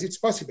surprised, it's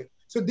possible.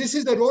 So this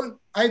is the role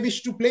I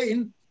wish to play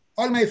in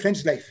all my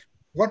friends' life.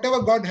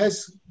 Whatever God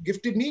has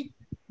gifted me,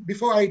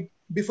 before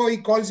He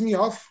calls me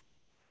off,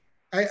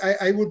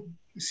 I would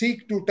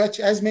seek to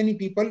touch as many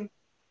people,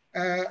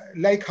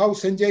 like how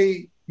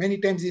Sanjay many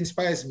times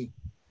inspires me.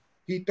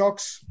 He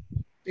talks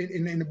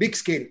in a big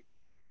scale.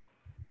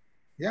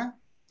 Yeah.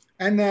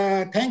 And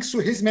thanks to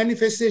his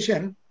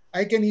manifestation,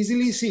 I can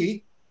easily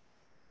see,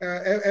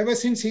 ever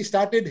since he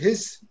started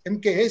his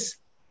MKS,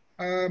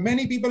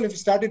 many people have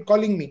started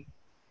calling me.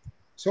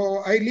 So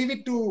I leave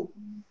it to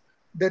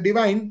the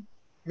divine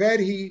where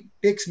he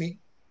takes me.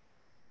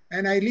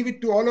 And I leave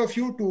it to all of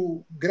you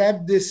to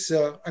grab this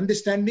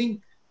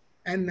understanding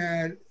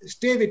and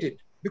stay with it.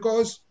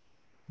 Because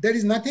there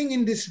is nothing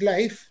in this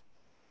life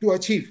to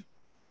achieve.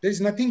 There is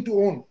nothing to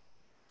own.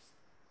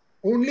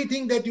 Only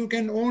thing that you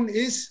can own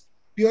is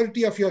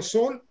purity of your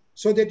soul,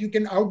 so that you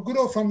can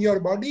outgrow from your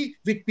body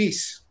with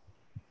peace.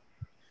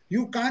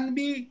 You can't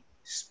be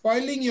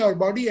spoiling your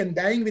body and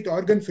dying with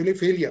organ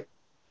failure.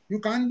 You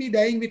can't be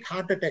dying with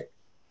heart attack.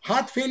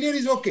 Heart failure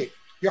is okay.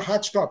 Your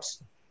heart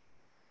stops.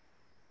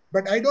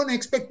 But I don't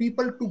expect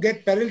people to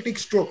get paralytic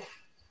stroke.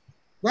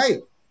 Why?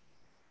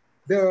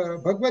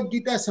 The Bhagavad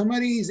Gita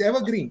summary is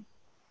evergreen.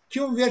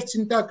 क्यों व्यर्थ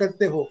चिंता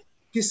करते हो?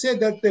 किससे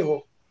डरते हो?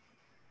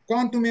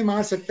 कौन तुम्हें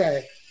मार सकता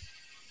है?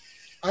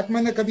 आत्मा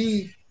न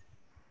कभी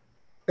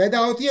पैदा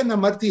होती है न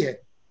मरती है.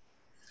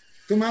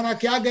 तुम्हारा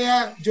क्या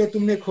गया जो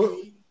तुमने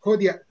खो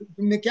दिया?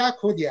 तुमने क्या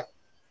खो दिया?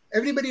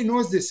 Everybody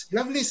knows this.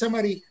 Lovely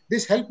summary.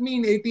 This helped me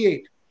in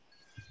 88.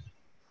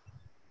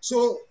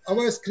 So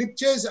our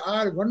scriptures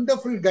are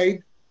wonderful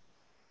guide,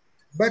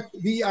 but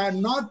we are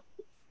not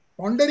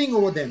pondering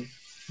over them.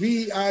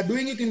 we are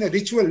doing it in a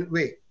ritual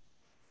way.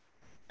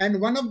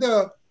 And one of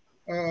the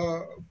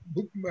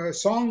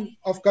song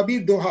of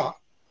Kabir Doha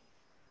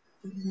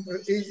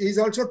is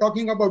also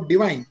talking about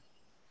divine.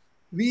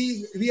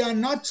 We are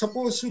not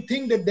supposed to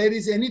think that there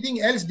is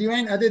anything else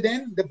divine other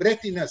than the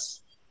breath in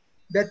us.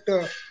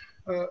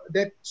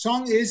 That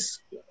song is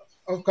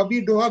of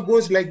Kabir Doha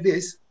goes like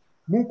this: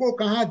 मुंह को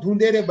कहाँ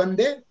ढूंढे रे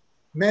बंदे,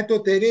 मैं तो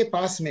तेरे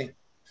पास में,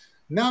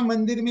 ना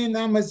मंदिर में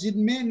ना मस्जिद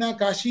में ना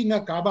काशी ना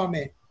काबा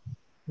में,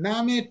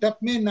 ना में तप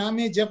में ना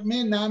में जप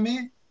में ना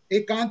में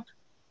एकांत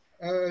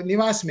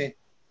निवास में,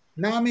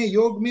 ना में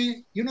योग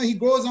में. He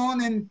goes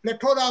on and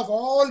plethora of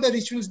all the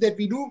rituals that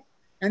we do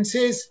and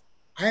says,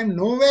 I am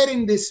nowhere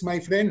in this, my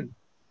friend.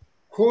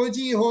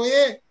 खोजी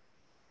होए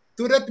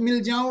तुरंत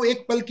मिल जाऊं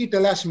एक पल की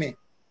तलाश में.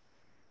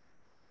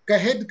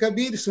 कहेद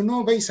कबीर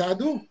सुनो भाई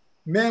साधु,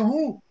 मैं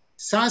हूं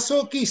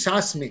सांसों की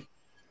सांस में.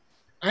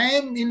 I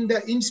am in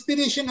the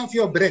inspiration of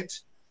your breath.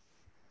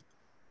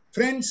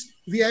 Friends,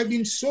 we have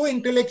been so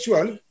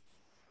intellectual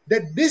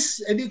that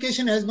this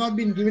education has not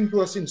been given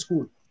to us in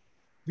school.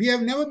 We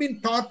have never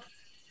been taught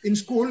in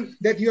school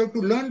that you have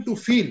to learn to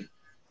feel.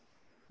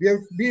 We have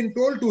been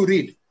told to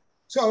read.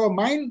 So our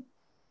mind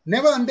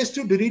never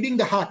understood reading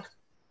the heart.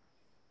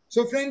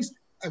 So friends,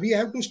 we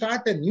have to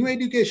start a new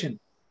education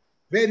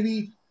where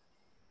we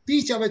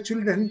teach our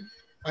children,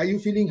 are you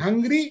feeling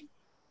hungry?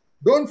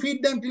 Don't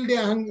feed them till they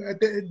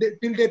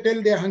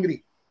tell they are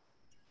hungry.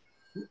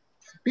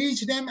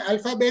 Teach them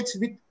alphabets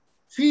with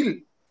feel,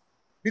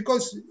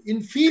 because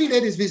in feel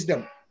there is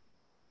wisdom.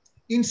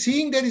 In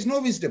seeing there is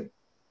no wisdom.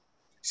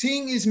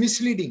 Seeing is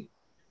misleading.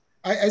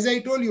 As I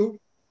told you,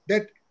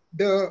 that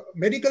the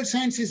medical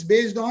science is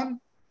based on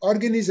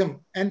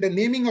organism and the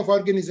naming of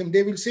organism.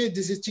 They will say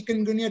this is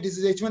chikungunya, this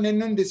is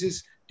H1N1, this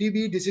is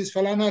TB, this is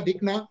falana,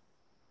 dikna.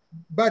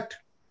 But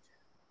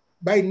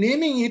by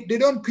naming it, they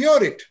don't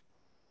cure it.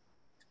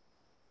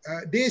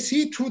 They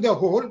see through the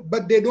hole,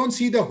 but they don't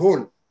see the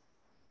whole.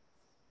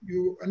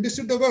 You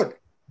understood the word?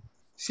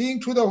 Seeing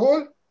through the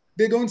hole,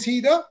 they don't see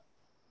the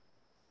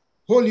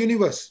whole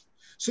universe.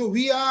 So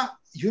we are,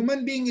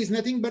 human being is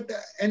nothing but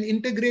an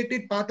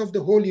integrated part of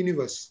the whole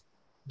universe.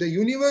 The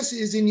universe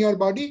is in your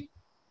body,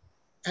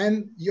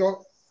 and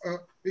your,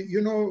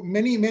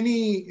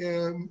 many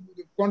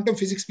quantum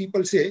physics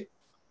people say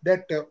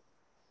that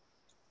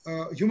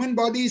human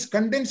body is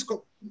condensed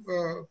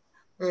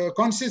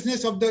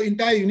consciousness of the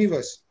entire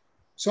universe.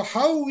 So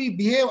how we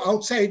behave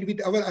outside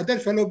with our other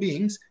fellow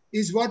beings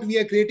is what we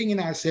are creating in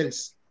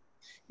ourselves.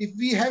 If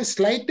we have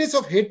slightest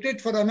of hatred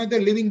for another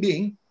living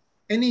being,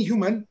 any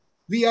human,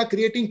 we are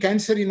creating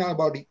cancer in our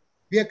body.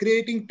 We are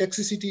creating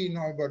toxicity in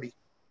our body.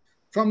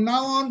 From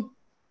now on,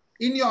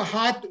 in your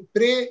heart,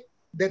 pray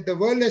that the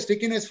world has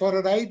taken us for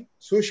a ride,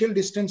 social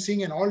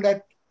distancing and all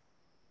that.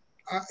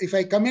 If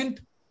I comment,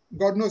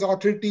 God knows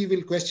authority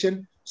will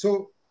question.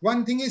 So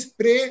one thing is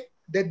pray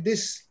that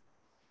this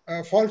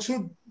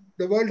falsehood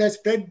the world has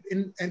spread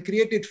and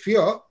created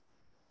fear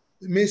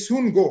may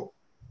soon go.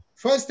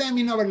 First time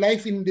in our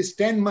life in this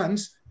 10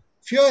 months,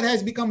 fear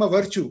has become a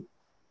virtue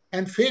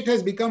and faith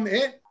has become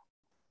a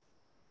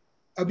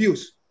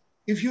abuse.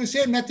 If you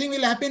say nothing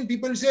will happen,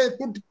 people say,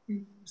 put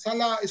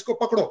sala, isko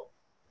pakdo.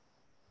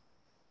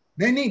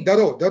 Nahi,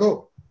 daro,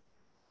 daro.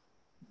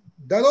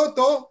 Daro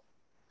to,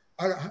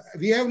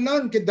 we have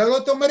learned कि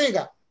daro to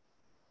marega.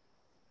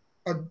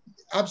 और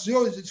आप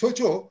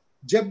सोचो,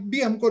 जब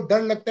भी हमको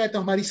डर लगता है तो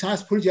हमारी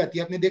सांस फूल जाती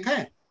है. आपने देखा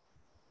है?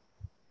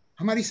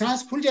 हमारी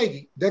सांस फूल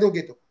जाएगी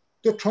डरोगे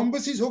तो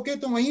थ्रोम्बोसिस होके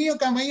तो वहीं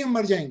हम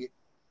मर जाएंगे.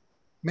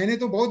 मैंने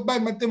तो बहुत बार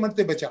मरते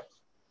मरते बचा.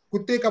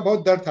 कुत्ते का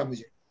बहुत डर था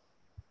मुझे.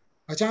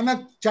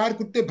 अचानक 4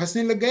 कुत्ते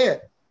भसने लग गए.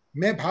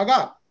 मैं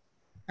भागा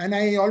and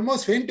I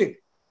almost fainted.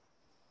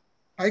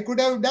 I could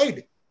have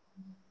died.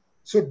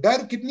 So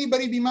डर कितनी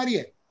बड़ी बीमारी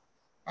है.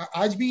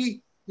 आज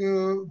भी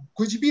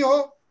कुछ भी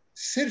हो,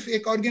 सिर्फ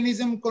एक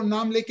ऑर्गेनिज्म को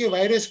नाम लेके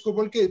वायरस को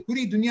बोल के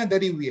पूरी दुनिया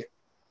डरी हुई है.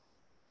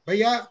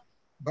 भैया,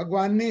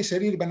 भगवान ने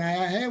शरीर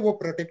बनाया है, वो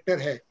प्रोटेक्टर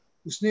है.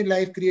 उसने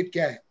लाइफ क्रिएट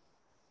किया है,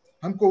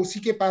 हमको उसी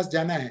के पास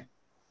जाना है.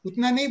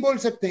 उतना नहीं बोल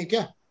सकते हैं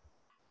क्या?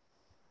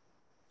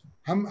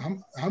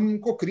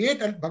 हमको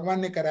क्रिएट भगवान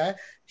ने करा है.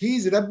 ही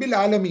इज रब्बिल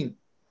आलमीन.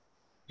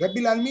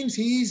 रब्बिल आलमीन,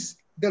 he is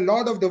the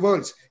Lord of the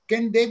world's.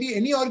 Can there be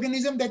any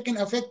organism that can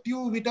affect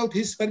you without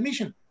his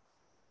permission?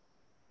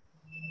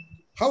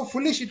 How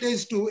foolish it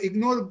is to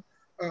ignore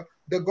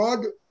the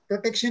God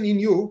protection in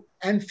you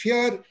and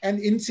fear and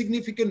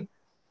insignificant.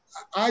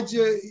 आज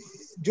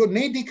जो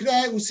नहीं दिख रहा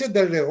है उससे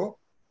डर रहे हो,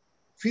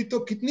 फिर तो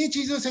कितनी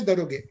चीजों से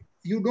डरोगे.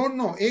 You don't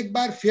know. एक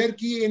बार fear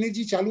की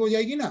एनर्जी चालू हो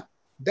जाएगी ना,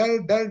 डर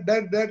डर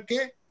डर डर के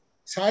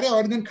सारे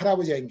ऑर्गन खराब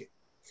हो जाएंगे.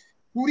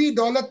 पूरी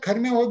दौलत घर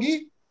में होगी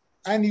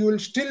and you will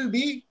still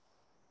be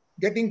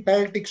getting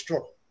paralytic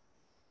stroke.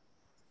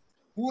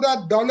 पूरा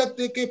दौलत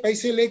लेके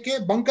पैसे लेके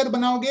बंकर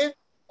बनाओगे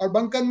और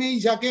बंकर में ही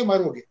जाके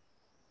मरोगे.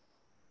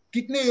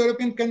 कितने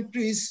European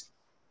countries,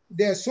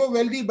 they are so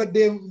wealthy but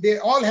they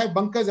all have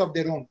bunkers of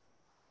their own.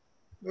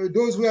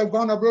 Those who have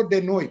gone abroad, they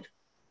know it.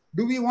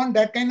 Do we want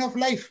that kind of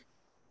life?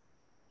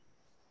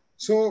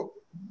 So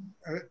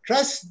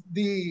trust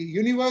the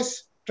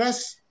universe,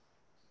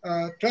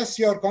 trust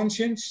your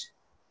conscience,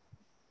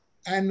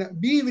 and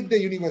be with the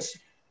universe.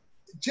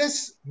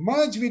 Just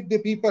merge with the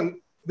people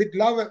with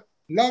love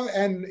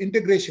and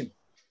integration.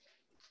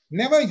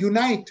 Never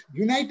unite.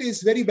 Unite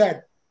is very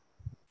bad.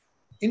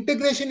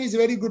 Integration is a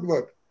very good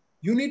word.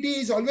 Unity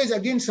is always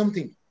against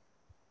something.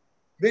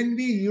 When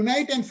we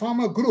unite and form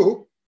a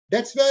group,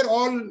 that's where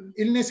all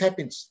illness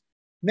happens.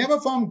 Never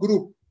form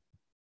group.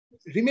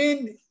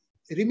 Remain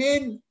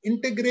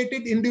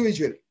integrated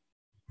individual.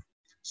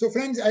 So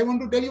friends, I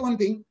want to tell you one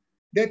thing,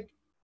 that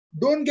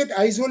don't get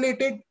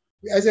isolated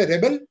as a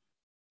rebel,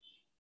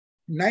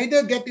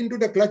 neither get into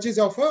the clutches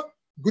of a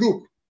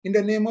group in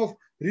the name of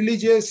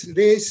religious,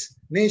 race,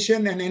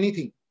 nation, and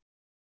anything.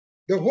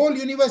 The whole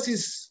universe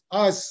is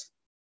ours.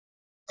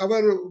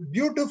 Our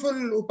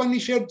beautiful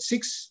Upanishad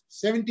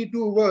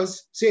 672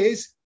 verse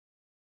says,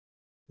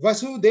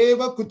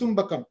 Vasudeva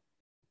Kutumbakam.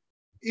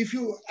 If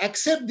you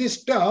accept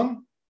this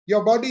term,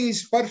 your body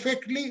is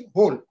perfectly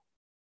whole.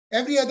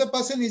 Every other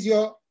person is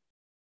your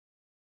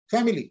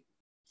family.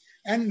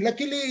 And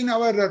luckily in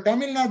our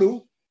Tamil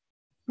Nadu,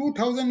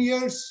 2000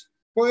 years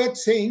poet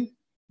saying,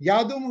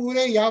 Yadum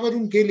ure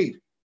yavarum kelir.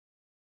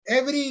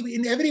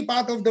 In every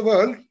part of the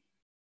world,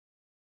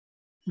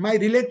 my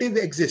relative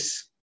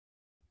exists.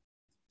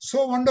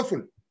 So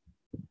wonderful.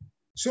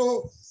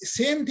 So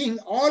same thing,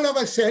 all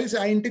our cells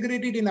are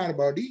integrated in our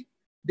body.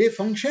 They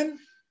function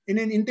in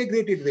an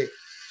integrated way.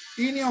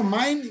 In your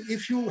mind,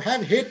 if you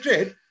have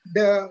hatred,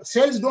 the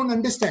cells don't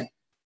understand.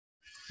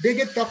 They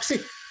get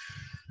toxic.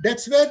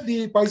 That's where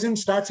the poison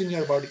starts in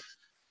your body.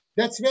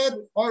 That's where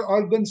all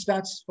organs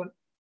starts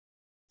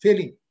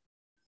failing.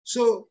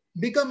 So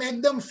become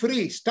ekdam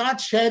free. Start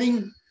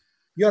sharing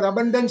your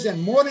abundance,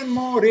 and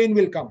more rain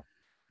will come.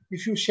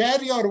 If you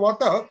share your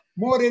water,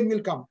 more rain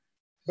will come.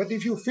 But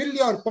if you fill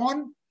your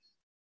pond,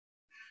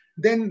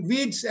 then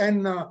weeds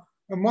and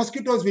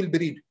mosquitoes will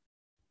breed.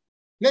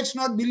 Let's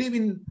not believe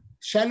in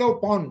shallow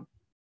pond.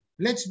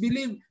 Let's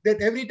believe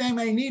that every time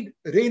I need,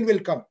 rain will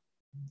come.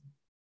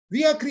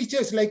 We are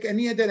creatures like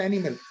any other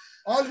animal.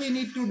 All we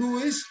need to do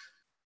is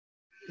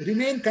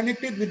remain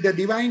connected with the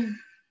divine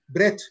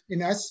breath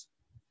in us,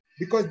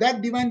 because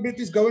that divine breath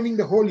is governing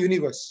the whole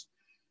universe.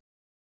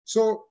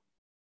 So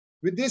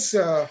with this,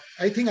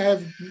 I think I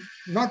have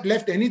not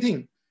left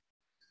anything.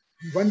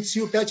 Once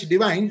you touch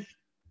divine,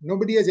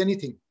 nobody has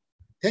anything.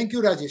 Thank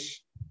you, Rajesh.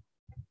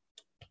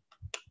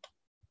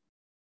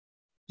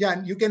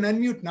 Yeah, you can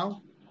unmute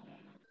now.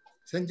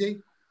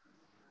 Sanjay,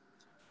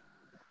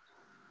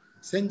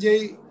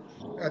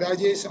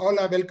 Rajesh, all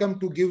are welcome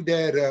to give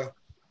their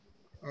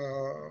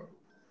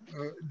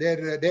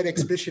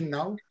expression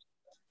now.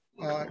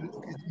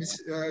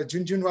 Ms.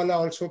 Junjunwala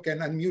also can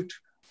unmute.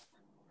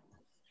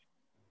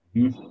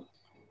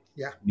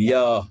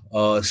 Yeah,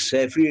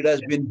 Saifi, it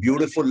has been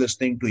beautiful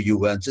listening to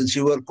you. And since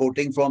you were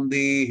quoting from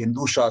the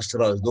Hindu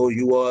Shastras, though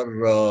you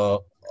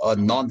are a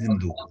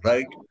non-Hindu,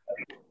 right?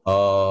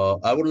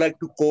 I would like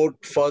to quote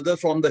further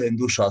from the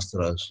Hindu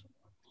Shastras.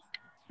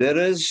 There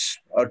is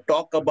a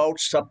talk about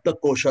Sapta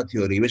Kosha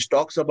theory, which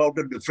talks about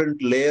the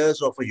different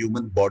layers of a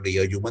human body,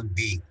 a human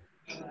being.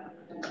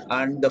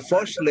 And the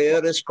first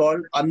layer is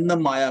called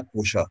Annamaya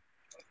Kosha.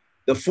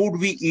 The food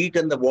we eat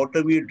and the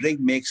water we drink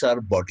makes our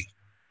body.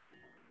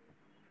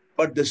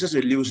 But this is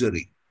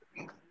illusory.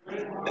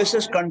 This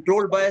is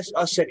controlled by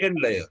a second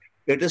layer.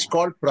 It is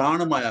called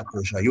Pranamaya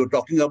Kosha. You're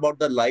talking about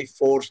the life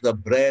force, the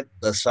breath,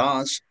 the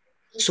sans.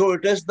 So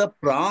it is the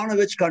prana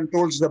which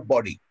controls the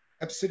body.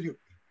 Absolutely.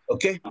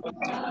 Okay?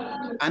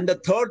 And the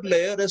third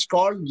layer is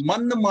called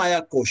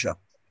Manmaya Kosha.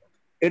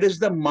 It is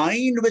the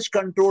mind which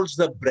controls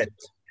the breath.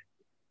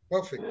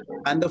 Perfect.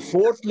 And the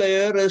fourth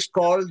layer is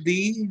called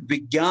the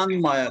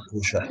Vigyan Maya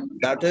Kosha.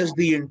 That is,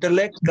 the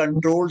intellect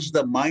controls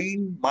the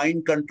mind,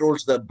 mind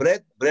controls the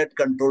breath, breath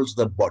controls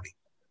the body.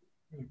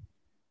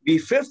 The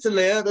fifth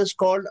layer is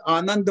called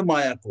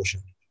Anandamaya Kosha.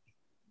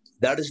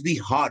 That is the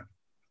heart,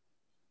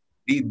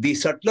 the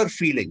subtler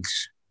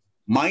feelings.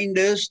 Mind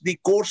is the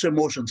coarse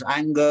emotions,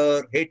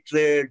 anger,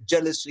 hatred,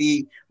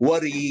 jealousy,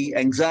 worry,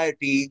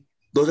 anxiety.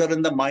 Those are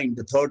in the mind,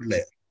 the third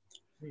layer.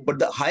 But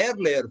the higher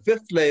layer,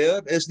 fifth layer,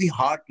 is the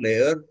heart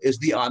layer, is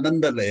the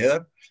Ananda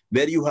layer,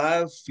 where you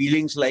have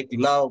feelings like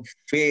love,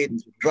 faith,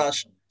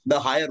 trust, the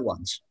higher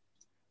ones.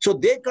 So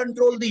they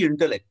control the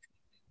intellect.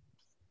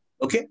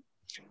 Okay?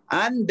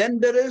 And then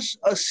there is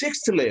a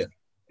sixth layer,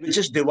 which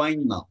is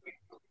divine now.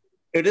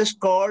 It is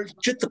called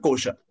Chitta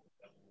Kosha.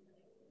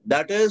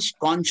 That is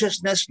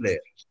consciousness layer.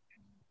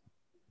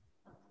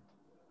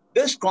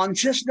 This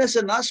consciousness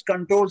in us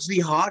controls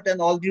the heart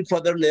and all the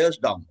further layers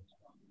down.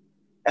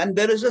 And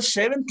there is a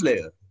seventh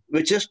layer,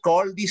 which is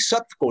called the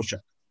Sat Kosha,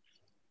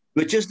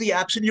 which is the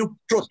absolute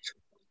truth.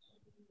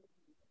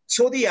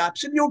 So the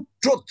absolute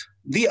truth,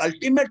 the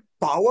ultimate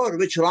power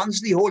which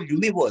runs the whole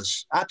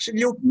universe,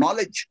 absolute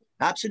knowledge,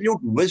 absolute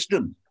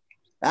wisdom,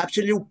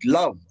 absolute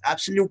love,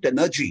 absolute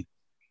energy,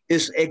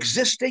 is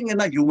existing in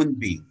a human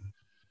being.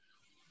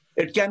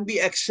 It can be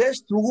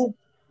accessed through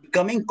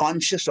becoming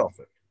conscious of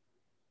it.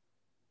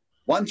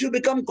 Once you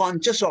become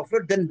conscious of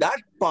it, then that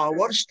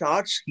power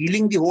starts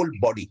healing the whole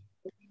body.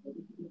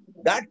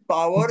 That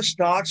power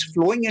starts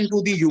flowing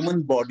into the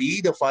human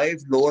body, the 5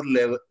 lower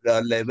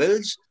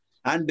levels,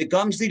 and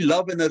becomes the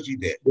love energy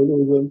there.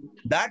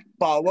 That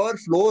power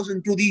flows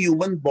into the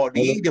human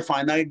body, the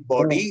finite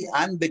body,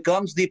 and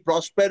becomes the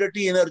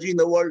prosperity energy in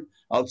the world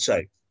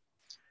outside.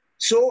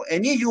 So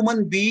any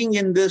human being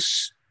in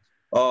this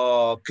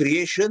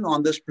creation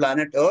on this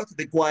planet Earth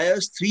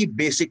requires 3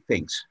 basic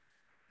things.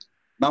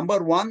 Number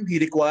 1, he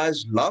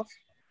requires love.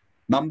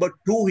 Number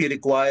 2, he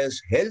requires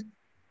health.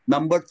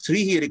 Number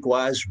 3, he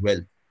requires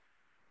wealth.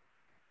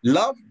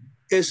 Love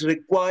is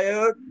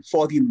required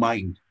for the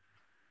mind.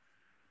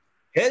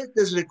 Health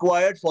is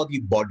required for the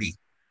body.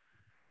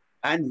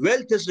 And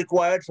wealth is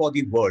required for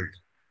the world.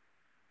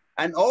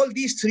 And all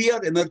these 3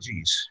 are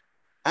energies.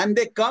 And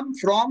they come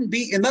from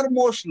the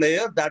innermost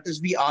layer, that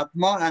is the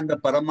Atma and the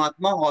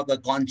Paramatma, or the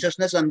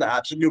consciousness and the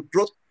absolute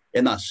truth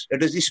in us.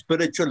 It is the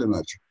spiritual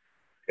energy.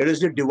 It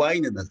is the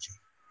divine energy.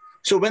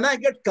 So when I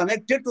get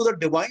connected to the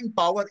divine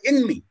power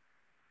in me,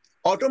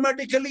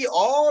 automatically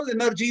all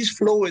energies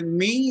flow in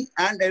me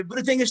and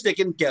everything is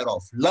taken care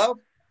of. Love,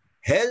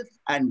 health,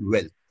 and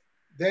wealth.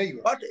 There you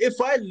are. But if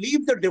I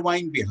leave the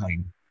divine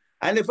behind,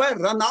 and if I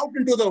run out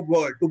into the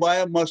world to buy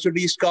a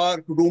Mercedes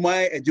car, to do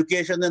my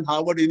education in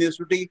Harvard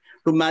University,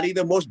 to marry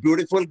the most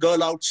beautiful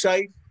girl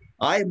outside,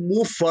 I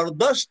move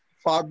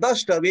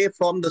farthest away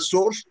from the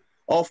source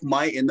of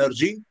my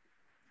energy,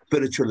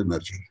 spiritual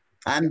energy.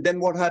 And then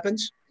what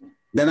happens?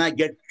 Then I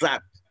get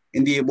trapped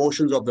in the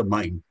emotions of the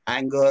mind,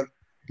 anger,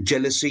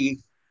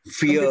 jealousy,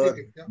 fear,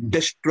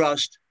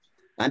 distrust.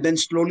 And then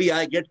slowly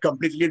I get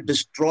completely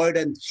destroyed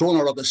and thrown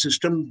out of the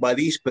system by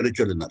the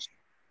spiritual energy.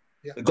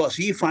 Yeah. Because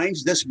he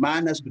finds this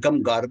man has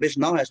become garbage,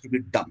 now has to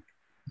be dumped.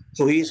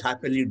 So he is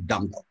happily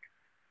dumped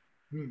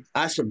out.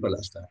 As simple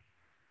as that.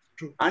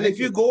 True. And if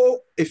you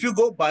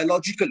go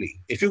biologically,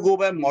 if you go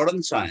by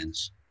modern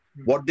science,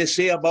 what they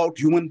say about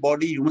human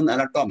body, human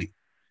anatomy,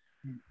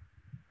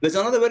 there's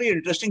another very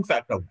interesting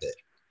fact out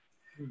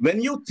there.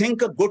 When you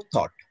think a good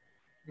thought,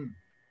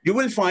 you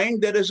will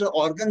find there is an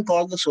organ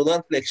called the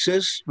solar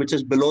plexus, which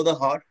is below the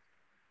heart,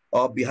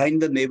 or behind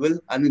the navel,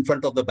 and in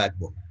front of the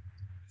backbone.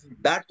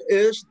 That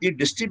is the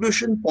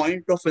distribution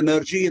point of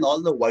energy in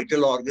all the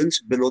vital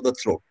organs below the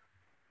throat.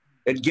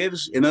 It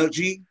gives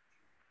energy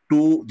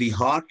to the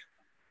heart,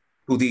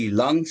 to the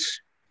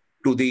lungs,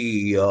 to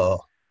the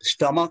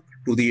stomach,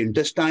 to the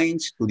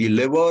intestines, to the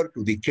liver,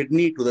 to the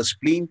kidney, to the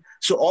spleen.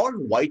 So all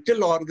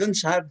vital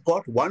organs have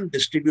got one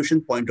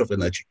distribution point of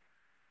energy.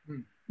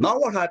 Now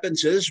what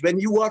happens is when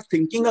you are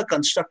thinking a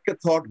constructive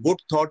thought, good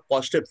thought,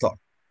 positive thought,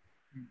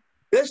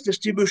 this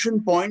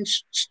distribution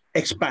points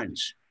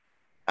expands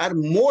and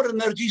more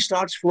energy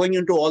starts flowing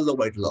into all the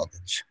vital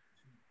organs.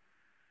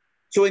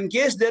 So in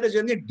case there is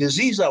any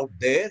disease out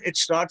there, it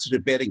starts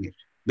repairing it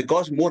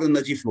because more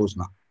energy flows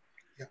now.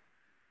 Yeah.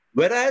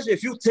 Whereas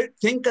if you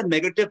think a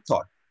negative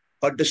thought,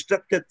 a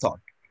destructive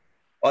thought,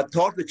 a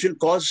thought which will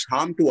cause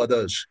harm to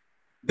others,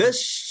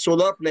 this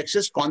solar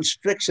plexus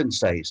constricts in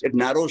size, it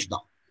narrows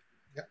down.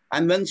 Yeah.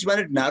 And when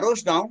it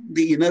narrows down,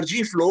 the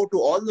energy flow to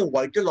all the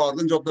vital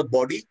organs of the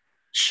body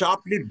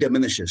sharply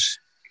diminishes.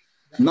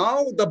 Yeah.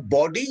 Now the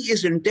body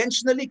is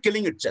intentionally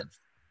killing itself.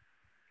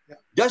 Yeah.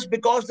 Just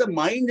because the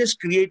mind is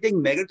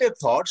creating negative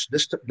thoughts,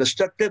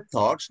 destructive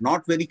thoughts,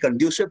 not very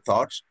conducive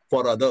thoughts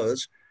for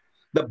others,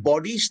 the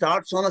body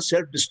starts on a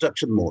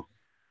self-destruction mode.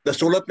 The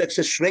solar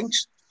plexus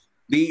shrinks,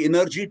 the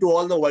energy to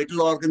all the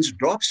vital organs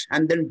drops,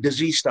 and then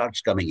disease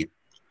starts coming in.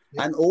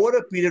 Yeah. And over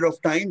a period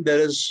of time, there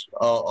is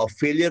a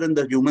failure in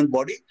the human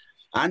body.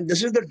 And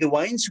this is the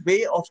divine's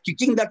way of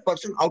kicking that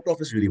person out of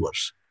his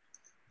universe.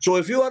 So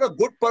if you are a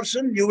good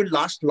person, you will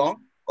last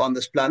long on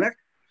this planet.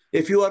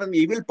 If you are an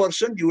evil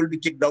person, you will be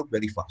kicked out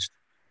very fast.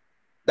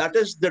 That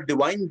is the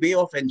divine way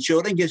of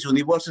ensuring his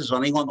universe is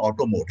running on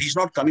auto mode. He's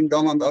not coming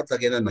down on the earth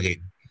again and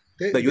again.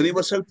 The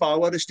universal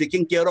power is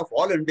taking care of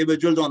all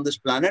individuals on this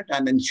planet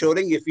and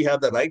ensuring if we have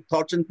the right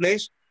thoughts in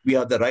place, we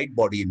have the right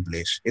body in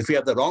place. If we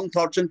have the wrong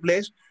thoughts in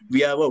place,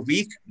 we have a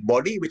weak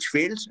body which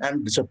fails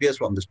and disappears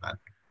from this planet.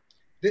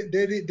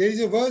 There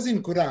is a verse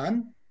in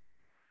Quran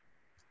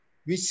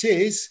which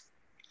says,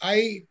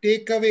 I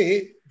take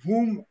away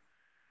whom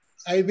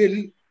I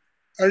will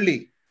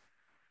early,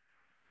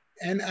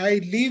 and I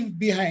leave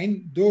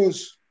behind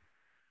those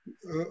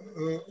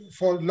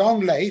for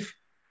long life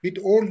with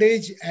old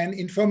age and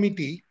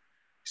infirmity,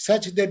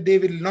 such that they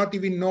will not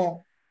even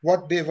know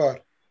what they were.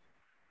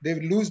 They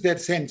will lose their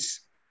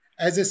sense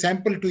as a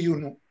sample to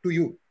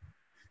you.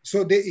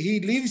 So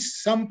he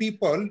leaves some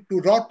people to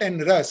rot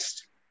and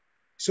rust.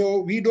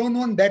 So we don't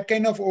want that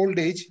kind of old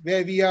age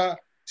where we are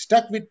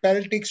stuck with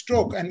paralytic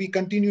stroke and we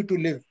continue to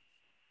live.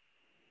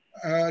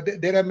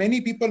 There are many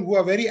people who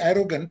are very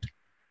arrogant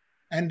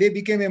and they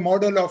became a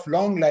model of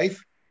long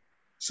life.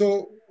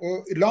 So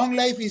long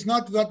life is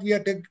not what we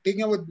are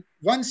taking about.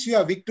 Once you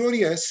are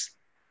victorious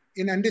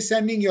in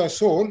understanding your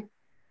soul,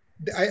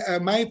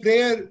 my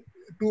prayer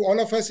to all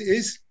of us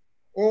is,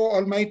 Oh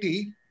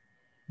Almighty,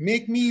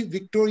 make me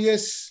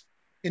victorious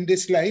in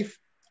this life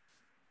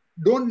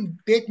don't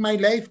take my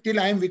life till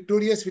I am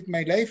victorious with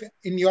my life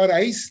in your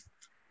eyes,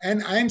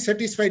 and I am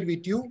satisfied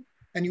with you,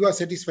 and you are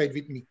satisfied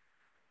with me.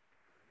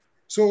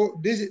 So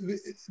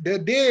the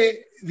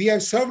day we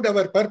have served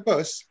our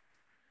purpose,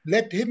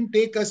 let him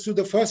take us to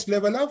the first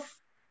level of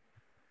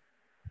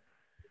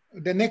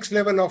the next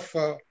level of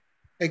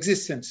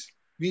existence.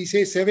 We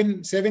say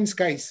seven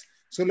skies.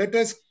 So let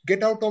us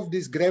get out of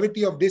this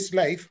gravity of this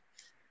life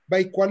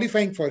by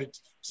qualifying for it.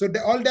 So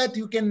all that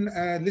you can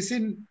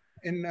listen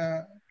in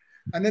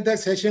another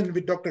session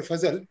with Dr.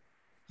 Fazal.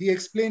 He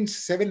explains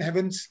 7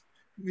 heavens,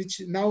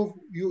 which now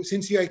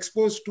since you are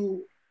exposed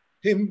to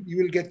him, you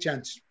will get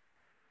chance.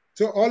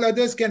 So all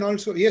others can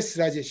also. Yes,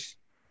 Rajesh.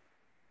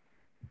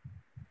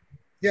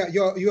 Yeah,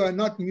 you are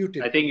not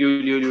muted. I think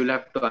you'll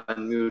have to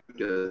unmute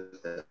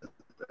yourself,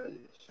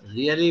 Rajesh.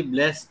 Really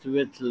blessed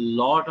with a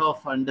lot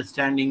of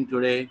understanding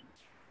today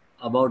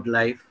about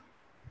life,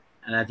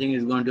 and I think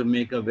it's going to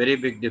make a very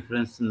big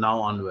difference now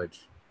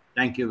onwards.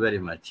 Thank you very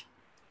much.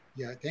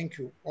 Yeah, thank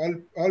you.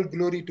 All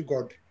glory to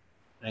God.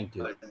 Thank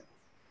you.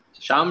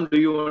 Sham, do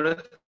you want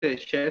to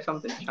share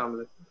something?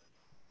 Sham?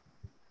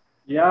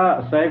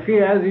 Yeah,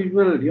 Saifi, as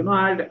usual,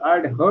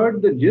 I'd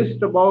heard the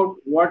gist about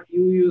what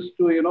you used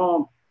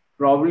to,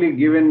 probably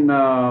give in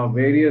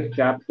various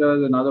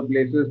chapters and other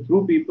places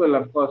through people.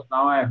 Of course,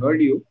 now I heard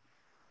you.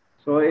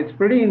 So it's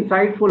pretty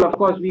insightful. Of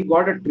course, we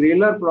got a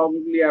trailer,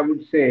 probably, I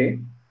would say.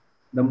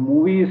 The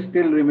movie is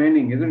still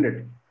remaining, isn't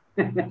it?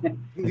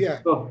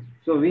 Yeah.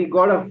 So we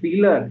got a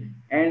feeler.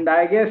 And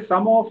I guess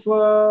some of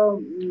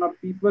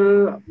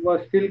people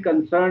were still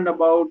concerned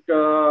about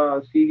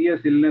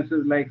serious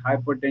illnesses like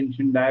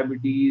hypertension,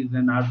 diabetes,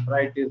 and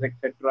arthritis,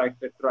 etc.,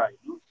 etc.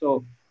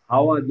 So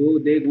how are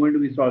they going to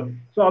be solved?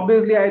 So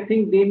obviously, I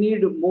think they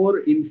need more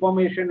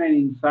information and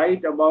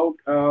insight about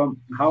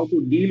how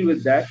to deal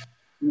with that.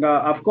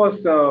 Of course,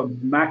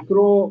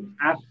 macro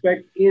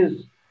aspect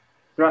is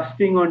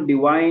trusting on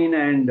divine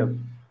and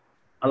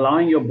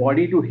allowing your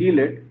body to heal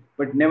it.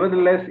 But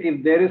nevertheless,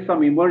 if there is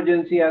some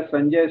emergency, as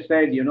Sanjay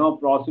said,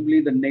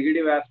 possibly the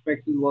negative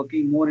aspect is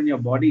working more in your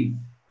body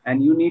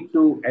and you need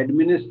to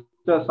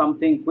administer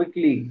something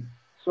quickly.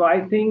 So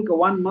I think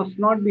one must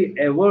not be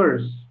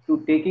averse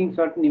to taking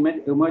certain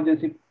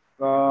emergency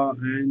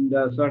and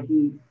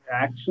certain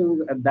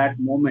actions at that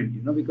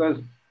moment, because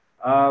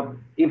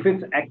if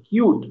it's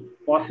acute,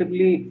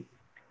 possibly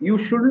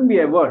you shouldn't be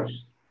averse.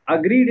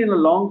 Agreed, in a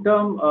long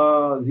term,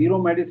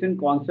 zero medicine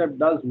concept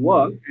does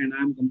work, and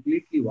I'm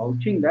completely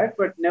vouching that.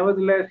 But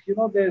nevertheless,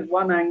 there's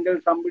one angle: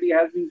 somebody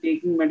has been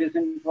taking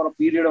medicine for a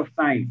period of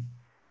time,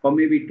 for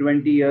maybe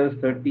 20 years,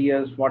 30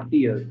 years, 40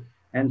 years,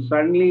 and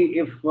suddenly,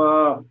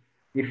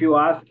 if you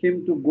ask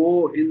him to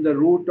go in the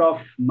route of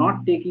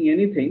not taking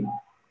anything,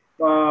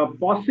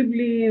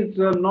 possibly is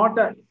not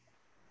a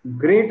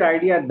great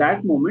idea at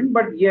that moment.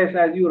 But yes,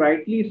 as you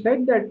rightly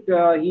said,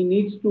 that he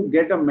needs to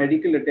get a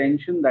medical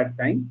attention that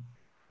time,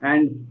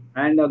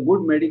 and a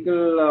good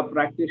medical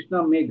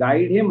practitioner may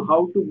guide him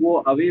how to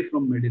go away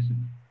from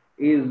medicine.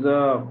 Is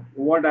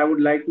what I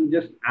would like to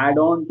just add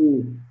on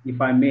to,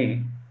 if I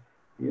may,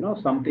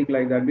 something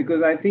like that.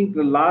 Because I think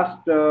the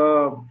last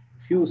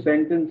few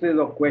sentences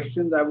or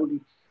questions I would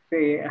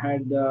say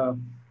had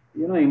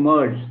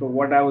emerged. So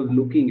what I was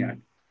looking at.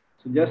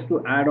 So just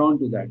to add on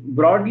to that,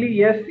 broadly,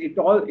 yes, it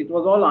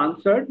was all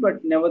answered,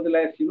 but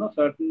nevertheless,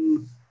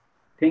 certain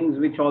things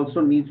which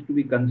also needs to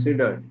be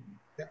considered.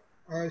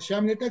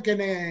 Shamlita, can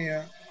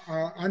I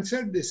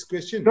answer this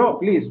question? No,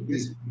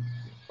 please.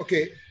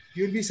 Okay,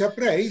 you'll be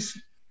surprised.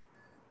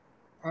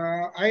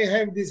 I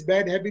have this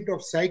bad habit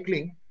of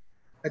cycling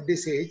at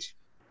this age.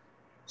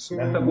 So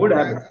that's a good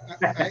habit.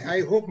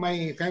 I hope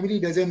my family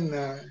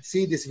doesn't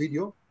see this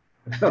video.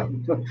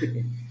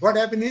 What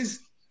happened is,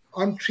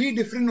 on 3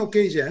 different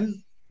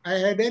occasions, I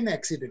had an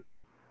accident.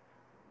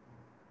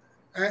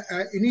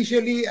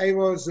 Initially, I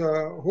was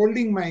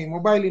holding my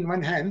mobile in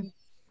one hand,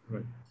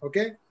 right.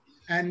 Okay,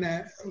 and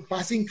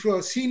passing through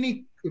a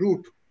scenic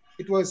route.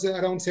 It was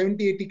around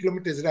 70-80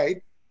 kilometers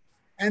ride,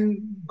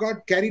 and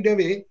got carried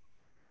away.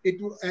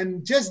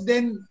 And just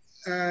then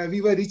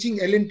we were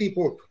reaching L&T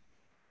port.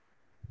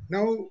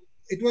 Now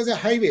it was a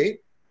highway.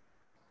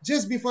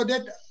 Just before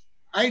that,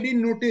 I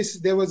didn't notice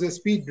there was a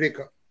speed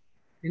breaker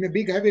in a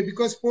big highway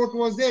because port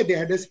was there. They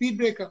had a speed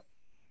breaker.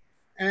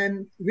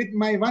 And with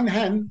my one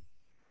hand,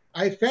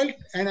 I felt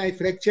and I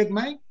fractured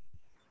my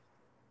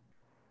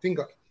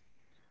finger.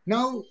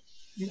 Now,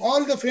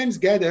 all the friends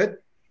gathered.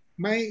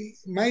 My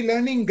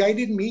learning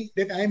guided me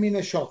that I am in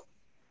a shock.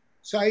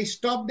 So I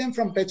stopped them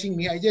from touching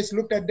me. I just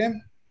looked at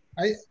them.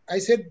 I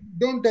said,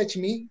 don't touch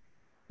me.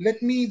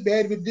 Let me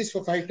bear with this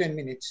for 5-10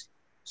 minutes.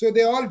 So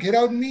they all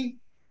around me.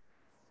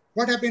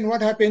 What happened?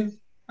 What happened?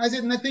 I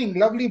said, nothing.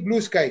 Lovely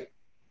blue sky.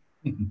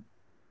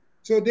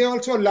 So they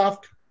also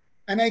laughed.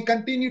 And I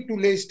continued to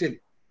lay still.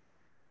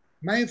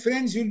 My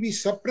friends, you'll be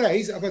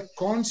surprised about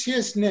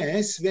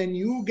consciousness when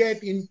you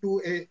get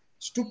into a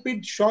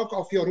stupid shock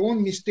of your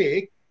own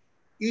mistake.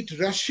 It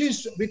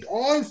rushes with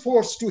all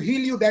force to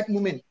heal you that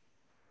moment.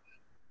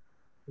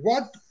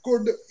 What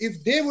could,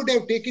 if they would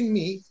have taken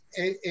me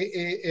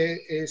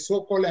a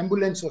so-called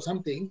ambulance or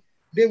something,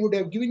 they would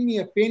have given me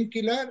a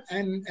painkiller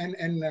and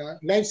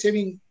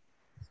life-saving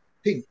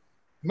thing.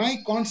 My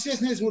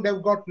consciousness would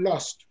have got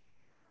lost.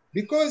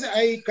 Because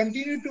I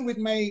continued with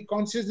my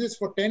consciousness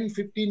for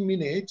 10-15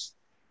 minutes,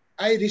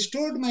 I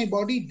restored my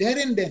body there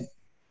and then.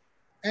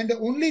 And the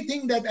only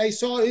thing that I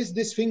saw is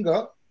this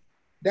finger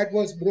that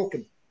was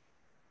broken.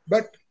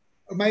 But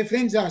my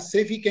friends asked,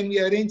 Saifi, can we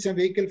arrange some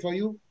vehicle for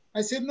you?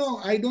 I said, no,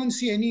 I don't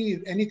see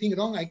anything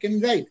wrong. I can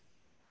ride.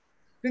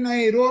 Then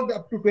I rode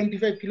up to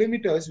 25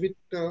 kilometers with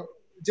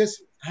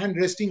just hand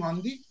resting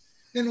on the.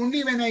 Then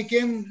only when I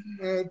came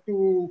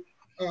to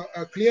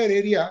a clear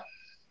area,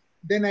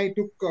 then I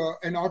took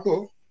an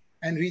auto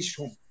and reached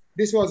home.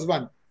 This was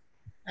one.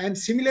 And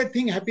similar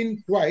thing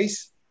happened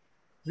twice,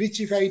 which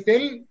if I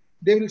tell,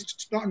 they will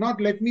not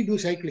let me do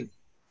cycling.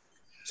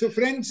 So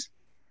friends,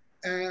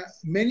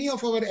 many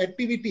of our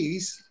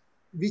activities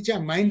which are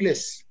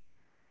mindless.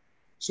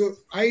 So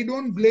I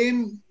don't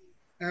blame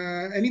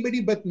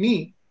anybody but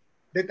me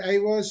that I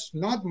was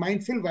not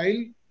mindful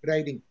while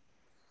riding.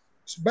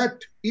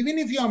 But even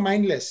if you are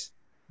mindless,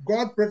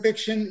 God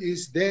protection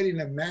is there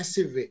in a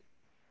massive way.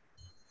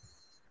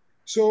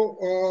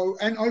 So,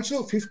 and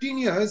also 15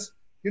 years,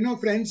 you know,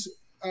 friends,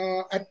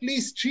 at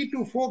least 3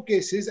 to 4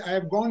 cases I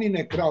have gone in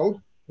a crowd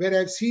where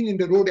I've seen in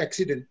the road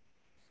accident.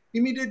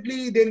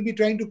 Immediately they'll be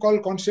trying to call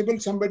constable.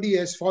 Somebody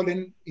has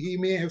fallen. He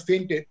may have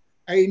fainted.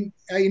 I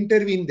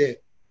intervened there.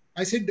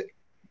 I said,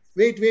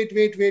 wait.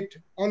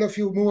 All of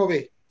you move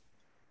away.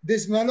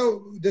 This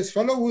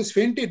fellow who's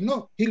fainted,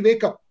 no, he'll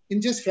wake up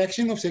in just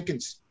fraction of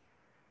seconds.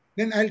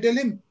 Then I'll tell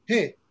him,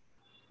 hey,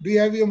 do you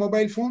have your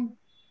mobile phone?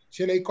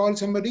 Shall I call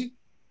somebody?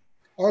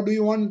 Or do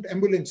you want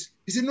ambulance?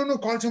 He said, no,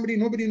 call somebody,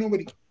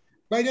 nobody.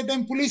 By that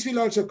time, police will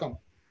also come.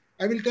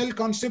 I will tell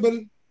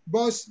constable,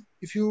 boss,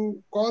 if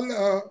you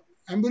call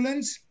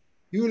ambulance,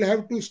 you will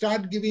have to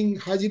start giving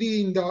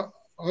hajri in the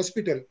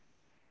hospital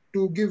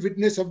to give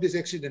witness of this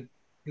accident.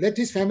 Let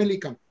his family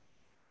come.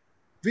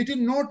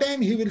 Within no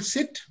time, he will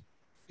sit,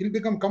 he'll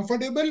become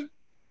comfortable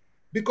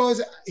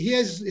because he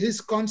has his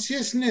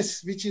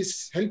consciousness, which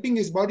is helping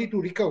his body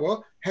to recover,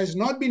 has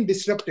not been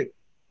disrupted.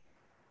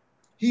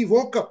 He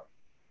woke up.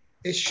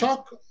 A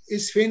shock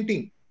is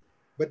fainting,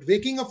 but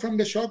waking up from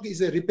the shock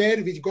is a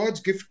repair which God's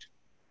gift.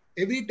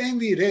 Every time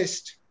we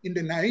rest in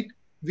the night,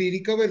 we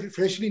recover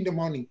freshly in the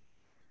morning.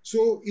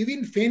 So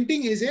even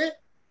fainting is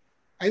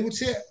I would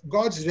say,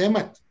 God's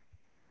rahmat.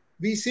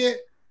 We say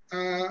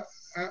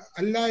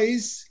Allah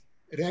is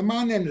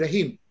Rahman and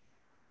Rahim.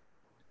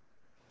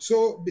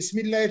 So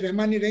Bismillah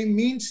Rahman Rahim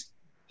means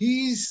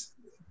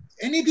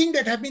anything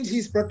that happens,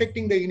 he's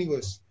protecting the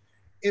universe.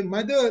 A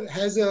mother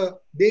has a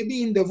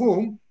baby in the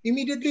womb,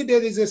 immediately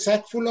there is a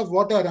sack full of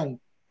water around.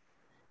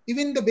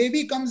 Even the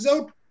baby comes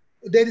out,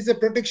 there is a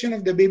protection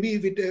of the baby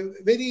with a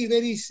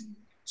very.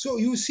 So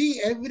you see,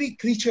 every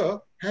creature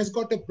has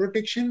got a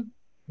protection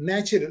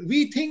natural.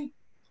 We think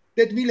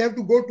that we'll have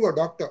to go to a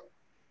doctor.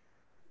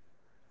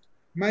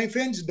 My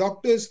friends,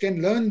 doctors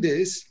can learn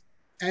this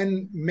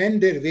and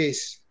mend their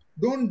ways.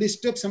 Don't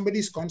disturb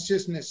somebody's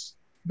consciousness.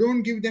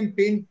 Don't give them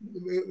pain,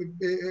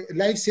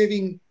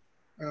 life-saving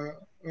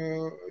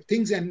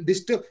things and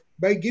disturb.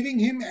 By giving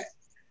him,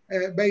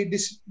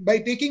 by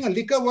taking a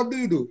liquor, what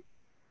do?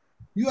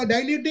 You are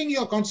diluting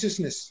your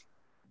consciousness.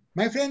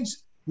 My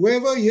friends,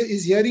 whoever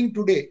is hearing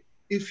today,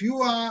 if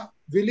you are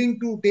willing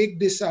to take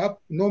this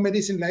up, no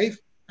medicine life,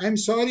 I'm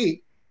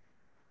sorry.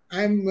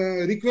 I'm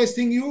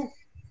requesting you,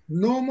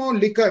 no more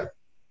liquor.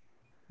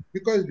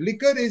 Because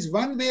liquor is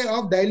one way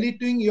of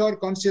diluting your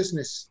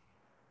consciousness.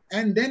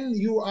 And then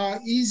you are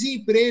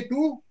easy prey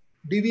to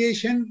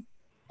deviation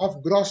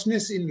of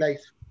grossness in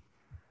life.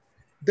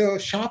 The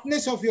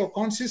sharpness of your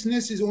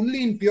consciousness is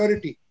only in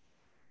purity.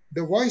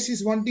 The voice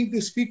is wanting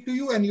to speak to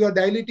you and you are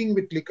dilating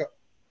with liquor.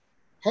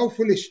 How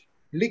foolish.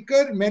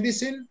 Liquor,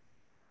 medicine,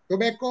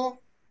 tobacco,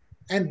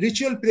 and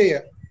ritual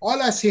prayer,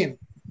 all are same.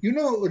 You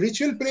know,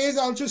 ritual prayer is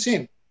also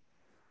same.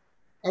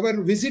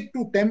 Our visit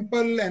to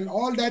temple and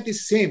all that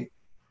is same.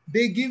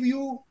 They give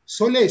you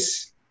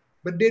solace,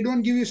 but they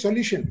don't give you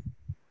solution.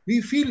 We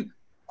feel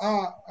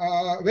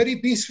very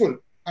peaceful.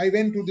 I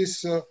went to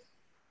this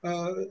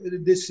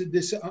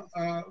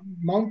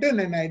mountain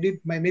and I did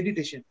my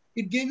meditation.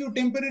 It gave you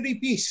temporary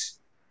peace.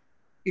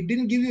 It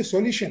didn't give you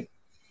solution.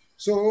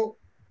 So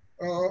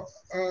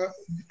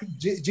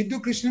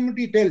Jiddu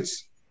Krishnamurti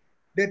tells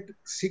that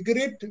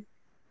cigarette,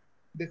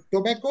 the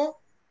tobacco,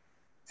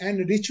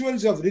 and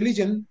rituals of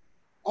religion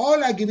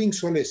all are giving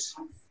solace.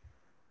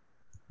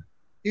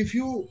 If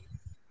you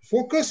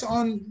focus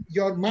on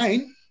your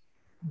mind,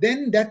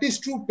 then that is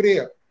true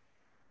prayer.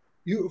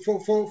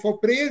 For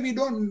prayer, we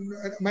don't.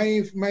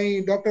 My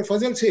Dr.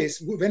 Fazal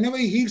says, whenever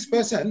he heals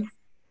person,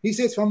 he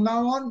says from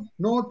now on,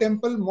 no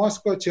temple,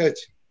 mosque or church.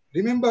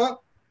 Remember,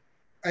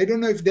 I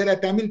don't know if there are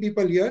Tamil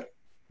people here.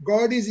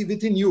 God is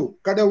within you,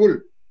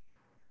 Kadavul.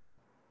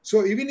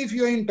 So even if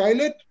you are in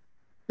toilet,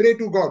 pray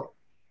to God.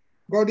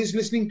 God is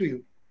listening to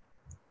you.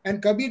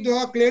 And Kabir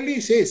Dua clearly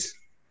says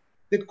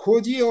that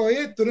खोजी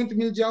ओए तुरंत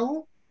मिल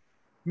जाऊं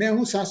मैं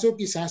हूं सांसों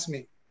की सांस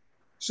में.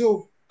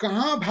 So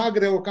कहाँ भाग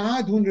रहे हो,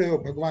 कहाँ ढूंढ रहे हो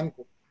भगवान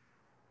को,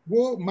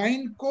 वो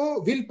माइंड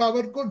को, विल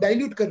पावर को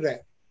डाइल्यूट कर रहा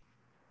है.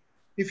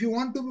 If you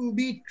want to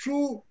be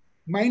true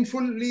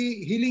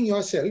mindfully healing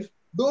yourself,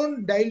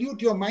 don't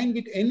dilute your mind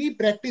with any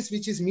practice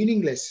which is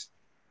meaningless.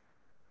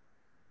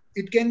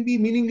 It can be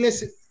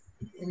meaningless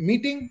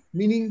meeting,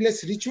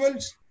 meaningless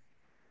rituals.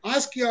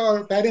 Ask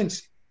your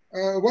parents,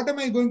 what am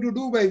I going to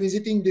do by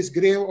visiting this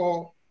grave?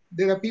 Or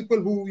there are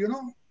people who,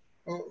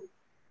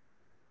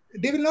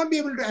 they will not be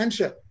able to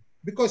answer,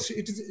 because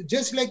it is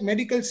just like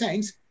medical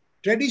science.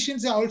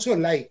 Traditions are also a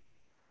lie.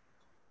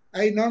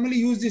 I normally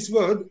use this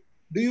word.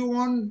 Do you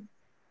want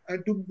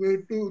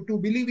to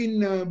believe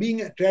in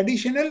being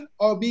traditional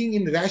or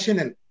being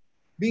rational?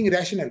 Being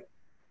rational.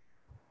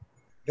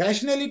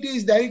 Rationality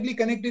is directly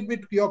connected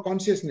with your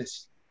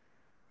consciousness.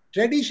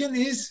 Tradition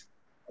is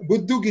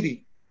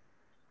बुद्धूगिरी.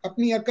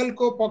 अपनी अकल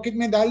को pocket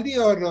में डाल दी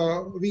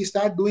और we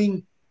start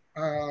doing,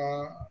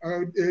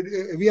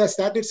 we are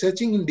started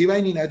searching in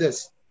divine in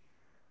others.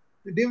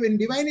 When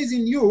divine is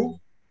in you,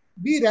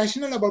 be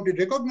rational about it,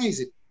 recognize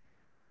it.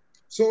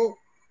 So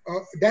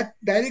that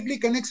directly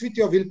connects with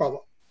your willpower.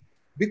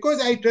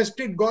 Because I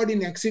trusted God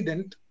in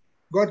accident,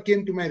 God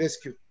came to my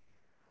rescue.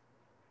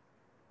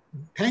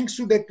 Thanks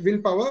to that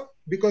willpower,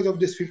 because of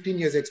this 15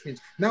 years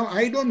experience. Now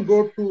I don't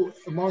go to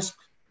a mosque,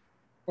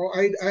 or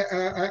when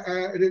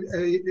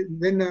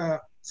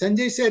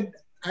Sanjay said,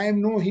 I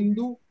am no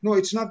Hindu, no,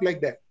 it's not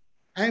like that.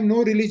 I am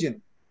no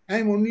religion. I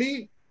am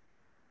only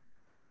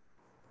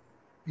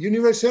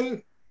universal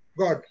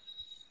God.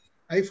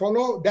 I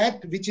follow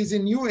that which is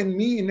in you and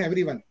me, in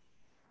everyone,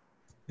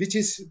 which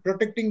is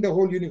protecting the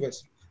whole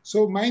universe.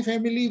 So my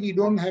family, we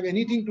don't have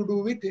anything to do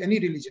with any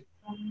religion.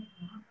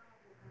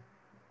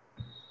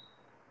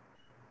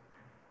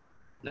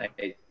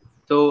 Right.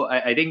 So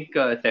I think,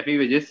 Sefi,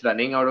 we're just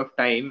running out of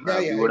time.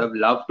 We would have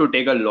loved to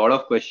take a lot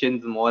of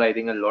questions more. I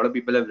think a lot of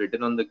people have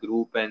written on the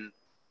group and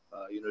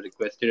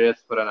requested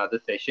us for another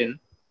session.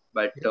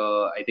 But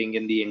I think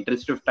in the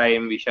interest of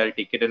time, we shall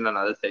take it in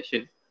another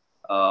session.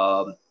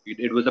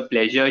 It was a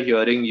pleasure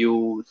hearing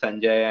you,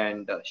 Sanjay,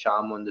 and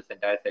Shyam on this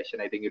entire session.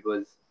 I think it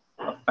was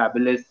a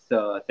fabulous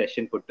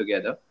session put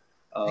together.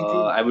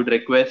 I would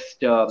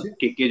request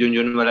KK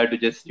Junjunwala to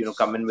just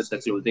come in with the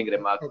closing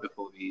remarks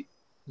before we.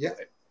 Yeah.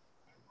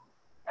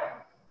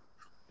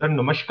 Sir,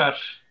 namaskar.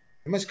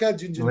 Namaskar,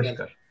 Junjunwala.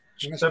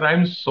 Namaskar. Sir,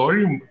 I'm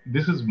sorry.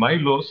 This is my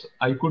loss.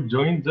 I could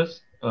join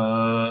just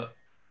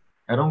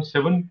around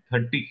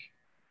 7:30.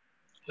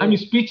 I'm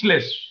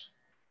speechless.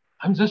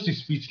 I'm just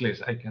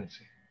speechless, I can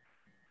say.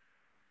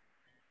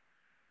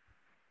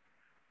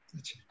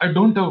 I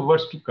don't have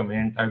words to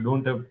comment. I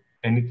don't have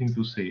anything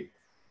to say.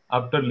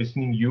 After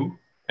listening you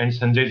and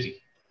Sanjay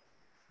ji,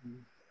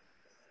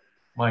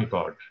 my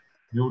God,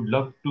 we would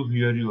love to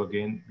hear you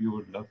again. We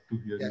would love to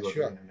hear you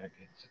again and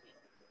again, sir.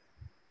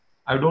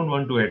 I don't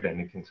want to add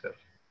anything, sir.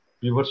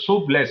 We were so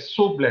blessed,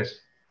 so blessed.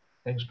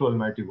 Thanks to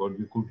Almighty God,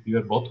 we could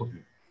hear both of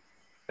you.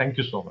 Thank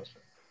you so much,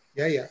 sir.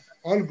 Yeah.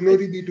 All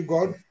glory be to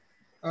God.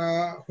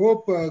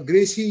 Hope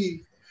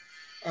Gracie's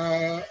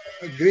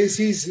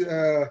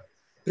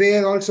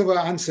prayer also was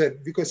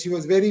answered, because she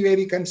was very,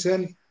 very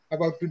concerned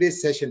about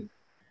today's session.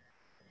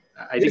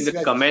 I think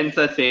the comments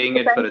are saying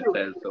it for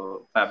itself.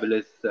 So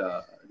fabulous.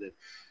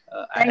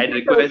 I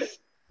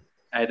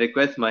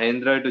request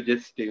Mahendra to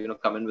just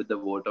come in with the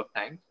vote of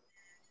thanks.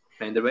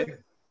 Mahendra bhai.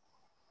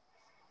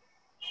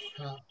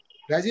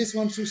 Rajesh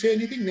wants to say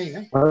anything? No.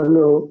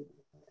 Hello.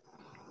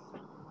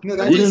 No,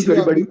 Rajesh, you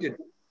are muted.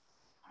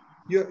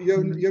 You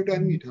have to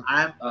unmute.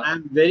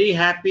 I'm very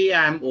happy.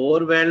 I'm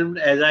overwhelmed.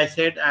 As I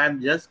said,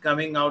 I'm just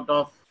coming out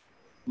of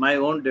my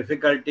own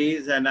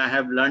difficulties, and I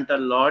have learnt a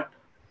lot.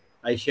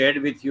 I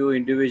shared with you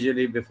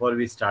individually before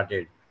we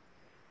started.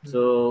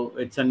 So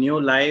it's a new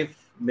life.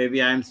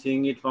 Maybe I'm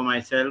seeing it for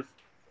myself.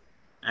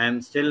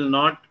 I'm still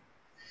not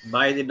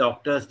by the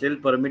doctor still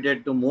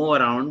permitted to move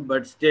around,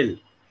 but still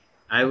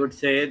I would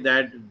say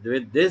that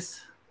with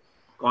this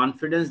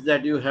confidence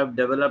that you have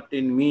developed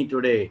in me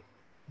today,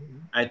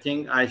 I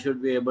think I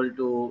should be able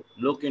to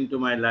look into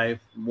my life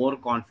more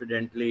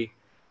confidently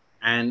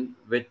and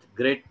with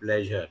great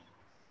pleasure.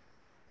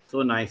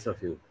 So nice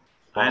of you.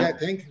 Yeah,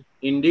 thank you.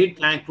 Indeed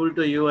thankful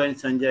to you and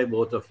Sanjay,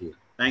 both of you.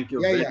 Thank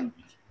you very much.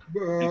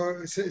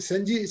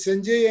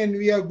 Sanjay and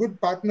we are good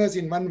partners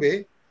in one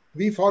way.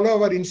 We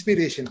follow our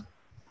inspiration.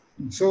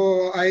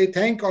 So I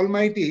thank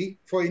Almighty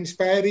for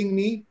inspiring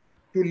me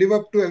to live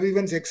up to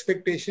everyone's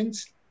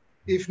expectations.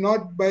 If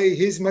not by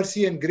His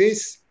mercy and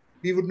grace,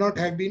 we would not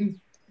have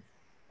been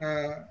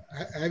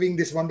having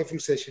this wonderful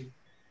session.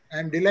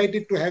 I'm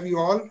delighted to have you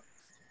all.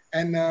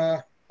 And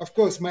of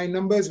course, my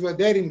numbers were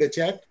there in the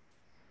chat.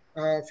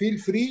 Feel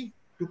free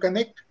to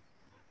connect,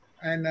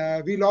 and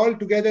we'll all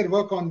together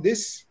work on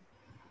this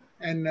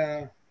and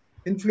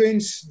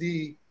influence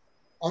the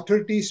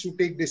authorities to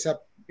take this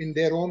up in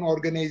their own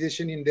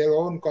organization, in their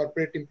own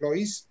corporate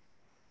employees.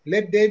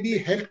 Let there be a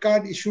health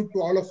card issued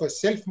to all of us,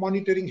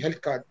 self-monitoring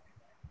health card.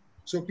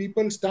 So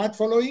people start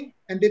following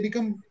and they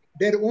become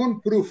their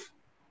own proof.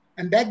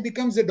 And that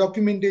becomes the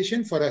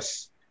documentation for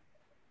us.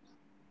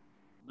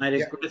 My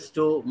request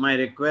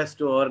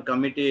to our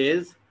committee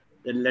is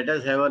that let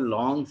us have a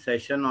long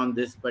session on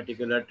this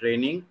particular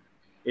training.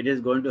 It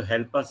is going to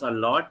help us a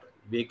lot.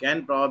 We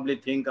can probably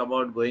think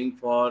about going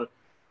for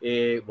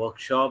a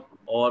workshop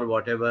or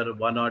whatever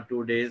 1 or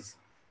 2 days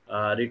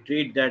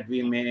retreat that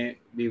we may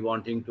be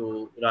wanting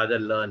to rather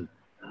learn.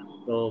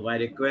 So my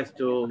request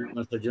to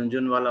Mr.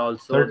 Junjunwala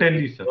also,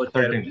 certainly, sir,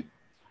 certainly.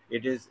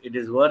 It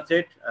is worth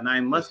it, and I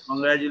must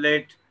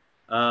congratulate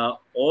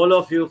all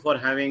of you for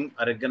having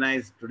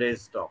organized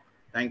today's talk.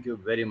 Thank you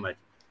very much.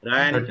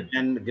 Ryan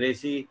and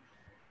Gracie,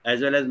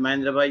 as well as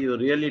Mahendra Bhai, you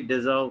really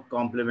deserve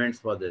compliments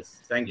for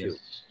this. Thank you.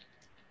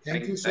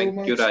 Thank you so much.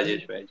 Thank you,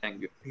 Rajesh bhai.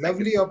 Thank you.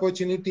 Lovely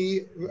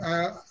opportunity.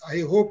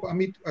 I hope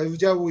Amit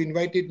Ahuja, who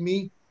invited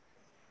me,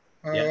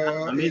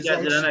 Amit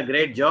has done a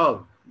great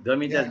job.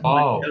 Amit has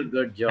done a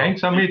good job.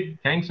 Thanks, Amit.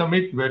 Thanks,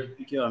 Amit.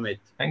 Thank you, Amit.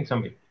 Thanks,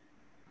 Amit.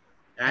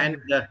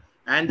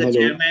 And the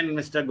chairman,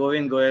 Mr.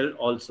 Govind Goyal,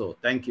 also.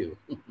 Thank you.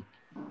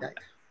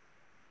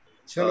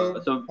 So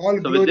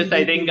with this,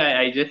 I think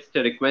I just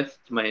request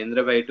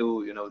Mahendra bhai to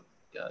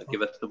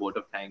give us the vote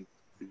of thanks.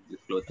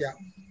 Yeah,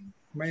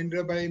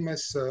 Mahendra bhai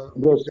must.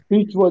 The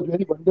speech was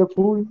very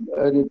wonderful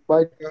and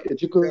quite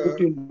educative.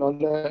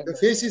 The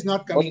face is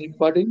not coming.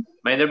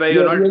 Mahendra bhai,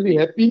 you're not really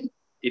happy.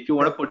 If you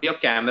want to put your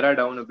camera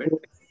down a bit,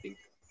 I think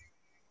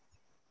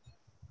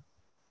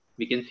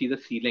we can see the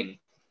ceiling.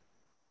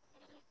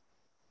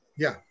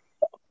 Yeah.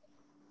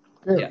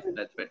 Okay. Yeah,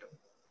 that's better.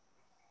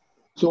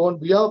 So on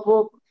behalf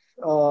of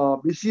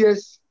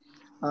BCAS,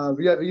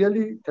 we are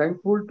really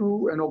thankful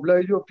to and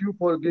obliged of you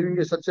for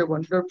giving such a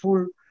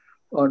wonderful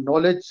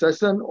knowledge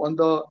session on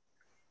the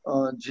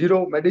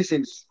zero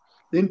medicines.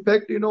 In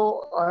fact,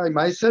 I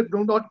myself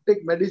do not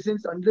take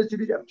medicines unless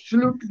it is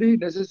absolutely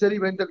necessary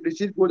when the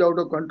disease goes out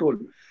of control.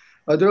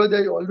 Otherwise,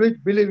 I always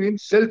believe in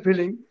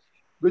self-healing,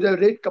 because I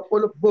read a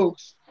couple of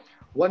books.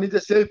 One is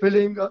a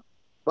self-healing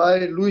by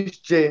Louis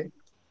J.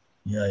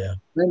 Yeah.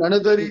 And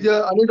another is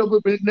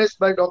Unedible Business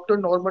by Dr.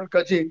 Norman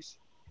Cousins.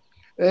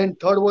 And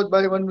third was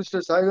by one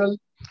Mr. Saigal,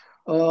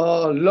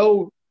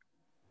 Love,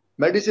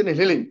 Medicine and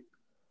Healing.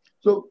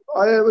 So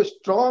I have a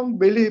strong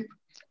belief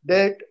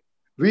that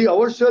we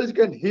ourselves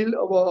can heal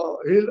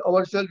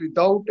ourselves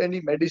without any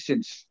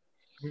medicines.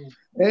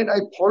 And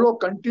I follow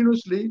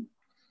continuously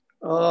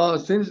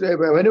since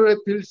whenever I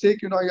feel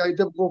sick, I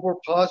either go for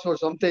fast or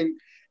something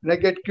and I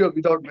get cured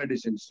without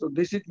medicines. So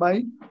this is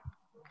my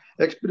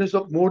experience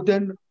of more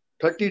than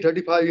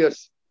 30-35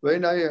 years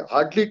when I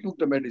hardly took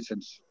the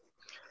medicines.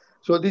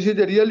 So this is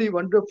a really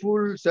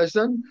wonderful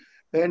session,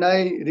 and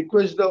I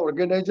request the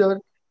organizer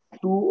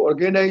to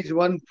organize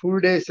one full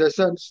day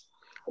sessions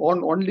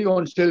only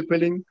on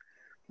self-healing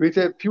with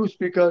a few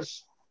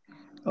speakers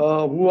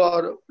who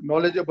are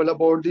knowledgeable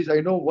about this.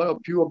 I know a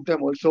few of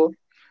them also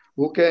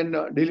who can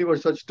deliver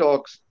such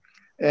talks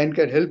and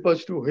can help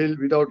us to heal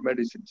without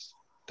medicines.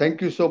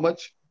 Thank you so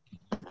much.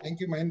 Thank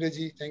you, Mahendra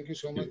ji. Thank you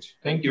so much.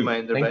 Thank you,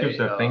 Mahendra bhai. Thank you,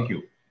 sir. Thank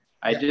you.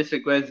 I just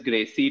request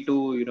Gracie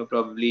to,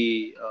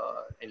 probably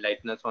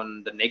enlighten us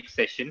on the next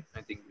session,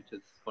 I think, which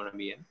is going to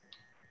be in.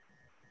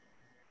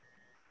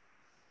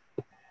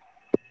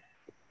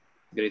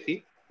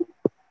 Gracie?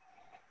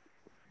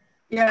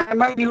 Yeah,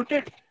 am I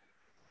muted?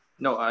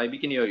 No, we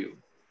can hear you.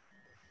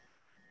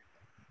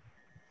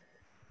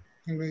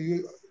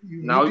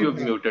 Now you've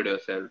muted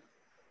yourself.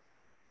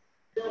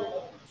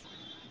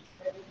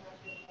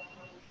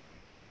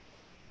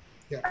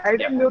 Yeah. I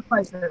didn't mute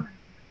myself.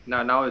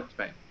 Now it's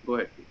fine. Go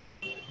ahead.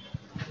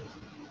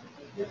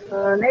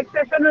 Next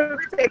session will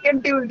be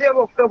second Tuesday of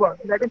October.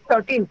 That is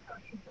 13th.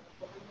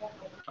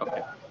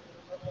 Okay.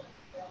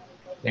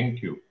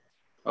 Thank you.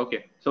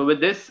 Okay. So with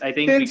this, I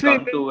think we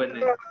come to an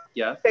end.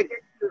 Yeah.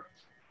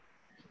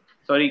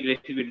 Sorry,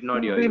 Gracie, we did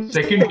not hear you.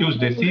 Second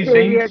Tuesday. She's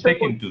saying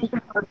second Tuesday.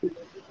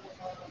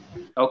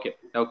 Okay.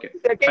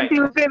 Second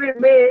Tuesday we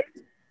made.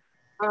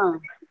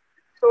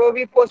 So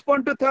we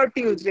postponed to third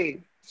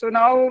Tuesday. So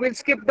now we'll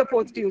skip the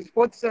fourth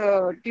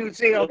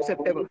Tuesday of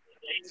September.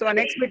 So our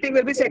next meeting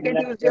will be second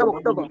Tuesday of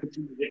October.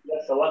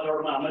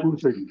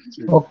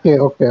 Okay.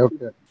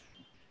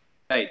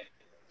 Right.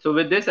 So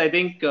with this, I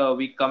think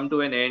we come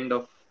to an end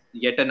of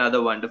yet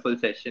another wonderful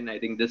session. I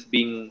think this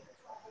being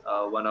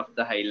one of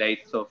the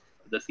highlights of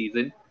the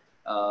season.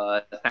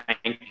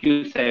 Thank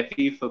you,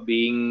 Saifi, for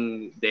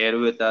being there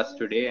with us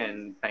today.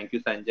 And thank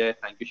you, Sanjay.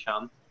 Thank you,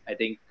 Sham. I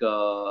think,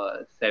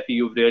 Saifi,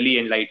 you've really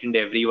enlightened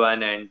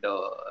everyone and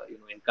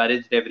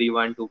encouraged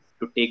everyone to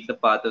take the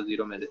path of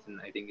zero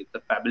medicine. I think it's a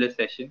fabulous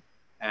session,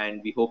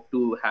 and we hope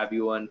to have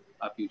you on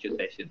our future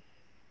session.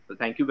 So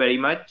thank you very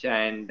much,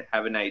 and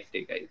have a nice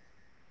day, guys.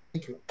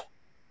 Thank you.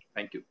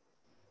 Thank you.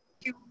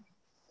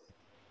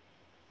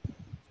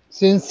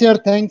 Sincere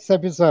thanks,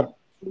 Saifi sir.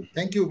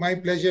 Thank you. My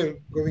pleasure,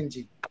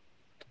 Govindji.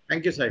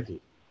 Thank you, Saifi.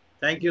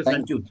 Thank you.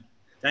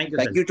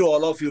 Thank you to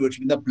all of you. It's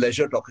been a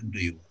pleasure talking to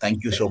you.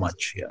 Thank you so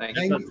much. Yeah.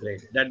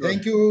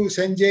 Thank you,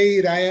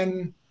 Sanjay,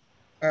 Ryan,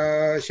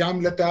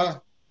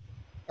 Shamlata,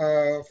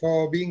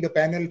 for being the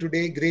panel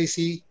today,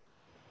 Gracie,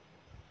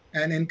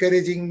 and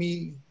encouraging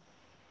me,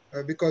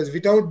 because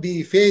without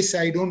the face,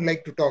 I don't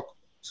like to talk.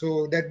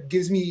 So that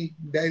gives me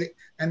the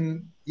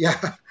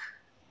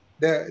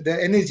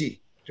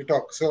energy to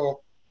talk.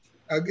 So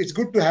it's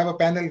good to have a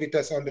panel with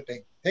us all the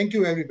time. Thank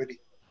you, everybody.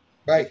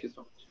 Bye. Thank you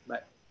so much.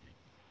 Bye.